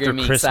after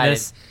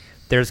Christmas,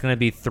 there's going to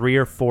be 3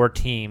 or 4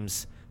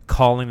 teams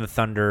calling the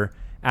Thunder,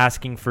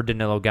 asking for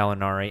Danilo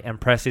Gallinari, and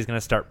Presti's going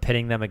to start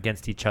pitting them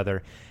against each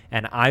other.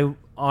 And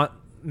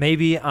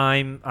maybe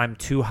I'm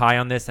too high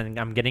on this and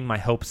I'm getting my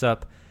hopes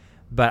up,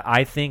 but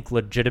I think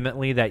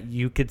legitimately that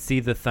you could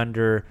see the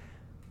Thunder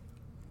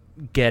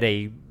get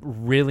a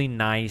really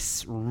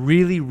nice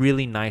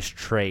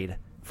trade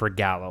for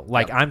Gallo.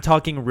 I'm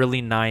talking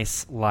really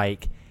nice,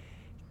 like,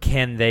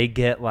 can they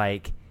get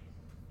like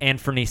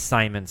Anthony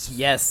Simons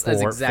that's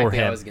exactly for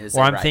him? What I was going to say.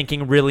 Or I'm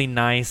thinking really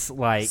nice,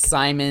 like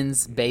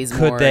Simons,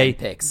 Bazemore, and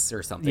picks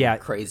or something. Yeah,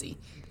 crazy.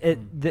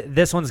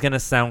 This one's going to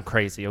sound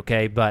crazy,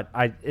 okay? But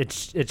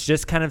it's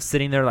just kind of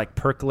sitting there like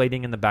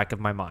percolating in the back of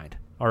my mind,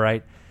 all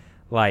right?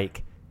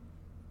 Like,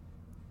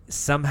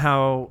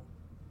 somehow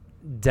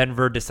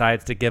Denver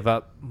decides to give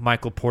up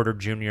Michael Porter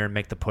Jr. and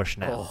make the push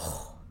now.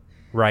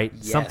 Right?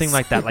 Yes. Something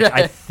like that. Like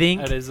I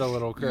think That is a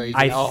little crazy.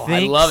 I I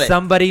think love it.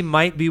 somebody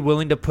might be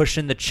willing to push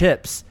in the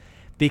chips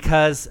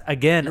because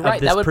again You're of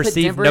right, that this would put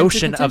perceived Denver into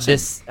notion of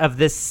contention.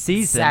 this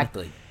season.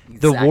 Exactly.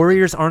 The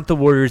Warriors aren't the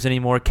Warriors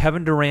anymore.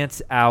 Kevin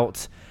Durant's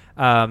out.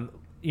 The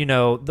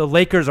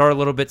Lakers are a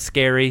little bit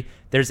scary.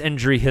 There's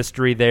injury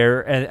history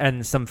there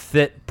and some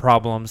fit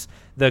problems.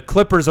 The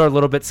Clippers are a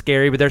little bit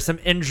scary, but there's some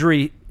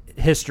injury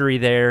history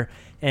there,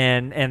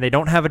 and they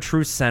don't have a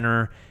true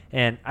center.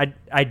 And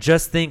I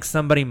just think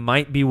somebody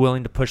might be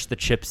willing to push the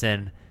chips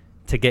in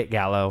to get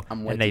Gallo,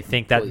 and they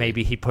think that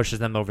maybe he pushes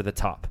them over the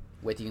top.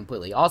 With you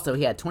completely. Also,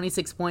 he had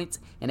 26 points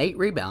and 8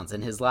 rebounds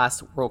in his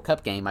last World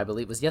Cup game, I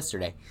believe was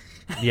yesterday.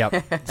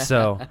 Yep.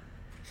 So,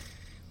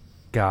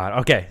 God.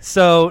 Okay.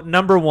 So,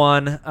 number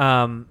one,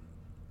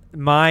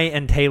 my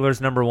and Taylor's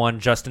number one,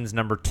 Justin's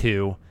number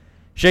two,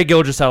 Shai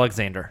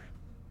Gilgeous-Alexander.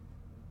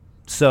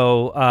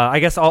 So, I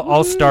guess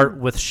I'll start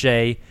with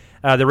Shai.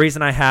 The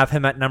reason I have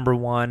him at number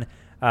one,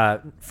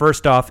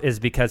 first off, is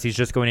because he's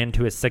just going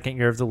into his second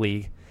year of the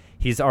league.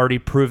 He's already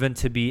proven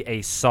to be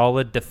a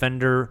solid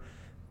defender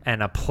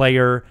and a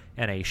player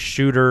and a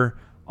shooter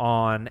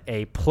on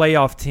a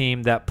playoff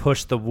team that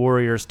pushed the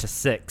Warriors to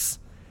 6.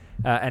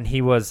 And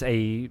he was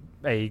a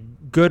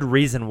good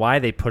reason why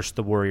they pushed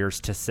the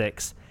Warriors to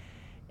 6.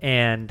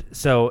 And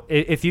so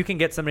if you can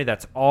get somebody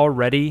that's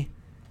already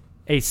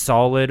a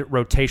solid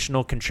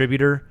rotational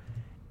contributor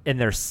in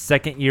their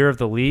second year of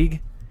the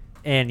league,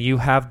 and you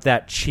have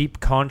that cheap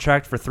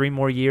contract for 3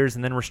 more years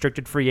and then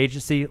restricted free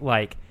agency,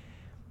 like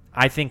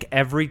I think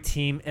every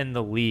team in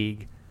the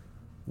league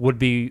would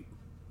be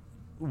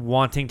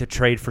wanting to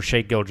trade for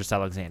Shai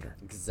Gilgeous-Alexander.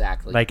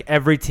 Exactly. Like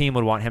every team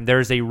would want him.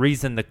 There's a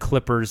reason the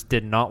Clippers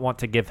did not want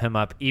to give him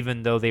up,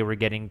 even though they were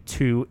getting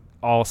 2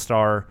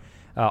 all-star,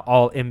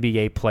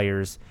 all-NBA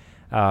players.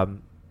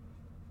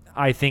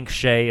 I think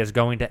Shai is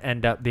going to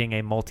end up being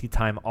a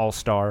multi-time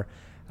all-star.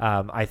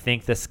 I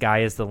think the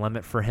sky is the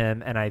limit for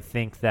him, and I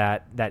think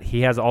that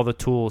he has all the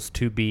tools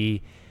to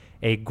be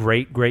a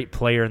great, great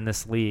player in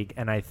this league.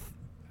 And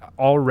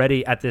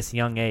already at this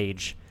young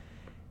age,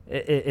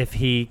 if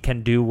he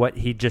can do what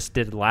he just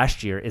did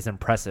last year, is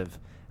impressive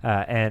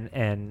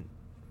and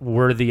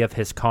worthy of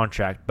his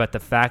contract. But the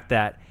fact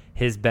that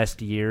his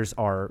best years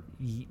are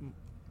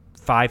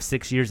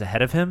 5-6 years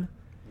ahead of him,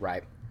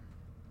 right?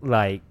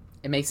 Like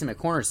it makes him a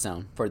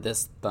cornerstone for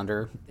this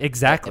Thunder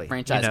exactly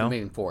franchise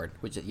moving forward.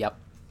 Which yeah.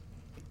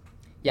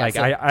 Like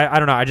so, I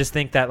don't know. I just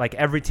think that like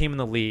every team in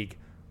the league,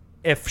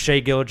 if Shai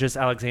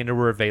Gilgeous-Alexander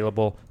were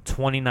available,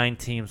 29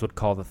 teams would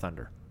call the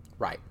Thunder.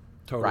 Right.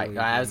 Totally right. agree.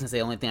 I was gonna say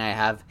the only thing I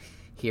have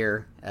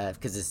here,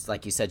 because it's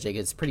like you said, Jake,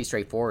 it's pretty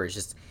straightforward.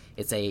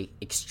 It's a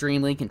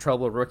extremely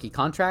controllable rookie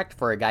contract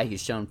for a guy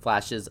who's shown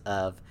flashes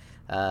of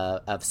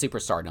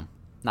superstardom,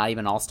 not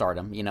even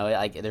all-stardom. You know,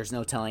 like there's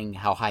no telling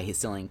how high his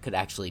ceiling could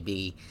actually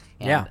be.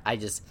 And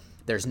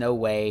there's no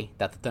way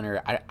that the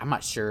Thunder. I'm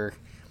not sure.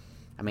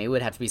 I mean, it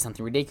would have to be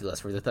something ridiculous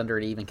for the Thunder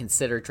to even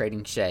consider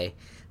trading Shai,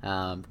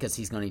 because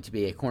he's going to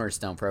be a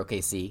cornerstone for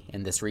OKC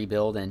in this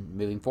rebuild and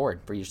moving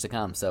forward for years to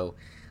come. So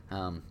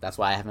that's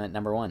why I have him at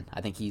number one.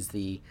 I think he's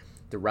the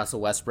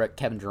Russell Westbrook,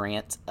 Kevin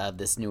Durant of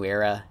this new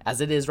era,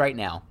 as it is right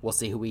now. We'll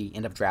see who we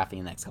end up drafting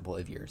in the next couple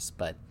of years,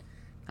 but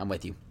I'm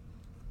with you.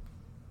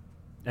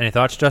 Any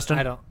thoughts, Justin?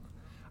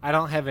 I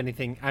don't have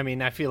anything. I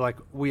mean, I feel like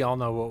we all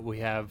know what we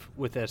have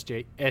with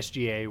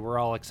SGA. We're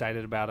all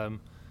excited about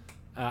him.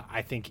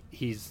 I think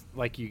he's,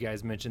 like you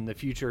guys mentioned, the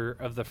future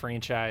of the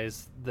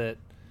franchise, the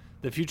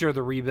future of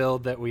the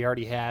rebuild that we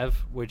already have,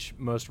 which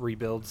most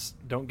rebuilds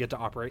don't get to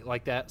operate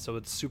like that, so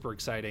it's super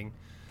exciting.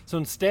 So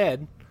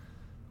instead,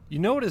 you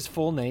know what his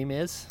full name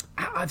is?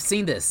 I've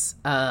seen this.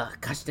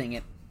 Gosh dang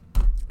it.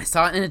 I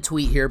saw it in a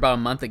tweet here about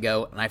a month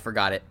ago, and I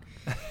forgot it.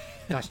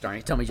 Gosh darn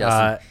it. Tell me,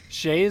 Justin.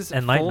 Shai's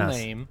full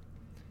name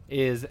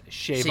is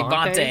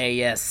Shavonte,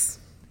 yes.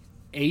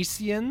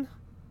 Asian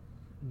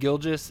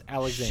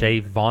Gilgeous-Alexander.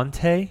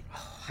 Shavonte?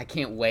 I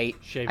can't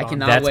wait. Shavonte. I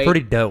cannot That's wait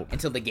pretty dope.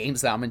 until the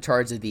games that I'm in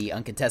charge of the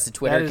uncontested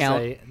Twitter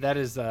account. That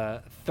is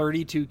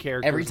 32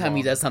 characters. Every time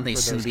he does something,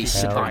 it's going to be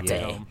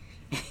Shavonte.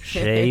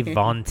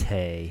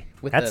 Shavonte.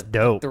 That's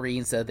dope. 3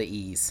 instead of the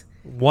E's.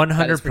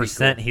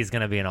 100% he's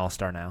going to be an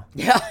all-star now.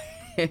 Yeah.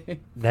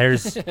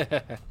 There's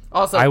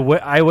also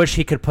I wish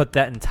he could put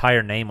that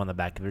entire name on the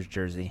back of his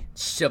jersey.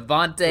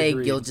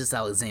 Shavonte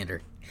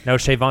Gilgeous-Alexander. No,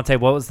 Shavonte.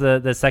 What was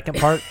the second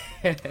part?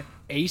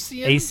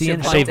 Asian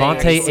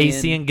Shavonte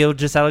Asian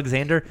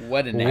Gilgeous-Alexander.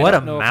 What a name. What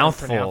a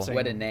mouthful.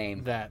 What a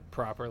name. That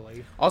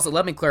properly. Also,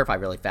 let me clarify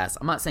really fast.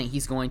 I'm not saying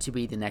he's going to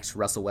be the next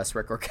Russell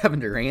Westbrook or Kevin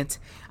Durant.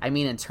 I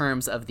mean in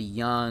terms of the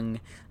young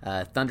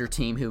Thunder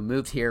team who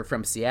moved here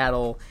from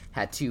Seattle,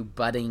 had 2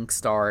 budding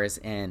stars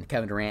in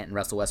Kevin Durant and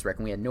Russell Westbrook,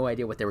 and we had no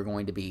idea what they were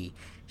going to be.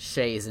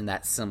 Shai is in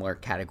that similar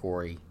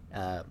category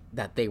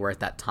that they were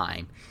at that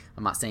time.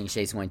 I'm not saying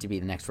Shai's going to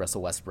be the next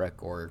Russell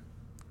Westbrook or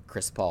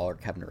Chris Paul or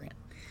Kevin Durant.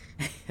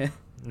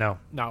 No.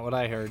 Not what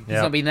I heard. He's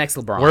going to be next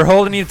LeBron. We're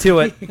holding you to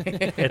it.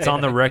 It's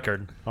on the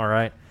record. All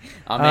right.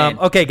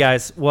 Okay,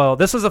 guys. Well,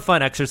 this was a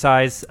fun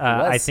exercise.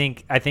 I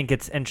think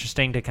it's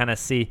interesting to kind of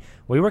see.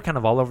 We were kind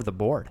of all over the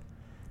board.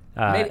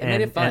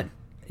 Made it fun.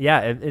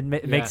 It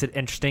makes it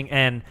interesting.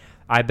 And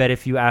I bet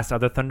if you asked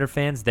other Thunder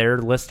fans, their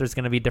list is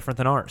going to be different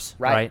than ours.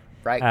 Right.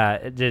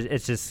 It's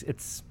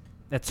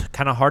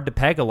kind of hard to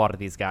peg a lot of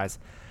these guys.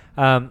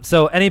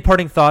 So any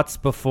parting thoughts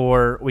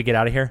before we get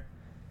out of here?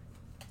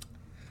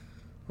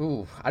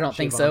 Ooh, I don't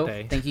think so.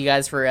 Thank you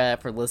guys for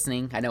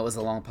listening. I know it was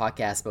a long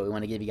podcast, but we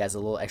want to give you guys a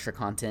little extra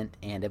content,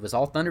 and it was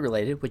all Thunder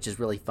related, which is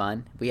really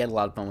fun. We had a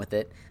lot of fun with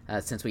it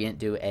since we didn't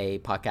do a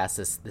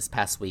podcast this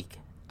past week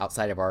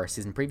outside of our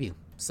season preview.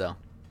 So,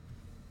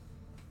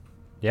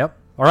 yep.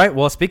 All right.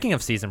 Well, speaking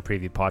of season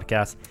preview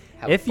podcast,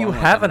 if you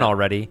haven't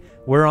already,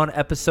 we're on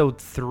episode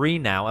 3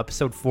 now.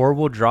 Episode 4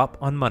 will drop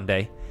on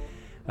Monday.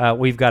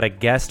 We've got a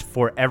guest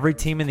for every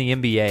team in the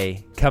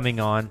NBA coming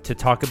on to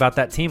talk about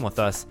that team with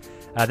us.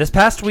 This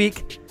past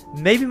week,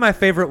 maybe my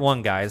favorite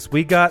one, guys.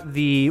 We got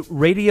the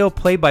radio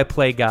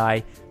play-by-play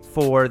guy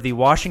for the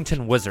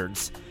Washington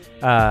Wizards,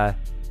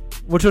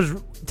 which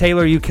was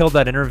Taylor. You killed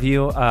that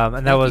interview,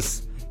 and that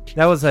was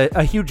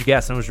a huge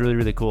guest, and it was really,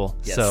 really cool.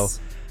 Yes. So,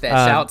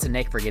 shout out to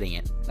Nick for getting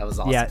it. That was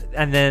awesome. Yeah,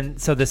 and then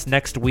so this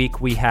next week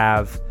we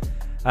have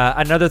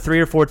another 3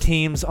 or 4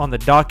 teams on the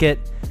docket,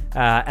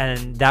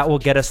 and that will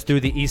get us through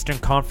the Eastern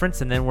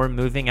Conference, and then we're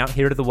moving out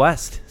here to the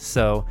West.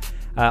 So.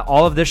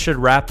 All of this should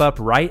wrap up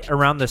right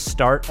around the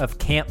start of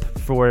camp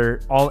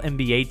for all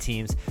NBA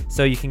teams,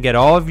 so you can get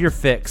all of your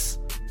fix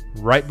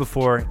right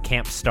before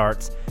camp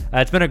starts.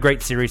 It's been a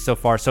great series so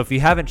far, so if you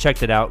haven't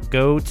checked it out,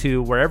 go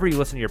to wherever you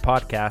listen to your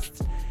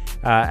podcasts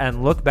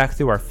and look back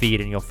through our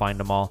feed, and you'll find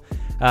them all.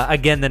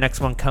 Again, the next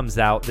one comes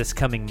out this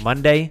coming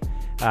Monday.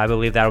 I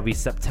believe that will be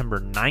September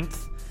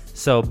 9th,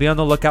 so be on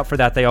the lookout for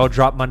that. They all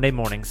drop Monday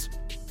mornings.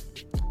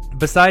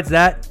 Besides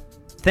that,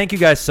 thank you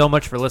guys so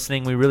much for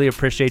listening. We really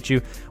appreciate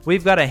you.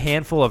 We've got a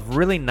handful of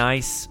really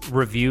nice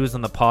reviews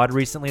on the pod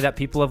recently that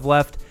people have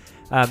left.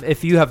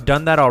 If you have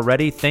done that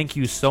already, thank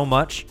you so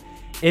much.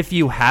 If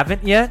you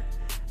haven't yet,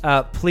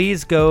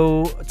 please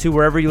go to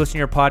wherever you listen to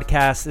your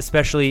podcasts,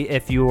 especially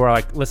if you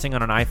are listening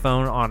on an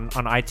iPhone, on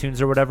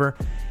iTunes or whatever,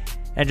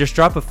 and just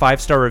drop a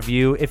 5-star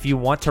review. If you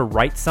want to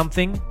write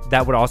something,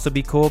 that would also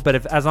be cool.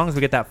 But as long as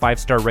we get that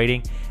 5-star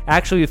rating,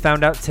 actually we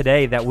found out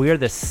today that we are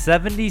the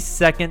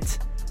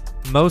 72nd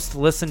most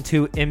listened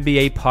to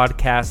NBA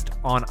podcast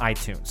on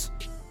iTunes.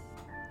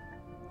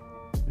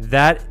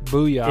 That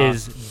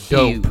is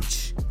dope.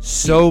 Huge.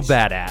 So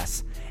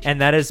badass.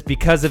 And that is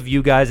because of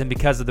you guys and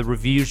because of the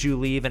reviews you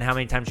leave and how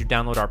many times you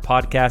download our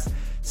podcast.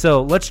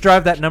 So let's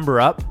drive that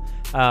number up.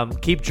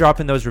 Keep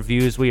dropping those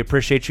reviews. We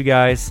appreciate you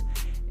guys.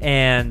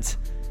 And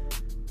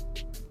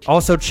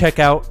also check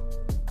out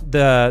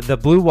the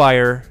Blue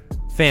Wire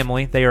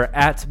family. They are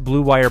at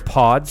Blue Wire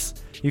Pods.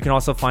 You can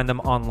also find them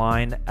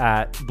online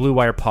at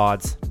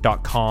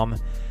bluewirepods.com.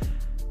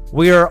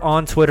 We are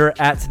on Twitter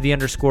at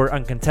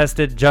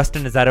 @the_uncontested.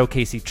 Justin is at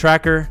OKC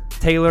Tracker.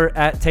 Taylor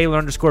at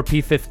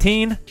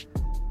Taylor_P15.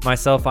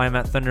 Myself, I'm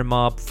at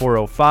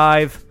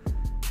ThunderMob405.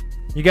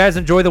 You guys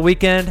enjoy the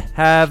weekend.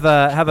 Have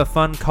a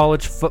fun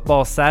college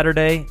football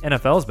Saturday.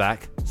 NFL's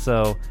back,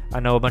 so I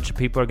know a bunch of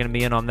people are going to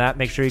be in on that.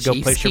 Make sure you go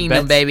place your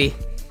bets. Baby.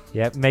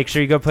 Yep, make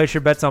sure you go place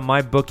your bets on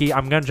my bookie.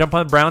 I'm going to jump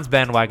on the Browns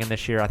bandwagon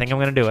this year. I think I'm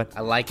going to do it.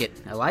 I like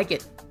it.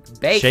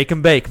 Bake. Shake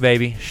and bake,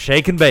 baby.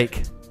 Shake and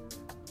bake.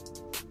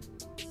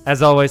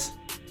 As always,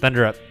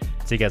 Thunder up.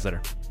 See you guys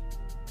later.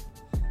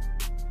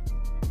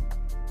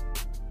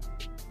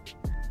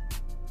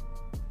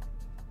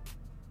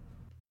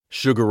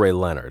 Sugar Ray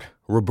Leonard,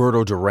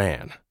 Roberto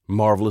Duran,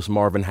 Marvelous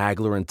Marvin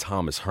Hagler, and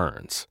Thomas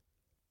Hearns.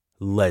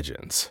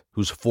 Legends,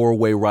 whose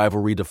four-way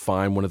rivalry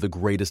defined one of the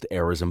greatest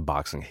eras in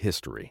boxing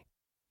history.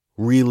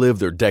 Relive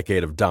their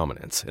decade of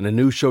dominance in a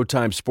new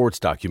Showtime sports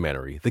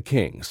documentary, The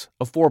Kings,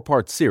 a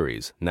 4-part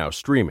series now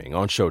streaming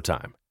on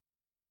Showtime.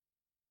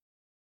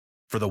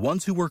 For the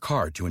ones who work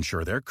hard to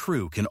ensure their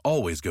crew can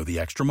always go the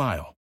extra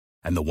mile,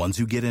 and the ones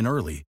who get in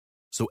early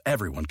so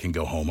everyone can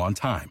go home on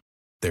time,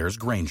 there's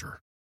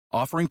Grainger,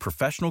 offering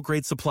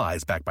professional-grade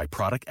supplies backed by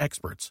product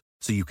experts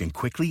so you can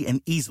quickly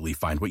and easily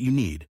find what you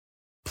need.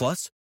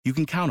 Plus, you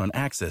can count on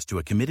access to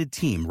a committed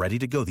team ready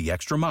to go the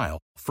extra mile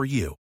for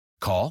you.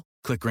 Call,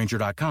 click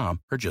Grainger.com,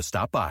 or just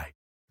stop by.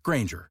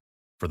 Grainger,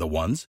 for the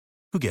ones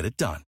who get it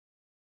done.